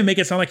he doesn't even make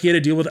it sound like he had to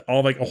deal with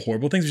all like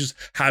horrible things. Just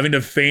having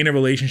to feign a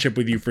relationship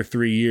with you for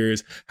 3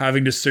 years,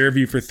 having to serve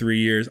you for 3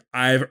 years.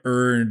 I've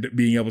earned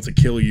being able to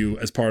kill you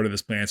as part of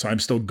this plan, so I'm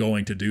still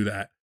going to do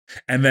that.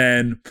 And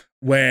then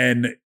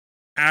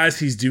as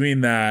he's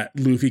doing that,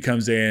 Luffy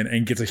comes in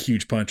and gets a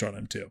huge punch on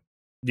him too.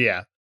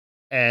 Yeah,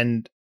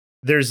 and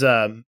there's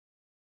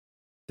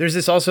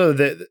this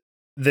also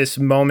this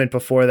moment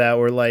before that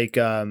where like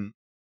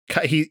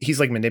he's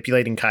like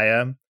manipulating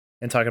Kaya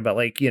and talking about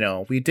like, you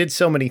know, we did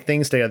so many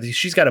things together.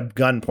 She's got a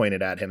gun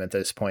pointed at him at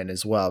this point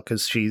as well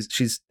because she's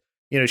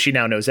you know, she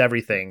now knows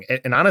everything.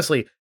 And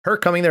honestly, her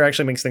coming there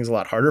actually makes things a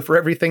lot harder for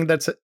everything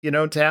that's, you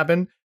know, to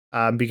happen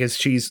because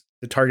she's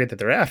the target that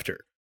they're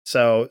after.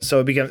 So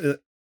it becomes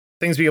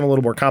things become a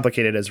little more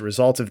complicated as a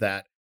result of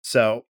that.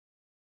 So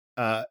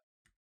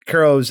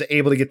Kuro's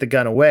able to get the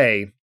gun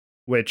away,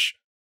 which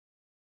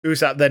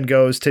Usopp then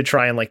goes to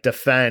try and like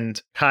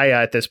defend Kaya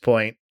at this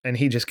point, and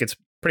he just gets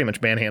pretty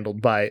much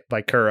manhandled by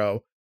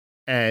Kuro.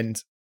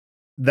 And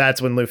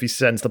that's when Luffy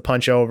sends the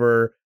punch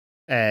over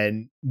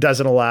and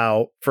doesn't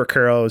allow for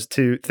Kuro's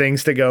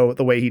things to go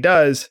the way he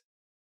does.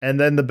 And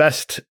then the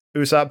best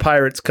Usopp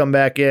pirates come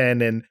back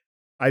in, and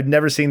I've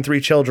never seen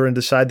 3 children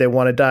decide they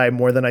want to die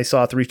more than I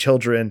saw 3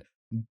 children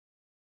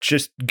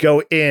just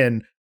go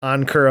in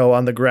on Kuro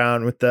on the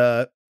ground with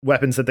the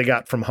weapons that they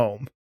got from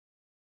home.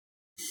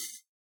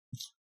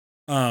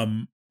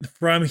 From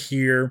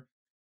here,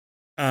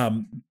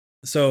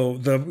 so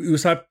the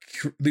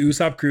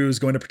Usopp crew is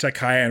going to protect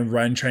Kaya and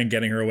run, trying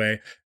getting her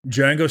away.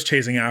 Django's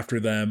chasing after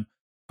them.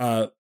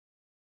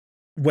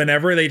 When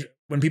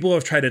people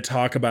have tried to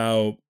talk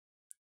about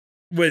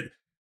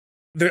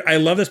I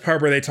love this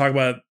part where they talk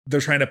about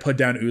they're trying to put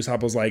down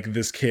Usopp as like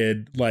this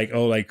kid, like,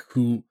 oh, like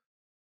who,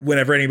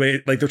 whenever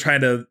anybody, like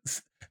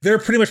they're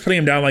pretty much putting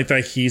him down like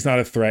that he's not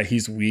a threat,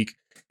 he's weak,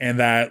 and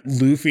that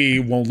Luffy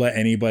won't let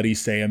anybody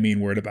say a mean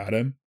word about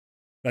him.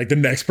 Like the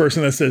next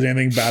person that says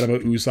anything bad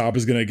about Usopp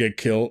is gonna get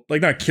killed.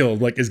 Like not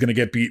killed, like is gonna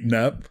get beaten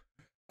up.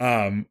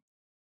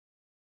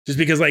 Just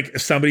because like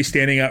somebody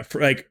standing up for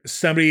like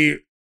somebody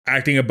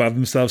acting above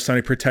themselves,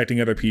 somebody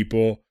protecting other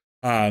people,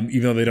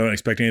 even though they don't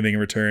expect anything in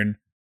return.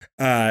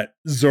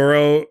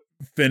 Zoro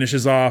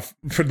finishes off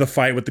for the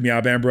fight with the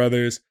Meow Band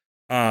brothers.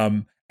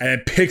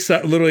 And picks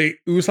up, literally,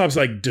 Usopp's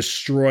like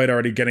destroyed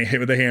already, getting hit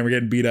with a hammer,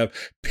 getting beat up,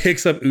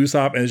 picks up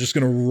Usopp and is just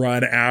going to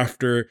run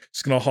after,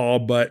 just going to haul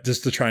butt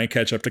just to try and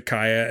catch up to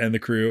Kaya and the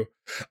crew.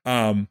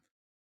 The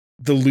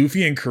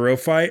Luffy and Kuro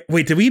fight.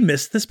 Wait, did we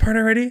miss this part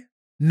already?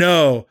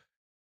 No.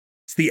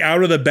 It's the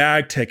out of the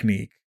bag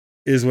technique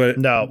is what.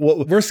 No.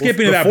 We're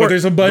skipping that, but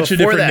there's a bunch of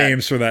different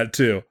names for that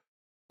too.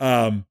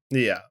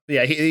 Yeah.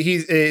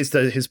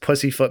 His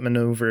pussyfoot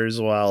maneuver as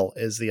well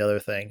is the other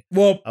thing.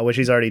 Well, which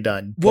he's already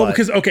done. Well,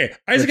 because Isaac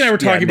and I were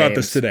talking about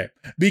this today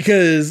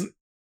because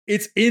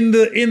it's in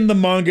the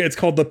manga. It's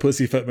called the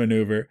pussyfoot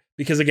maneuver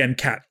because again,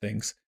 cat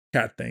things.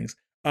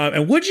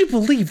 And would you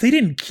believe they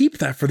didn't keep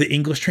that for the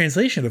English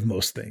translation of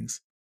most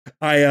things?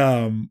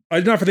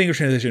 Not for the English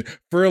translation,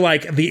 for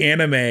like the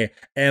anime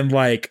and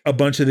like a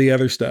bunch of the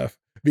other stuff.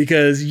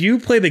 Because you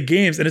play the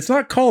games and it's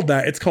not called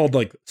that. It's called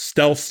like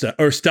stealth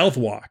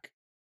walk.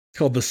 It's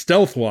called the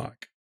stealth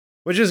walk,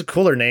 which is a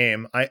cooler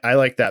name. I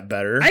like that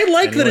better. I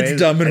like that it's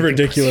dumb and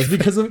ridiculous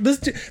because of this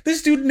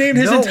dude named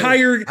his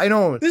entire. I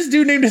know this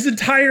dude named his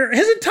entire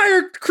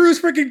crew's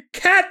freaking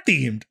cat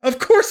themed. Of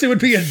course, it would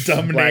be a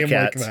dumb name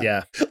cats, like that.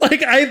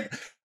 Yeah,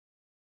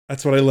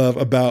 that's what I love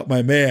about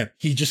my man.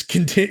 He just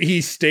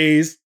he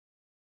stays.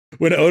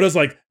 When Oda's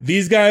like,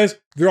 these guys,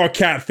 they're all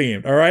cat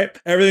themed, all right?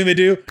 Everything they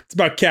do, it's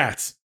about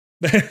cats.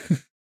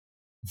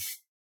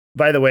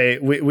 By the way,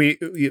 we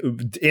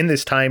in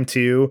this time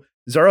too,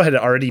 Zoro had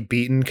already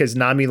beaten because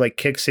Nami like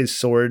kicks his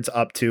swords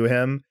up to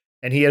him,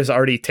 and he has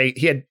already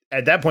he had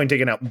at that point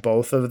taken out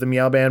both of the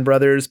Meow Band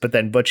brothers, but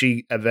then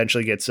Butchie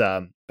eventually gets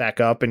back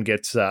up and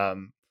gets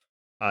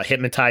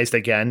hypnotized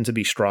again to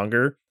be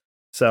stronger.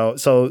 So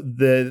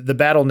the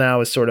battle now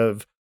is sort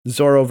of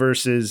Zoro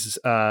versus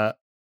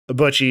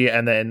Butchie,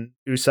 and then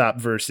Usopp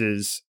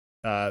versus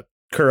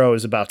Kuro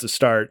is about to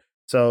start.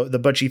 So the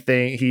Butchie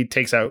thing, he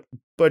takes out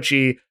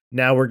Butchie.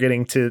 Now we're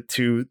getting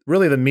to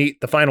really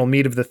the final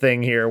meat of the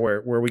thing here,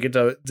 where we get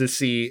to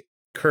see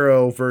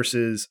Kuro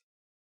versus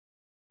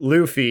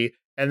Luffy,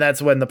 and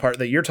that's when the part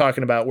that you're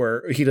talking about,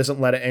 where he doesn't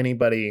let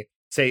anybody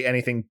say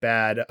anything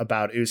bad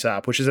about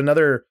Usopp, which is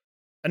another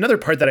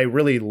part that I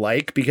really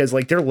like, because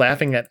like they're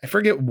laughing at, I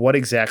forget what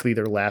exactly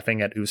they're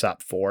laughing at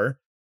Usopp for,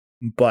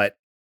 but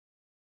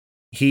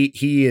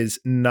he is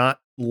not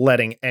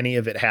letting any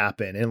of it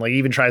happen, and like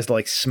even tries to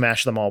like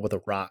smash them all with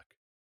a rock.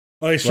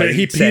 Like,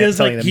 he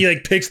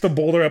picks the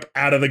boulder up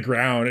out of the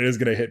ground and is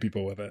gonna hit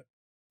people with it.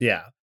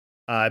 Yeah,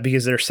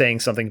 because they're saying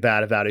something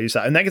bad about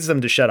Usopp, and that gets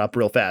them to shut up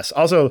real fast.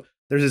 Also,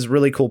 there's this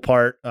really cool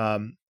part. I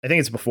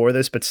think it's before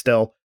this, but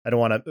still, I don't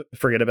want to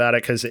forget about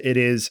it, because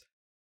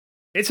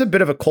it's a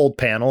bit of a cold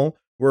panel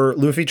where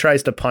Luffy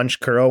tries to punch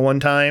Kuro one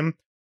time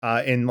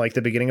in like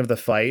the beginning of the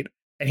fight,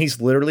 and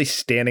he's literally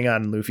standing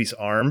on Luffy's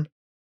arm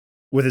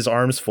with his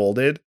arms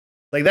folded.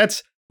 Like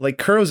that's like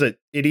Kuro's an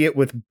idiot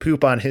with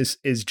poop on his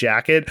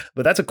jacket,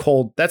 but that's a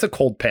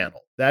cold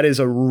panel. That is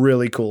a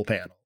really cool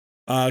panel.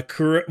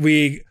 Kuro,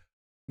 we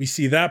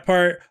see that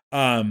part.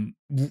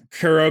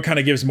 Kuro kind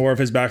of gives more of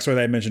his backstory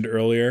that I mentioned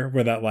earlier,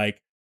 where that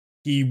like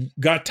he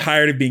got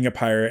tired of being a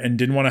pirate and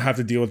didn't want to have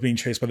to deal with being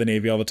chased by the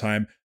Navy all the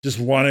time. Just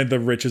wanted the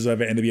riches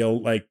of it and to be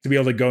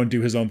able to go and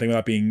do his own thing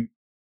without being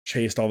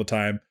chased all the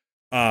time.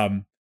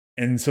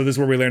 And so this is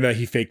where we learned that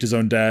he faked his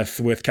own death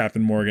with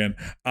Captain Morgan.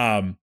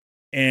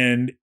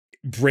 And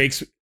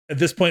breaks at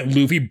this point,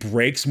 Luffy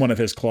breaks one of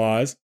his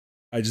claws.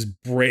 Just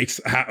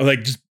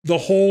the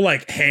whole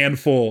like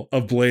handful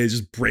of blades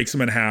just breaks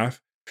him in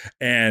half.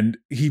 And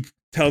he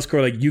tells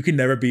Kuro, like, you can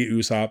never beat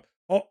Usopp.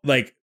 Oh,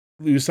 like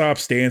Usopp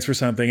stands for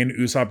something, and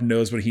Usopp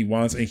knows what he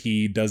wants, and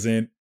he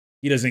doesn't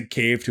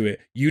cave to it.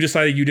 You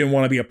decided you didn't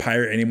want to be a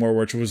pirate anymore,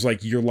 which was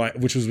like your life,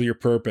 which was your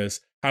purpose.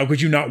 How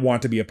could you not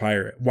want to be a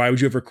pirate? Why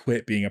would you ever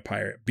quit being a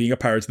pirate? Being a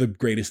pirate's the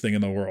greatest thing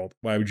in the world.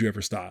 Why would you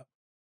ever stop?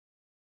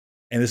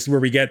 And this is where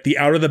we get the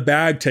out of the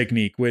bag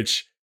technique,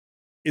 which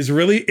is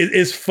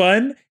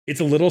fun. It's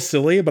a little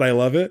silly, but I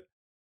love it.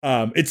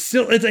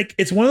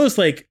 It's one of those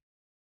like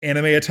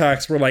anime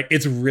attacks where like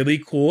it's really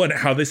cool, and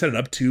how they set it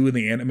up too in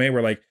the anime,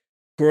 where like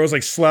Kuro's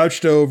like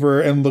slouched over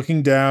and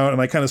looking down and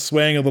like kind of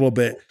swaying a little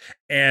bit.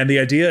 And the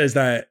idea is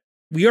that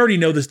we already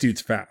know this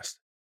dude's fast.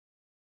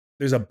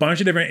 There's a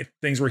bunch of different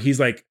things where he's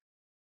like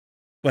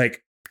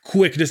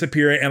quick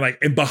disappearing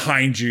and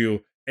behind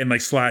you and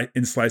like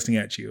slicing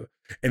at you.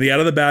 And the out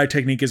of the bag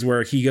technique is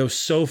where he goes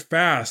so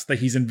fast that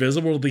he's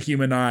invisible to the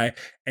human eye,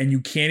 and you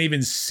can't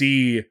even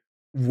see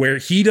where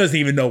he doesn't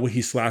even know what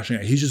he's slashing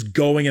at. He's just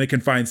going in a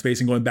confined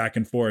space and going back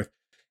and forth.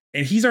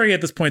 And he's already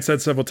at this point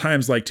said several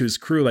times, like to his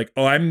crew, like,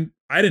 oh,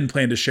 I didn't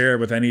plan to share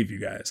with any of you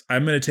guys.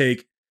 I'm going to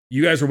take,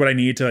 you guys are what I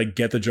need to like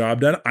get the job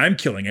done. I'm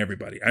killing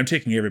everybody. I'm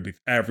taking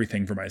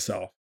everything for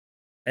myself.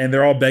 And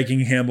they're all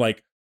begging him,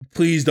 like,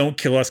 please don't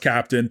kill us,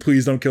 Captain.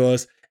 Please don't kill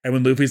us. And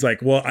when Luffy's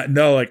like, well,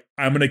 no, like,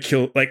 I'm going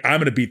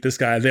to beat this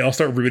guy, they all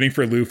start rooting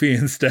for Luffy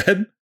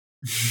instead.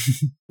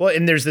 Well,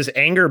 and there's this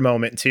anger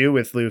moment too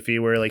with Luffy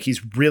where like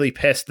he's really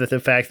pissed at the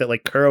fact that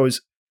like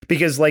Kuro's,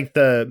 because like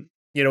the,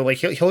 you know, like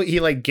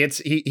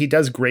he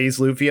does graze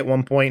Luffy at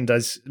one point and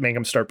does make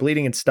him start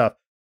bleeding and stuff.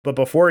 But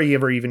before he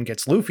ever even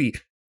gets Luffy,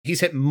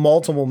 he's hit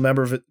multiple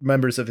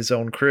members of his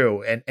own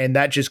crew. And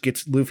that just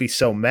gets Luffy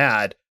so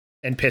mad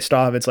and pissed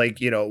off. It's like,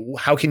 you know,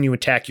 how can you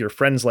attack your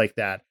friends like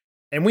that?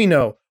 And we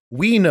know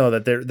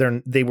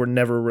that they were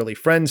never really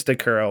friends to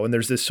Kuro. And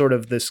there's this sort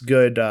of this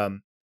good,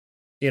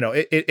 you know,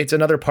 it's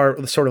another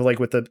part sort of like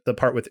with the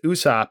part with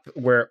Usopp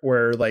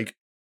where like,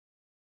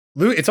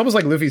 it's almost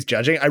like Luffy's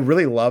judging. I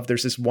really love,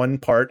 there's this one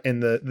part in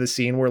the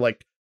scene where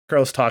like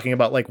Kuro's talking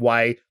about like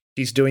why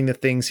he's doing the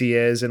things he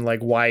is and like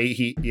why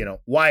he, you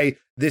know, why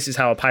this is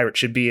how a pirate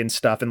should be and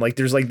stuff. And like,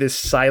 there's like this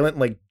silent,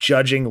 like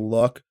judging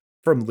look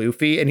from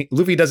Luffy, and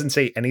Luffy doesn't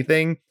say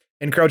anything.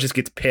 And Kuro just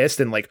gets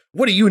pissed and like,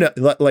 what do you know?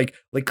 Like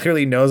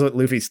clearly knows what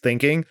Luffy's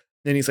thinking.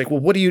 And he's like, well,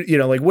 what do you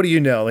know? Like, what do you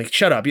know? Like,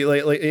 shut up. You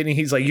like, and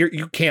he's like,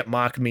 you can't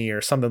mock me or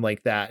something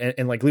like that.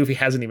 And like Luffy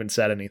hasn't even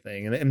said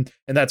anything. And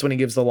that's when he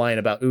gives the line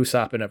about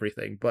Usopp and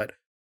everything. But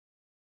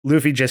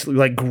Luffy just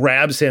like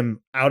grabs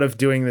him out of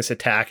doing this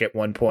attack at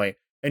one point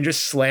and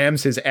just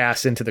slams his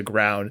ass into the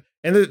ground.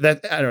 And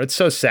that, I don't know, it's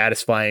so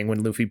satisfying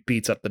when Luffy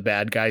beats up the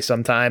bad guy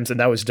sometimes. And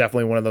that was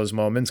definitely one of those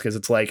moments, because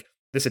it's like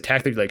this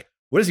attack, they're like,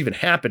 what is even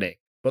happening?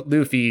 But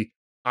Luffy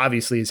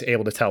obviously is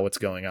able to tell what's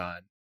going on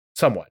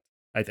somewhat,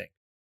 I think.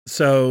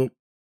 So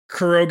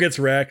Kuro gets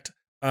wrecked.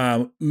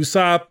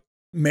 Usopp,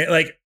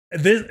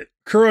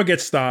 Kuro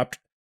gets stopped,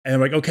 and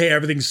I'm like, okay,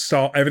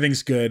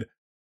 everything's good.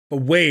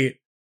 But wait,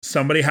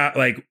 somebody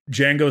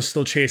Django's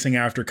still chasing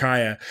after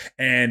Kaya,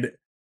 and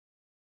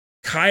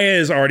Kaya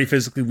is already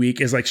physically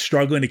weak, is like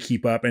struggling to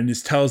keep up, and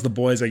just tells the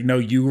boys like, no,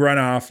 you run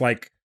off,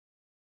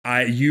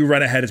 you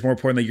run ahead. It's more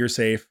important that you're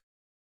safe.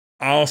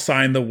 I'll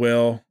sign the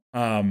will.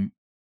 And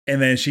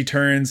then she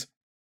turns,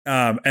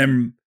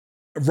 and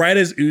right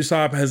as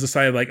Usopp has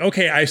decided, like,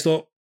 okay,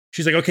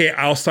 she's like, okay,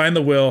 I'll sign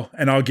the will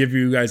and I'll give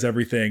you guys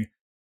everything.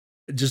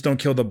 Just don't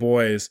kill the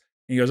boys.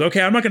 And he goes,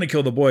 okay, I'm not going to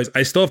kill the boys.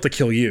 I still have to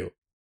kill you.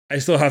 I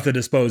still have to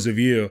dispose of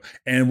you.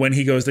 And when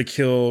he goes to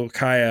kill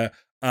Kaya,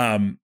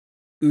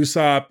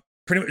 Usopp,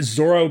 pretty much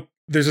Zoro,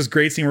 there's this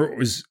great scene where it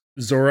was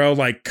Zoro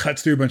like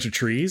cuts through a bunch of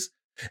trees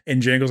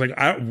and Django's like,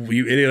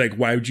 you idiot, like,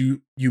 why would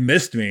you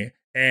missed me?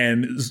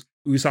 And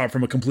Usopp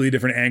from a completely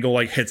different angle,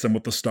 like hits him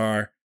with the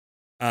star,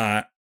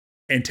 and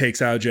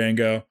takes out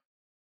Django.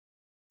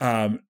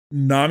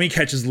 Nami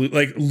catches,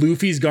 like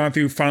Luffy's gone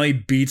through, finally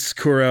beats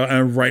Kuro.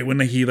 And right when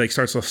he like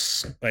starts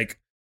to like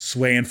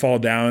sway and fall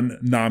down,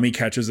 Nami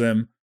catches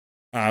him,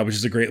 which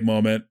is a great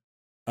moment.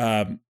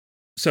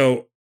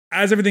 So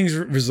as everything's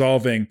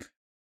resolving,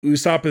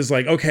 Usopp is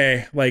like,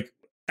 okay, like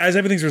as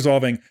everything's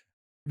resolving,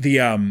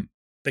 the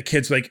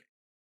kid's like,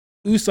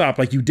 Usopp,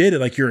 like you did it,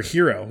 like you're a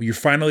hero. You're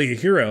finally a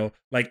hero.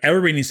 Like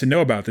everybody needs to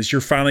know about this. You're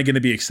finally going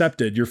to be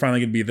accepted. You're finally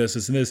going to be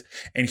this, and this.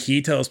 And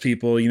he tells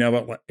people,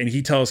 and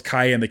he tells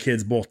Kai and the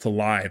kids both to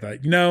lie.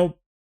 That,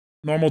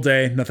 normal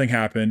day, nothing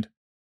happened.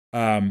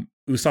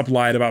 Usopp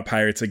lied about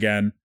pirates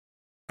again,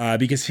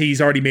 because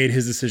he's already made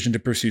his decision to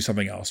pursue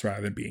something else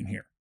rather than being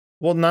here.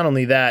 Well, not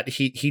only that,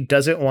 he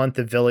doesn't want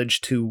the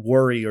village to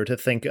worry or to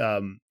think,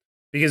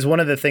 because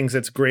one of the things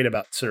that's great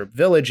about Syrup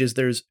Village is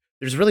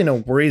there's really no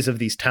worries of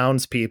these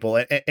townspeople.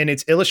 And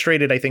it's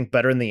illustrated, I think,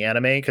 better in the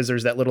anime, because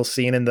there's that little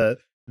scene in the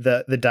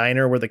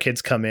diner where the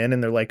kids come in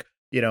and they're like,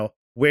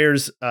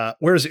 where's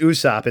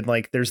Usopp? And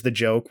like, there's the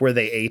joke where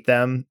they ate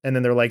them. And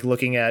then they're like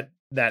looking at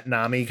that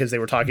Nami, because they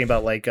were talking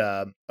about like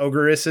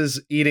ogresses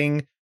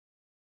eating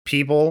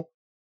people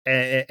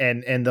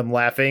and them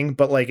laughing.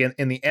 But like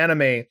in the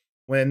anime,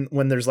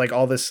 when there's like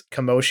all this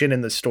commotion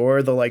in the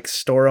store, the like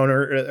store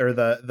owner or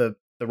the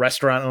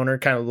restaurant owner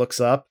kind of looks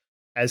up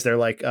as they're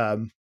like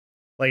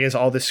as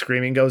all this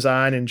screaming goes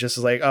on, and just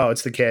like, oh,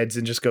 it's the kids,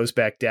 and just goes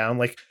back down,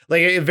 like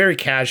very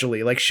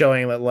casually, like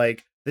showing that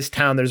like this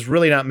town, there's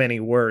really not many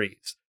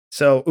worries.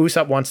 So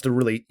Usopp wants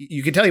to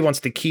you can tell he wants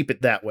to keep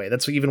it that way.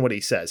 That's even what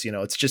he says.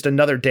 It's just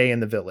another day in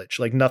the village.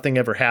 Like nothing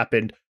ever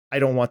happened. I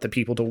don't want the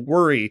people to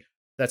worry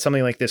that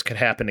something like this could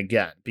happen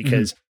again,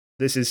 because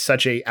this is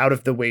such a out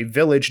of the way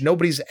village.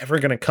 Nobody's ever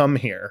going to come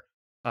here.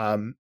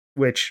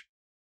 Which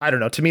I don't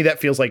know. To me, that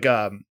feels like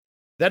a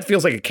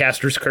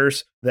caster's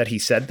curse that he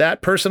said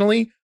that,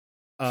 personally,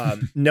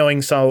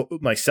 knowing so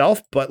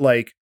myself, but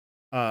like,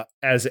 I'm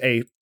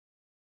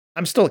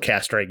still a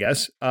caster, I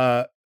guess.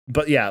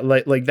 But yeah,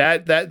 like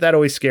that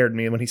always scared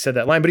me when he said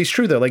that line, but he's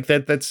true though. Like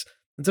that's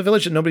a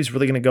village that nobody's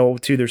really going to go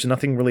to. There's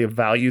nothing really of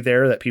value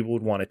there that people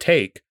would want to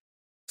take.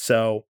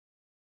 So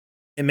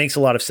it makes a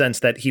lot of sense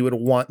that he would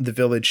want the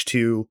village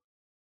to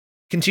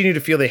continue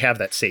to feel they have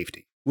that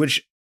safety,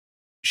 which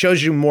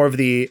shows you more of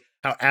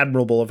how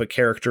admirable of a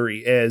character he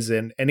is,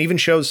 and even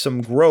shows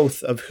some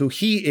growth of who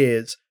he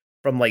is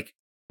from like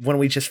when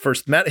we just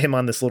first met him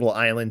on this little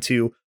island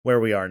to where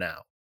we are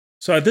now.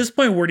 So at this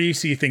point, where do you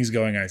see things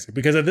going, Isaac?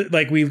 Because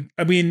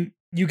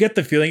you get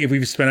the feeling if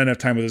we've spent enough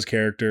time with this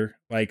character,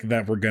 like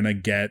that we're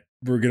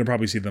gonna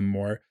probably see them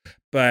more.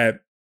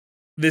 But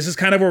this is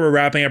kind of where we're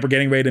wrapping up. We're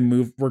getting ready to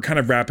move. We're kind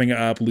of wrapping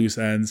up loose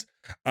ends.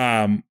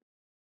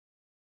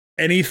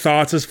 Any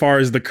thoughts as far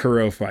as the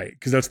Kuro fight?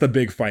 Because that's the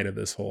big fight of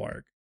this whole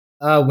arc.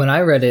 When I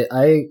read it,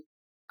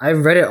 I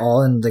read it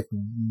all in like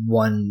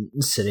one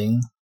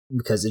sitting,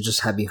 because it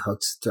just had me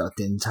hooked throughout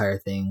the entire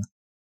thing,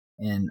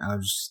 and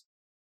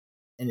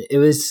it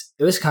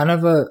was kind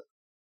of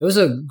it was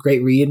a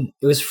great read.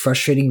 It was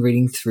frustrating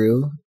reading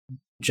through,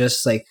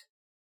 just like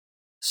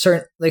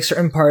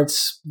certain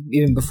parts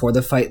even before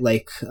the fight,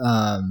 like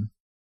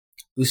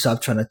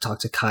Usopp trying to talk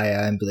to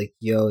Kaya and be like,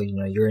 "Yo,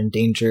 you're in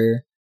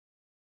danger,"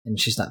 and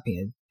she's not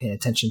paying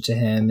attention to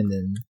him, and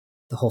then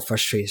the whole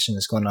frustration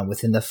that's going on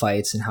within the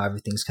fights and how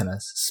everything's kind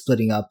of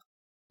splitting up,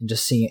 and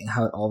just seeing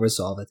how it all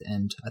resolved at the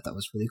end, I thought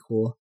was really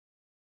cool.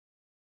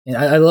 And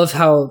I love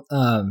how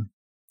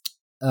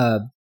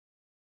the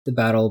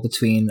battle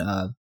between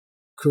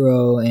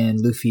Kuro and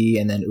Luffy,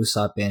 and then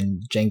Usopp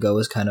and Django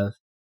was kind of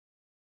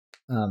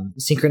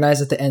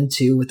synchronized at the end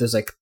too, with those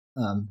like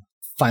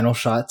final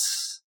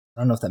shots.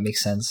 I don't know if that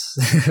makes sense,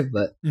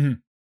 but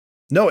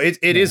no, it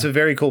is a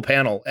very cool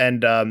panel,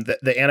 and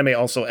the anime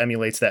also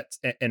emulates that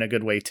in a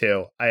good way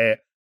too. I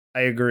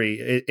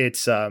agree.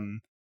 It's a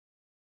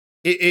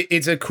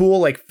cool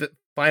like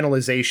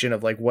finalization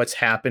of like what's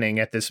happening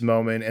at this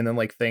moment, and then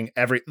like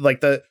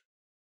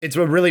it's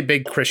a really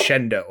big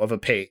crescendo of a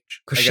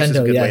page.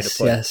 Crescendo,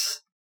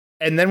 yes.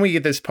 And then we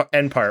get this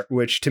end part,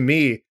 which to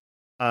me,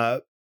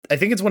 I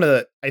think it's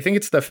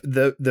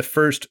the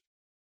first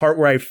part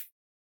where I've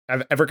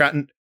ever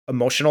gotten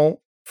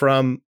emotional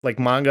from like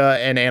manga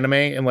and anime,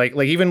 and like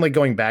even like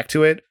going back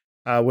to it,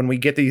 when we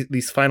get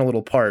these final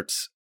little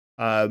parts,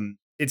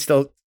 it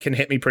still can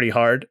hit me pretty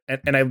hard.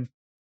 And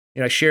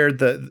I shared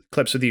the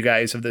clips with you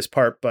guys of this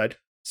part, but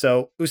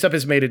so Usopp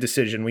has made a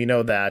decision. We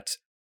know that.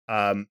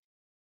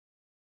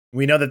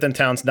 We know that the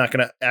town's not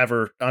going to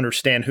ever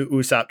understand who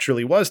Usopp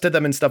truly was to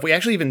them and stuff. We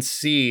actually even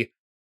see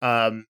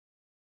how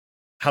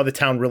the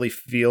town really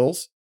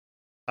feels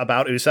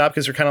about Usopp,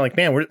 because they're kind of like,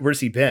 man, where's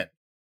he been?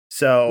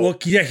 So well,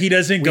 yeah, he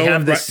doesn't go.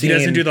 He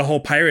doesn't do the whole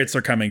pirates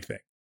are coming thing.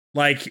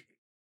 Like,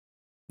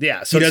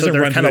 Yeah, so, he doesn't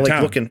they're run kind through of the like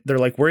town. looking. They're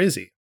like, where is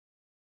he?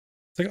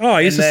 It's like, oh,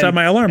 I used And to set then-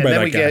 my alarm and by then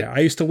that we guy. get- I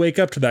used to wake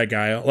up to that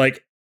guy.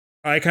 Like,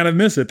 I kind of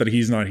miss it that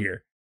he's not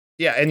here.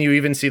 Yeah, and you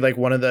even see like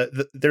one of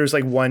there's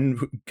like one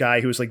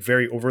guy who was like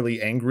very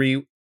overly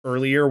angry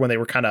earlier when they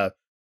were kind of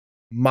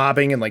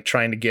mobbing and like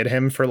trying to get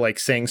him for like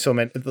saying so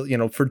many,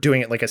 for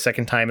doing it like a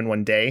second time in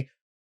one day.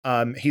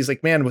 He's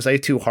like, man, was I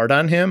too hard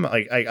on him?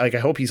 I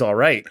hope he's all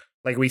right.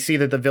 Like we see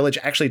that the village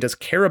actually does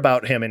care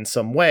about him in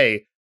some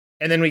way.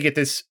 And then we get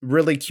this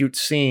really cute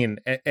scene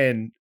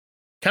and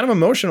kind of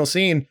emotional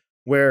scene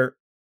where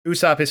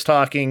Usopp is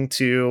talking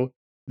to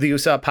the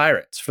Usopp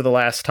pirates for the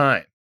last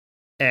time.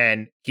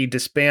 And he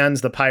disbands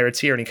the pirates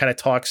here, and he kind of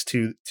talks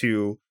to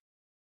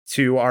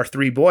our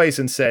three boys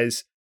and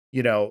says,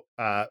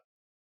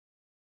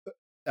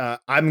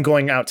 I'm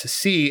going out to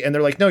sea. And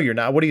they're like, no, you're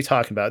not. What are you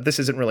talking about? This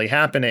isn't really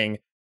happening.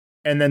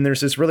 And then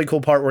there's this really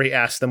cool part where he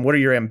asks them, what are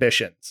your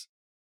ambitions?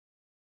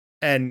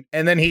 And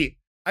then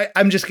I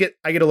get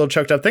a little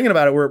choked up thinking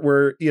about it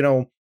where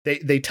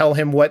they tell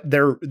him what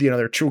their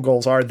true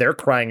goals are. They're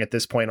crying at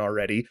this point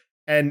already.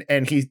 And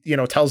he,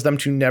 tells them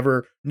to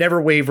never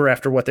waver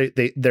after what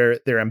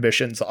their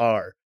ambitions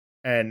are.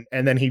 And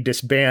then he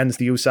disbands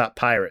the Usopp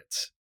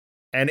pirates.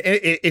 And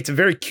it's a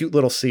very cute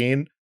little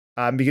scene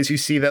because you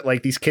see that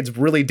like these kids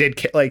really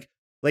did like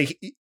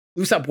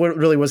Usopp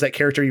really was that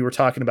character you were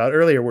talking about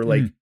earlier where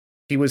like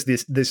he was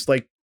this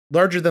like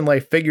larger than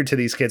life figure to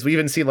these kids. We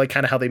even see like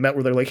kind of how they met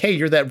where they're like, hey,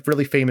 you're that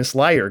really famous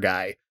liar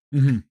guy,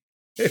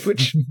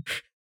 which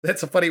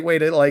that's a funny way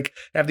to like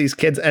have these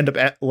kids end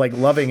up like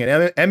loving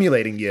and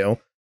emulating you.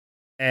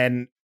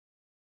 And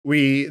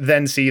we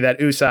then see that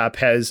Usopp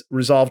has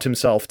resolved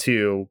himself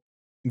to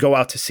go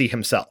out to sea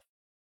himself.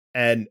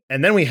 And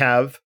then we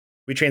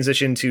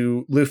transition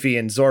to Luffy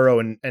and Zoro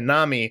and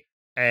Nami,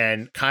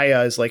 and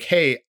Kaya is like,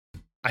 hey,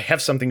 I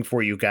have something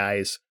for you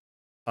guys.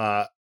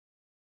 I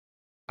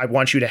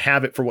want you to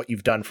have it for what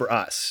you've done for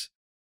us.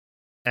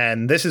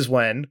 And this is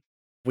when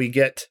we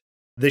get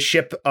the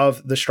ship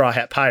of the Straw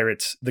Hat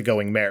Pirates, the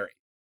Going Merry.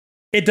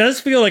 It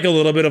does feel like a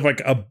little bit of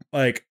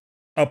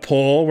a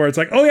pull where it's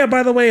like, oh yeah,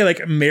 by the way,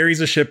 like Mary's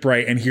a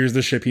shipwright and here's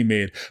the ship he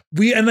made.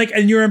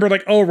 And you remember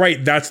like, oh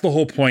right, that's the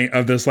whole point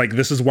of this. Like,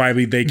 this is why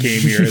they came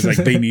here is like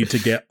they need to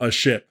get a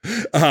ship.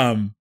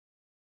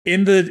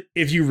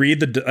 If you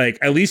read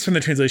at least from the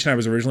translation I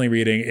was originally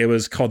reading, it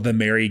was called the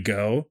Merry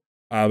Go,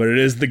 but it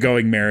is the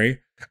Going Merry.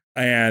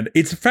 And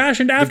it's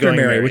fashioned after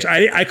Mary, which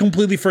I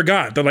completely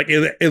forgot that like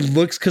it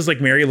looks, because like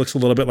Mary looks a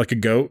little bit like a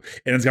goat,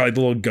 and it's got like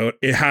the little goat.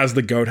 It has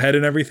the goat head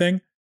and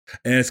everything,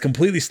 and it's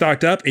completely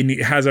stocked up and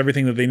it has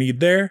everything that they need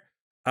there.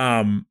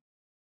 And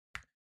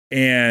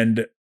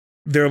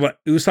they're like,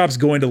 Usopp's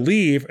going to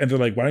leave, and they're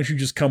like, why don't you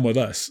just come with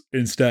us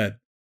instead?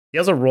 He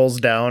also rolls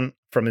down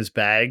from his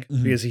bag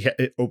because he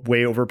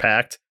way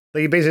overpacked.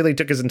 Like he basically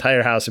took his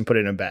entire house and put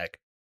it in a bag,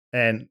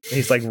 and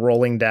he's like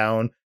rolling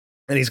down.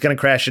 And he's going to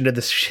crash into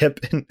this ship.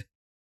 And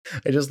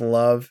I just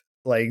love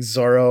like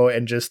Zoro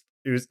and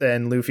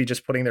Luffy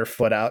just putting their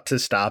foot out to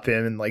stop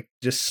him and like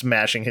just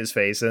smashing his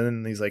face in.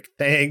 And he's like,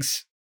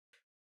 thanks.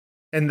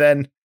 And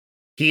then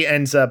he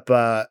ends up,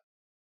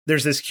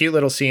 there's this cute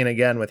little scene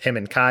again with him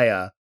and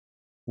Kaya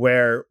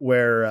where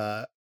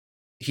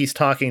he's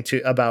talking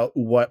about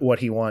what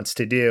he wants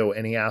to do.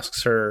 And he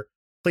asks her,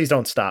 please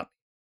don't stop.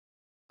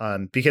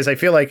 Because I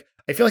feel like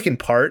in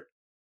part,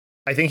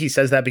 I think he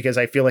says that because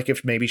I feel like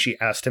if maybe she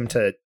asked him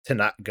to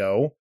not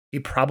go, he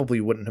probably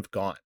wouldn't have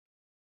gone.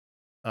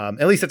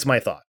 At least that's my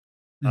thought.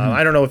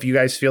 I don't know if you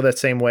guys feel that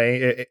same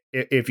way,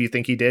 if you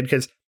think he did,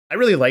 because I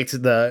really liked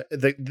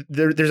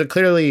there's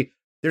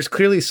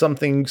clearly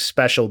something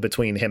special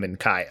between him and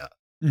Kaya.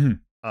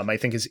 I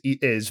think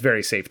is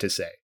very safe to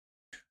say.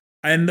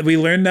 And we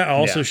learned that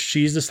also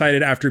she's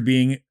decided after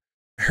being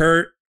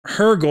her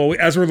goal,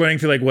 as we're learning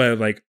through like what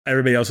like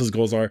everybody else's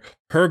goals are,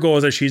 her goal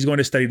is that she's going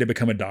to study to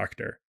become a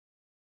doctor.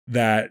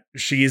 That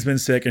she's been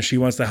sick and she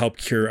wants to help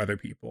cure other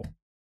people.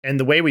 And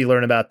the way we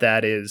learn about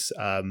that is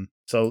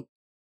after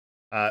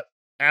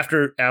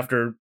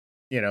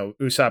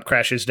Usopp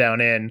crashes down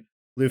in,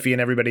 Luffy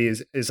and everybody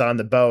is on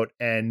the boat,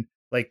 and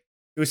like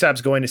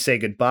Usopp's going to say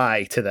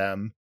goodbye to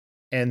them,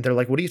 and they're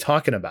like, what are you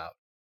talking about?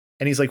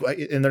 And he's like, what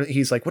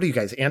are you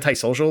guys,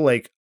 antisocial?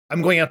 Like,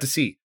 I'm going out to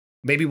sea.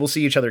 Maybe we'll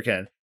see each other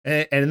again.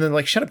 And then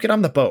like, shut up, get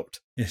on the boat.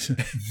 Yes.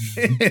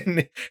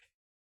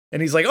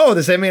 And he's like, oh,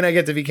 does that mean I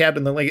get to be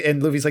captain?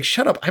 And Luffy's like,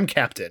 shut up, I'm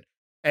captain.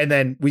 And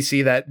then we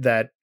see that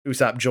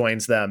Usopp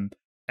joins them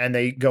and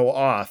they go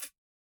off.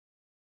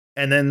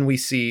 And then we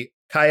see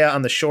Kaya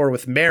on the shore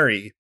with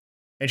Mary,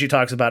 and she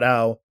talks about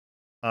how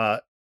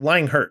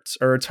lying hurts,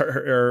 or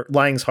or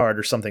lying's hard,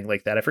 or something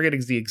like that. I forget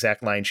the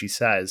exact line she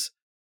says.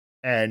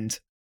 And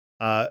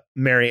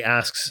Mary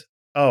asks,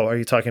 oh, are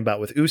you talking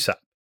about with Usopp?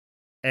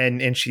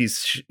 And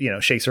she's,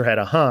 shakes her head,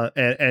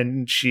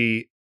 and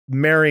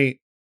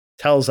Mary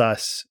tells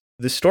us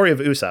the story of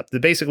Usopp.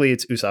 Basically,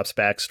 it's Usopp's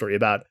backstory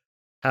about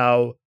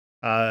how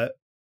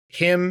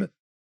him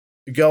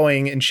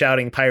going and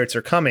shouting pirates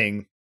are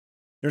coming.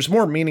 There's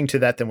more meaning to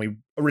that than we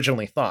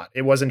originally thought.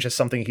 It wasn't just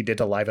something he did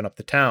to liven up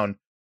the town,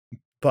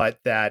 but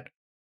that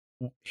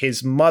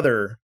his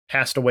mother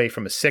passed away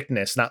from a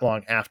sickness not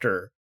long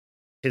after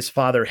his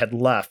father had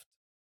left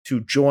to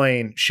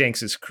join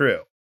Shanks's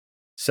crew.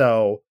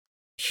 So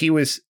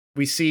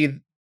we see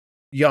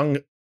young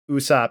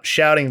Usopp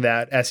shouting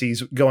that as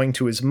he's going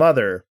to his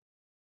mother,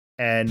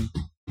 and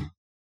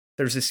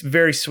there's this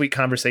very sweet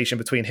conversation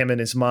between him and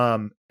his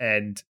mom,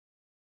 and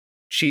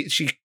she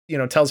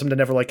tells him to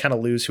never like kind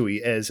of lose who he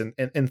is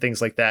and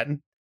things like that,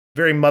 and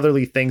very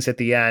motherly things at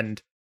the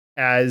end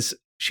as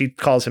she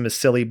calls him a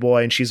silly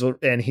boy,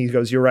 and he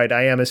goes, "You're right,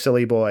 I am a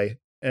silly boy,"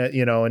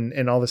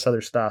 and all this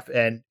other stuff,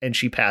 and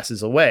she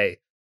passes away,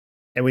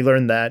 and we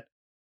learn that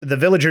the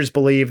villagers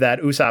believe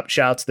that Usopp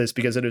shouts this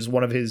because it is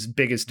one of his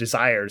biggest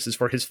desires is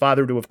for his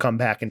father to have come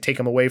back and take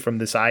him away from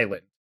this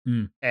island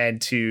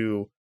and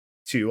to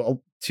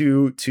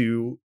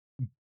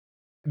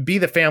be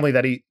the family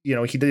that he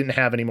didn't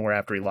have anymore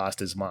after he lost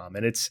his mom.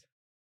 And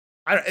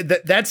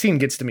that scene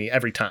gets to me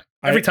every time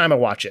I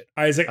watch it.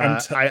 Isaac,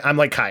 I'm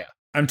like Kaya.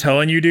 I'm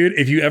telling you, dude,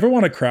 if you ever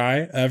want to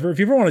cry, if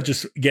you ever want to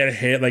just get a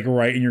hit like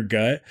right in your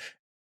gut,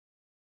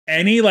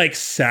 any like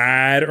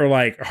sad or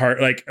like heart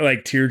like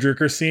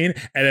tearjerker scene,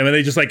 and then when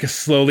they just like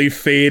slowly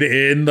fade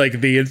in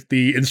like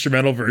the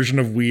instrumental version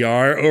of "We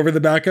Are" over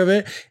the back of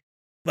it,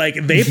 like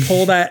they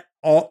pull that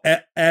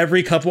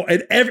every couple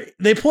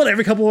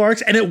of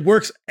arcs, and it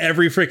works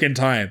every freaking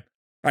time.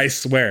 I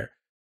swear.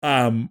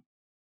 That's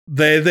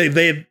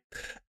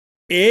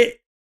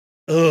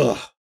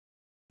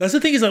the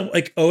thing is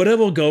like Oda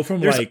will go from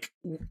like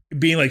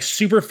being like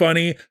super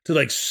funny to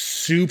like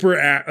super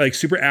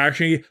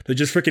actiony to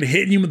just freaking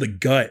hitting you in the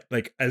gut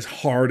like as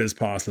hard as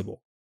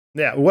possible.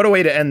 Yeah, what a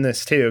way to end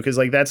this too, because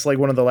like that's like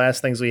one of the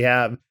last things we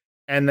have.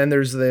 And then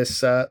there's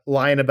this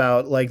line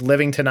about like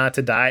living to not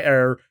to die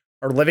or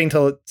living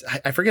to,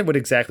 I forget what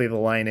exactly the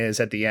line is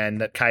at the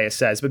end that Kaya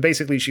says, but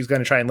basically she's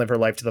going to try and live her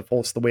life to the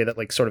fullest the way that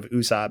like sort of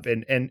Usopp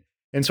and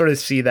sort of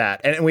see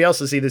that. And we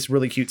also see this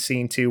really cute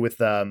scene too with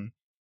the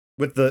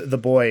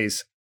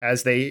boys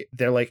as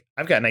they're like,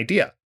 "I've got an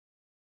idea,"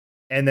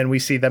 and then we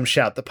see them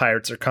shout, "The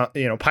pirates are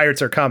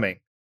pirates are coming!"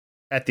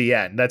 at the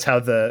end. That's how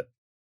the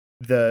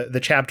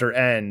chapter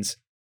ends,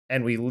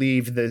 and we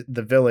leave the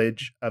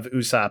village of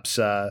Usopp's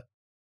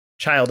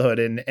childhood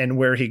and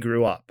where he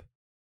grew up,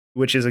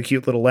 which is a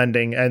cute little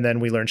ending. And then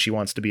we learn she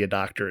wants to be a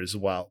doctor as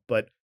well.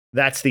 But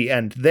that's the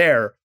end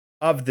there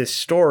of this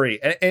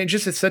story, and it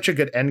just is such a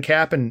good end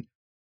cap. And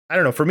I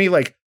don't know, for me,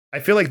 like, I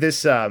feel like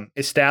this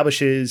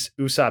establishes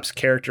Usopp's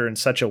character in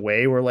such a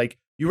way where like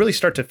you really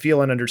start to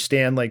feel and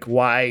understand like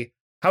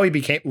how he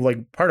became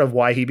like part of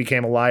why he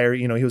became a liar.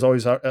 He was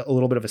always a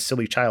little bit of a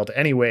silly child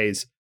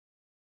anyways,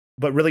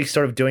 but really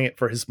sort of doing it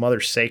for his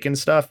mother's sake and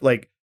stuff.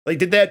 Like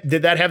did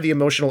that have the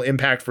emotional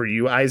impact for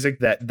you, Isaac,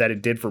 that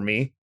it did for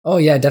me? Oh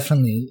yeah,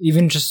 definitely.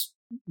 Even just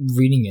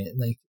reading it,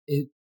 like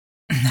it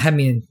had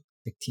me in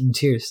like teen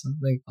tears.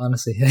 Like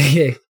honestly,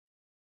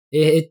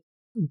 it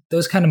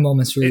those kind of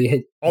moments really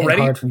hit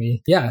hard for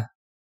me. Yeah.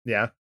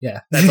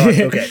 That's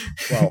awesome. Okay.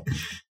 Well,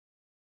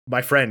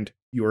 my friend,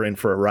 you were in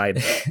for a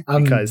ride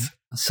because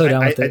I'm so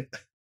down with it.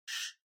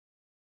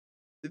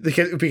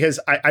 Because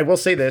I will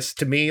say this,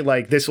 to me,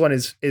 like this one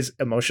is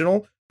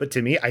emotional, but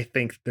to me, I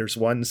think there's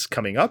ones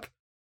coming up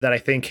that I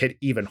think hit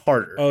even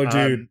harder. Oh,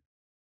 dude.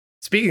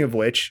 Speaking of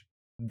which,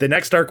 the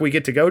next arc we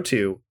get to go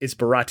to is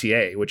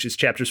Baratie, which is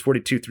chapters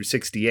 42 through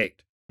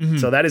 68. Mm-hmm.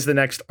 So that is the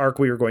next arc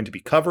we are going to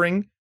be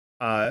covering.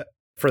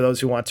 For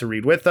those who want to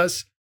read with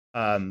us.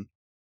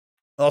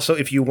 Also,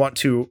 if you want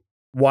to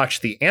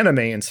watch the anime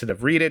instead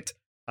of read it,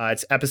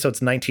 it's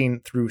episodes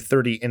 19 through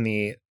 30 in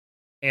the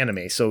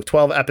anime. So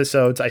 12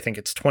 episodes, I think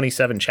it's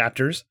 27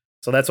 chapters.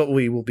 So that's what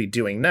we will be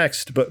doing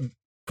next. But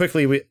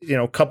quickly,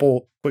 a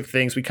couple quick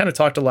things. We kind of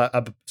talked a lot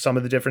about some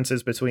of the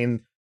differences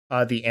between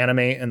the anime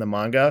and the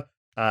manga.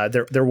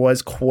 There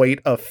was quite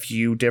a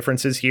few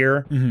differences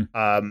here.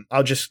 Mm-hmm.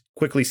 I'll just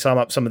quickly sum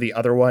up some of the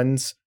other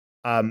ones.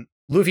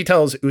 Luffy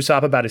tells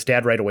Usopp about his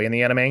dad right away in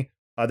the anime.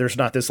 There's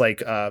not this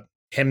like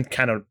him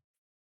kind of,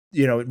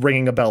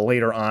 ringing a bell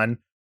later on.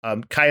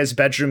 Kaya's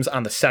bedroom's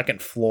on the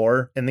second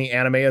floor in the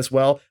anime as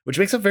well, which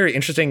makes a very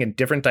interesting and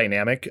different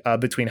dynamic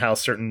between how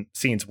certain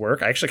scenes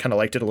work. I actually kind of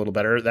liked it a little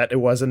better that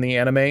it was in the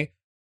anime.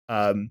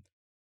 The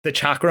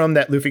chakram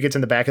that Luffy gets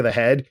in the back of the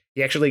head,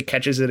 he actually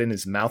catches it in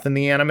his mouth in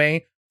the anime.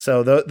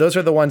 So those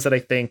are the ones that I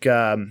think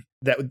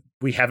that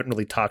we haven't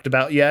really talked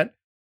about yet.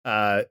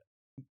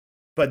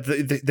 But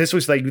this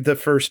was like the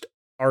first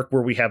arc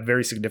where we have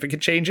very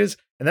significant changes.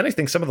 And then I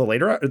think some of the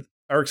later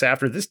arcs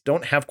after this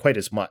don't have quite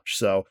as much.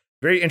 So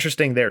very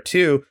interesting there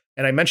too.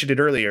 And I mentioned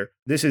it earlier.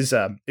 This is,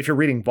 if you're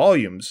reading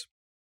volumes,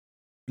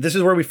 this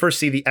is where we first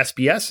see the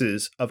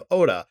SBSs of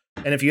Oda.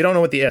 And if you don't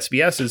know what the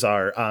SBSs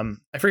are,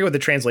 I forget what the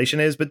translation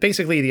is, but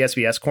basically the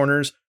SBS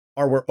corners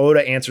are where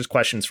Oda answers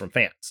questions from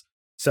fans.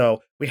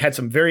 So we had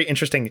some very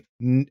interesting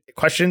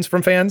questions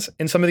from fans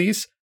in some of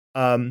these.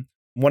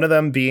 One of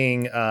them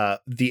being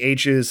the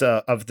ages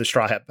of the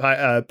Straw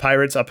Hat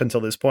Pirates up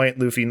until this point,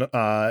 Luffy,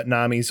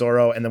 Nami,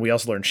 Zoro, and then we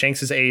also learned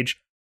Shanks' age.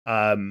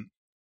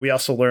 We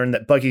also learned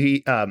that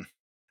Buggy, I don't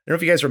know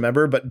if you guys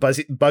remember, but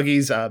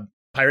Buggy's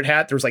pirate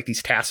hat, there was like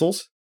these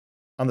tassels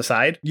on the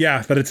side.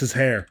 Yeah, but it's his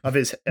hair. Of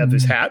his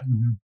hat.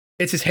 Mm-hmm.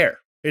 It's his hair.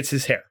 It's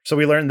his hair. So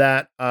we learned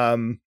that.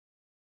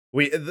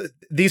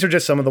 These are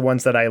just some of the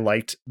ones that I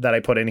liked that I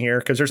put in here,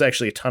 because there's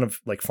actually a ton of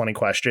like funny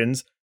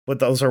questions, but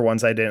those are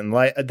ones I didn't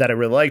like that I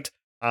really liked.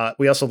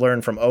 We also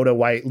learned from Oda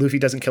why Luffy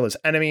doesn't kill his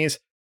enemies.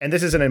 And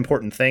this is an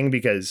important thing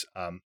because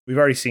we've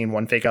already seen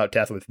one fake out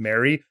death with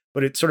Mary,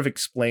 but it sort of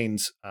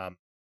explains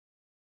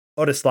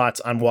Oda's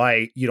thoughts on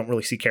why you don't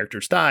really see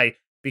characters die,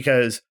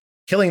 because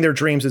killing their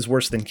dreams is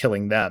worse than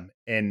killing them,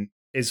 and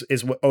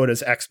is what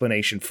Oda's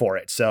explanation for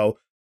it. So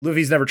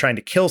Luffy's never trying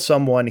to kill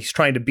someone. He's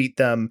trying to beat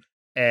them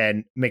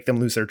and make them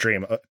lose their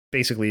dream,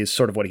 basically, is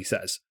sort of what he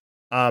says.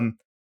 And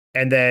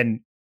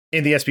then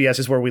in the SBS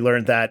is where we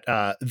learned that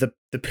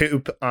the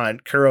poop on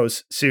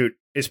Kuro's suit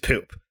is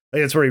poop.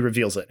 Like, that's where he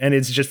reveals it. And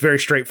it's just very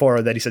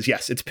straightforward that he says,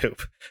 yes, it's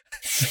poop.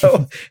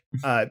 So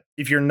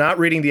if you're not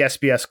reading the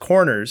SBS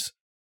corners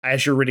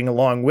as you're reading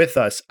along with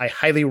us, I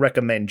highly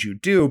recommend you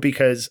do,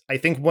 because I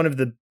think one of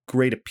the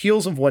great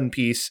appeals of One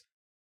Piece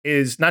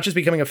is not just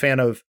becoming a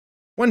fan of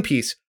One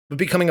Piece, but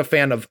becoming a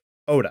fan of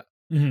Oda.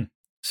 Mm-hmm.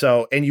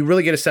 So, and you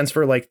really get a sense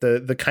for like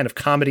the kind of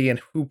comedy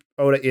and who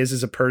Oda is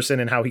as a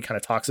person and how he kind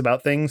of talks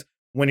about things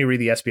when you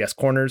read the SBS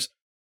corners.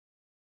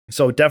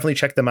 So definitely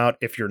check them out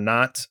if you're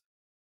not.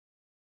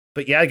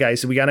 But yeah,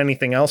 guys, we got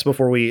anything else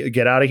before we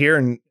get out of here?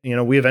 And, you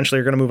know, we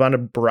eventually are going to move on to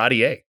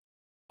Baratier.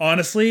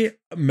 Honestly,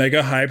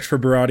 mega hyped for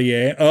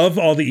Baratier. Of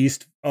all the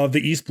East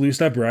Blue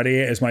stuff,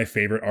 Baratier is my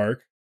favorite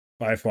arc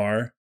by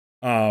far.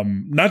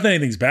 Not that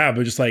anything's bad,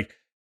 but just like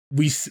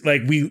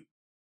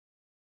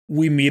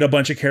we meet a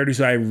bunch of characters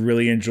that I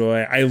really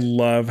enjoy. I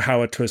love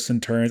how it twists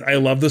and turns. I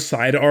love the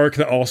side arc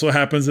that also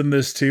happens in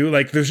this too.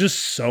 Like, there's just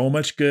so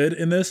much good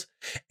in this,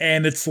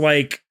 and it's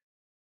like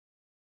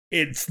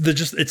it's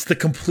the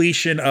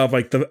completion of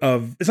like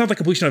it's not the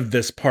completion of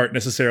this part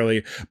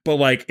necessarily, but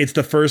like it's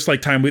the first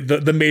like time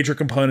the major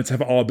components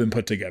have all been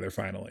put together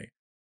finally.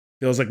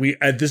 Feels like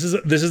this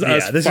is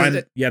us.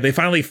 They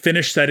finally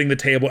finish setting the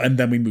table, and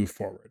then we move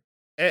forward.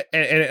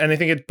 And I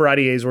think at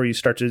Baratier is where you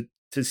start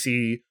to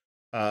see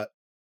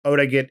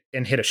Oda get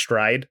and hit a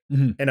stride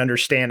and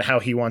understand how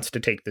he wants to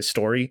take this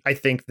story. I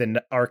think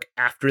the arc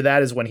after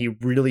that is when he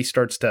really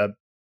starts to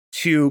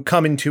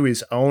come into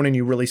his own, and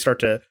you really start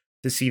to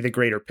see the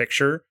greater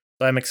picture.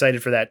 So I'm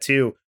excited for that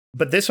too.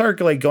 But this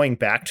arc, like going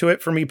back to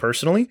it for me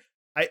personally,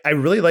 I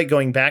really like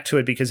going back to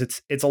it because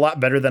it's a lot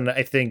better than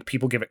I think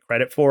people give it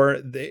credit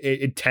for.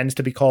 It tends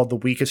to be called the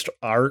weakest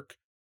arc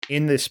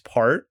in this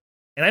part.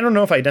 And I don't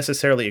know if I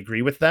necessarily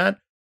agree with that.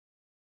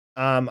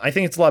 I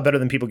think it's a lot better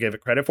than people give it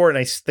credit for. And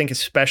I think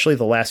especially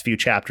the last few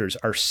chapters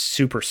are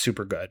super,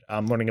 super good.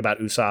 Learning about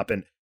Usopp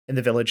and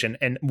the village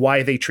and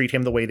why they treat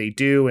him the way they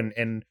do,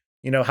 and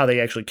you know, how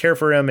they actually care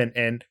for him,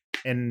 and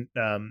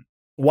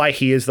why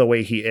he is the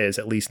way he is,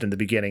 at least in the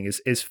beginning,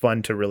 is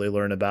fun to really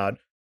learn about.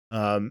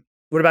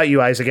 What about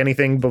you, Isaac?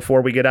 Anything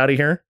before we get out of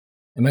here?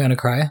 Am I going to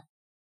cry?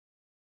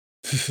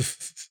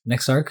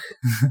 Next arc?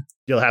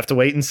 You'll have to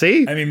wait and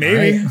see. I mean,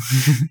 maybe. Right.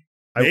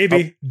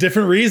 Maybe.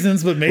 Different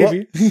reasons, but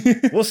maybe.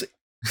 We'll see.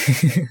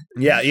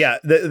 Yeah.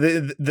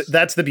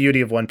 That's the beauty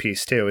of One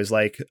Piece, too, is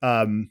like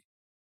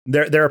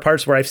there are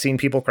parts where I've seen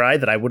people cry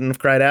that I wouldn't have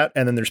cried at,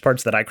 and then there's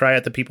parts that I cry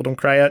at that people don't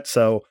cry at.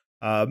 So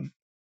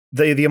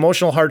the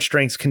emotional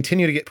heartstrings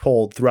continue to get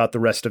pulled throughout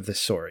the rest of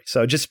this story.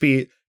 So just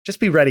be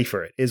ready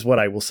for it, is what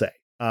I will say.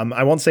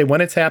 I won't say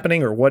when it's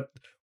happening or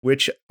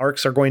which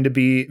arcs are going to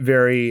be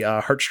very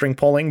heartstring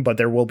pulling, but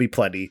there will be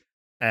plenty.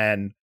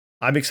 And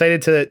I'm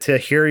excited to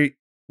hear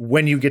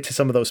when you get to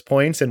some of those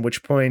points and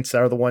which points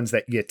are the ones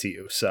that get to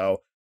you.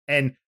 So,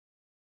 and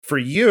for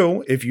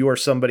you, if you are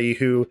somebody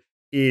who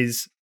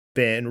is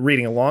been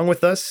reading along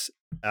with us,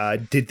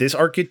 did this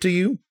arc get to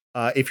you?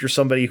 If you're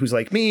somebody who's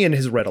like me and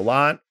has read a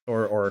lot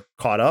or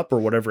caught up or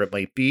whatever it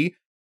might be,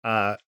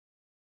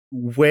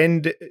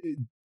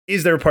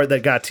 is there a part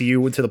that got to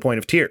you to the point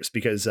of tears?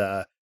 Because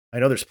I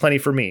know there's plenty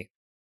for me.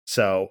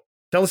 So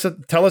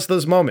tell us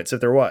those moments, if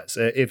there was,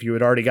 if you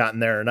had already gotten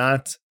there or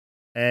not,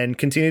 and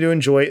continue to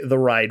enjoy the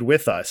ride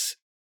with us,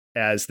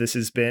 as this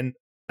has been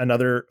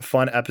another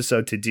fun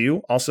episode to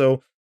do.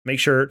 Also, make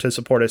sure to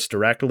support us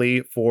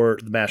directly for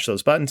the Mash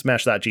Those Buttons,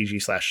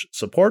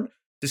 mash.gg/support,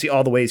 to see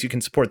all the ways you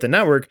can support the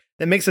network.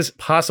 That makes this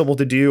possible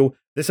to do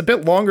this a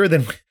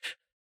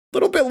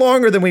little bit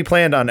longer than we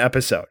planned on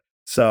episode.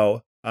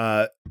 So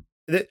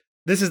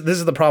this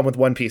is the problem with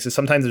One Piece, is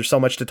sometimes there's so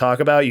much to talk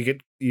about, you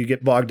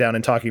get bogged down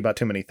in talking about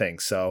too many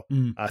things. So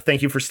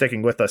thank you for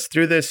sticking with us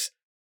through this,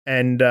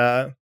 and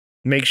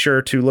make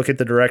sure to look at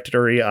the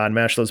directory on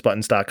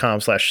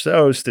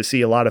mashthosebuttons.com/shows to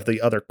see a lot of the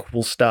other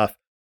cool stuff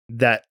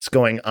that's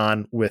going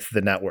on with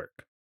the network.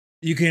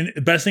 The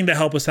best thing to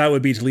help us out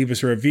would be to leave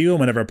us a review on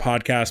whatever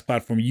podcast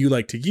platform you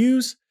like to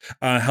use.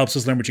 Helps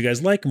us learn what you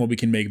guys like and what we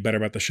can make better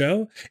about the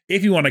show.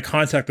 If you want to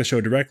contact the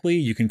show directly,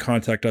 you can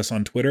contact us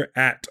on Twitter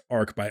at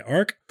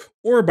ArcByArc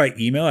or by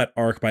email at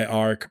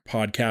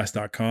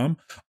arcbyarcpodcast.com.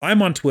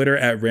 I'm on Twitter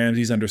at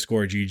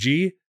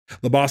Ramses_GG.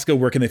 Labosco,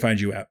 where can they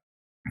find you at?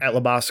 At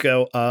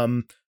Labosco.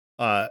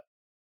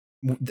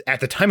 at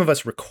the time of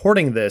us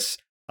recording this,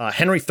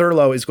 Henry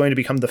Thurlow is going to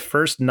become the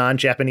first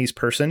non-Japanese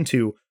person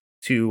to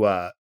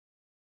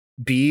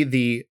be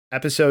the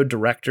episode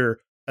director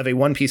of a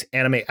One Piece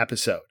anime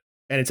episode.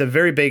 And it's a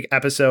very big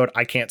episode.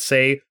 I can't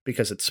say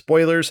because it's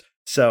spoilers.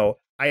 So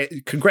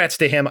congrats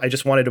to him. I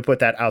just wanted to put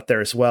that out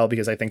there as well,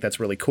 because I think that's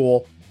really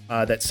cool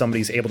that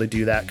somebody's able to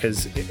do that,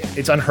 because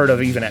it's unheard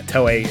of even at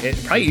Toei,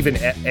 probably even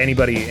at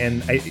anybody.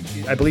 And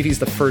I believe he's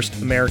the first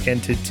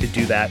American to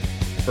do that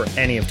for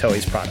any of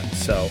Toei's products.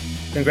 So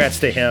congrats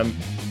to him.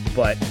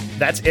 But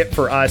that's it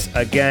for us.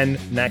 Again,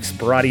 next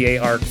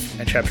Baratier arc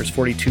at chapters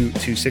 42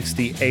 to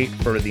 68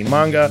 for the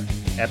manga,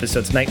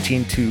 episodes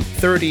 19 to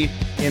 30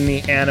 in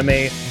the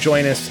anime.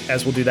 Join us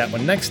as we'll do that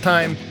one next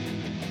time,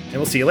 and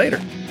we'll see you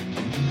later.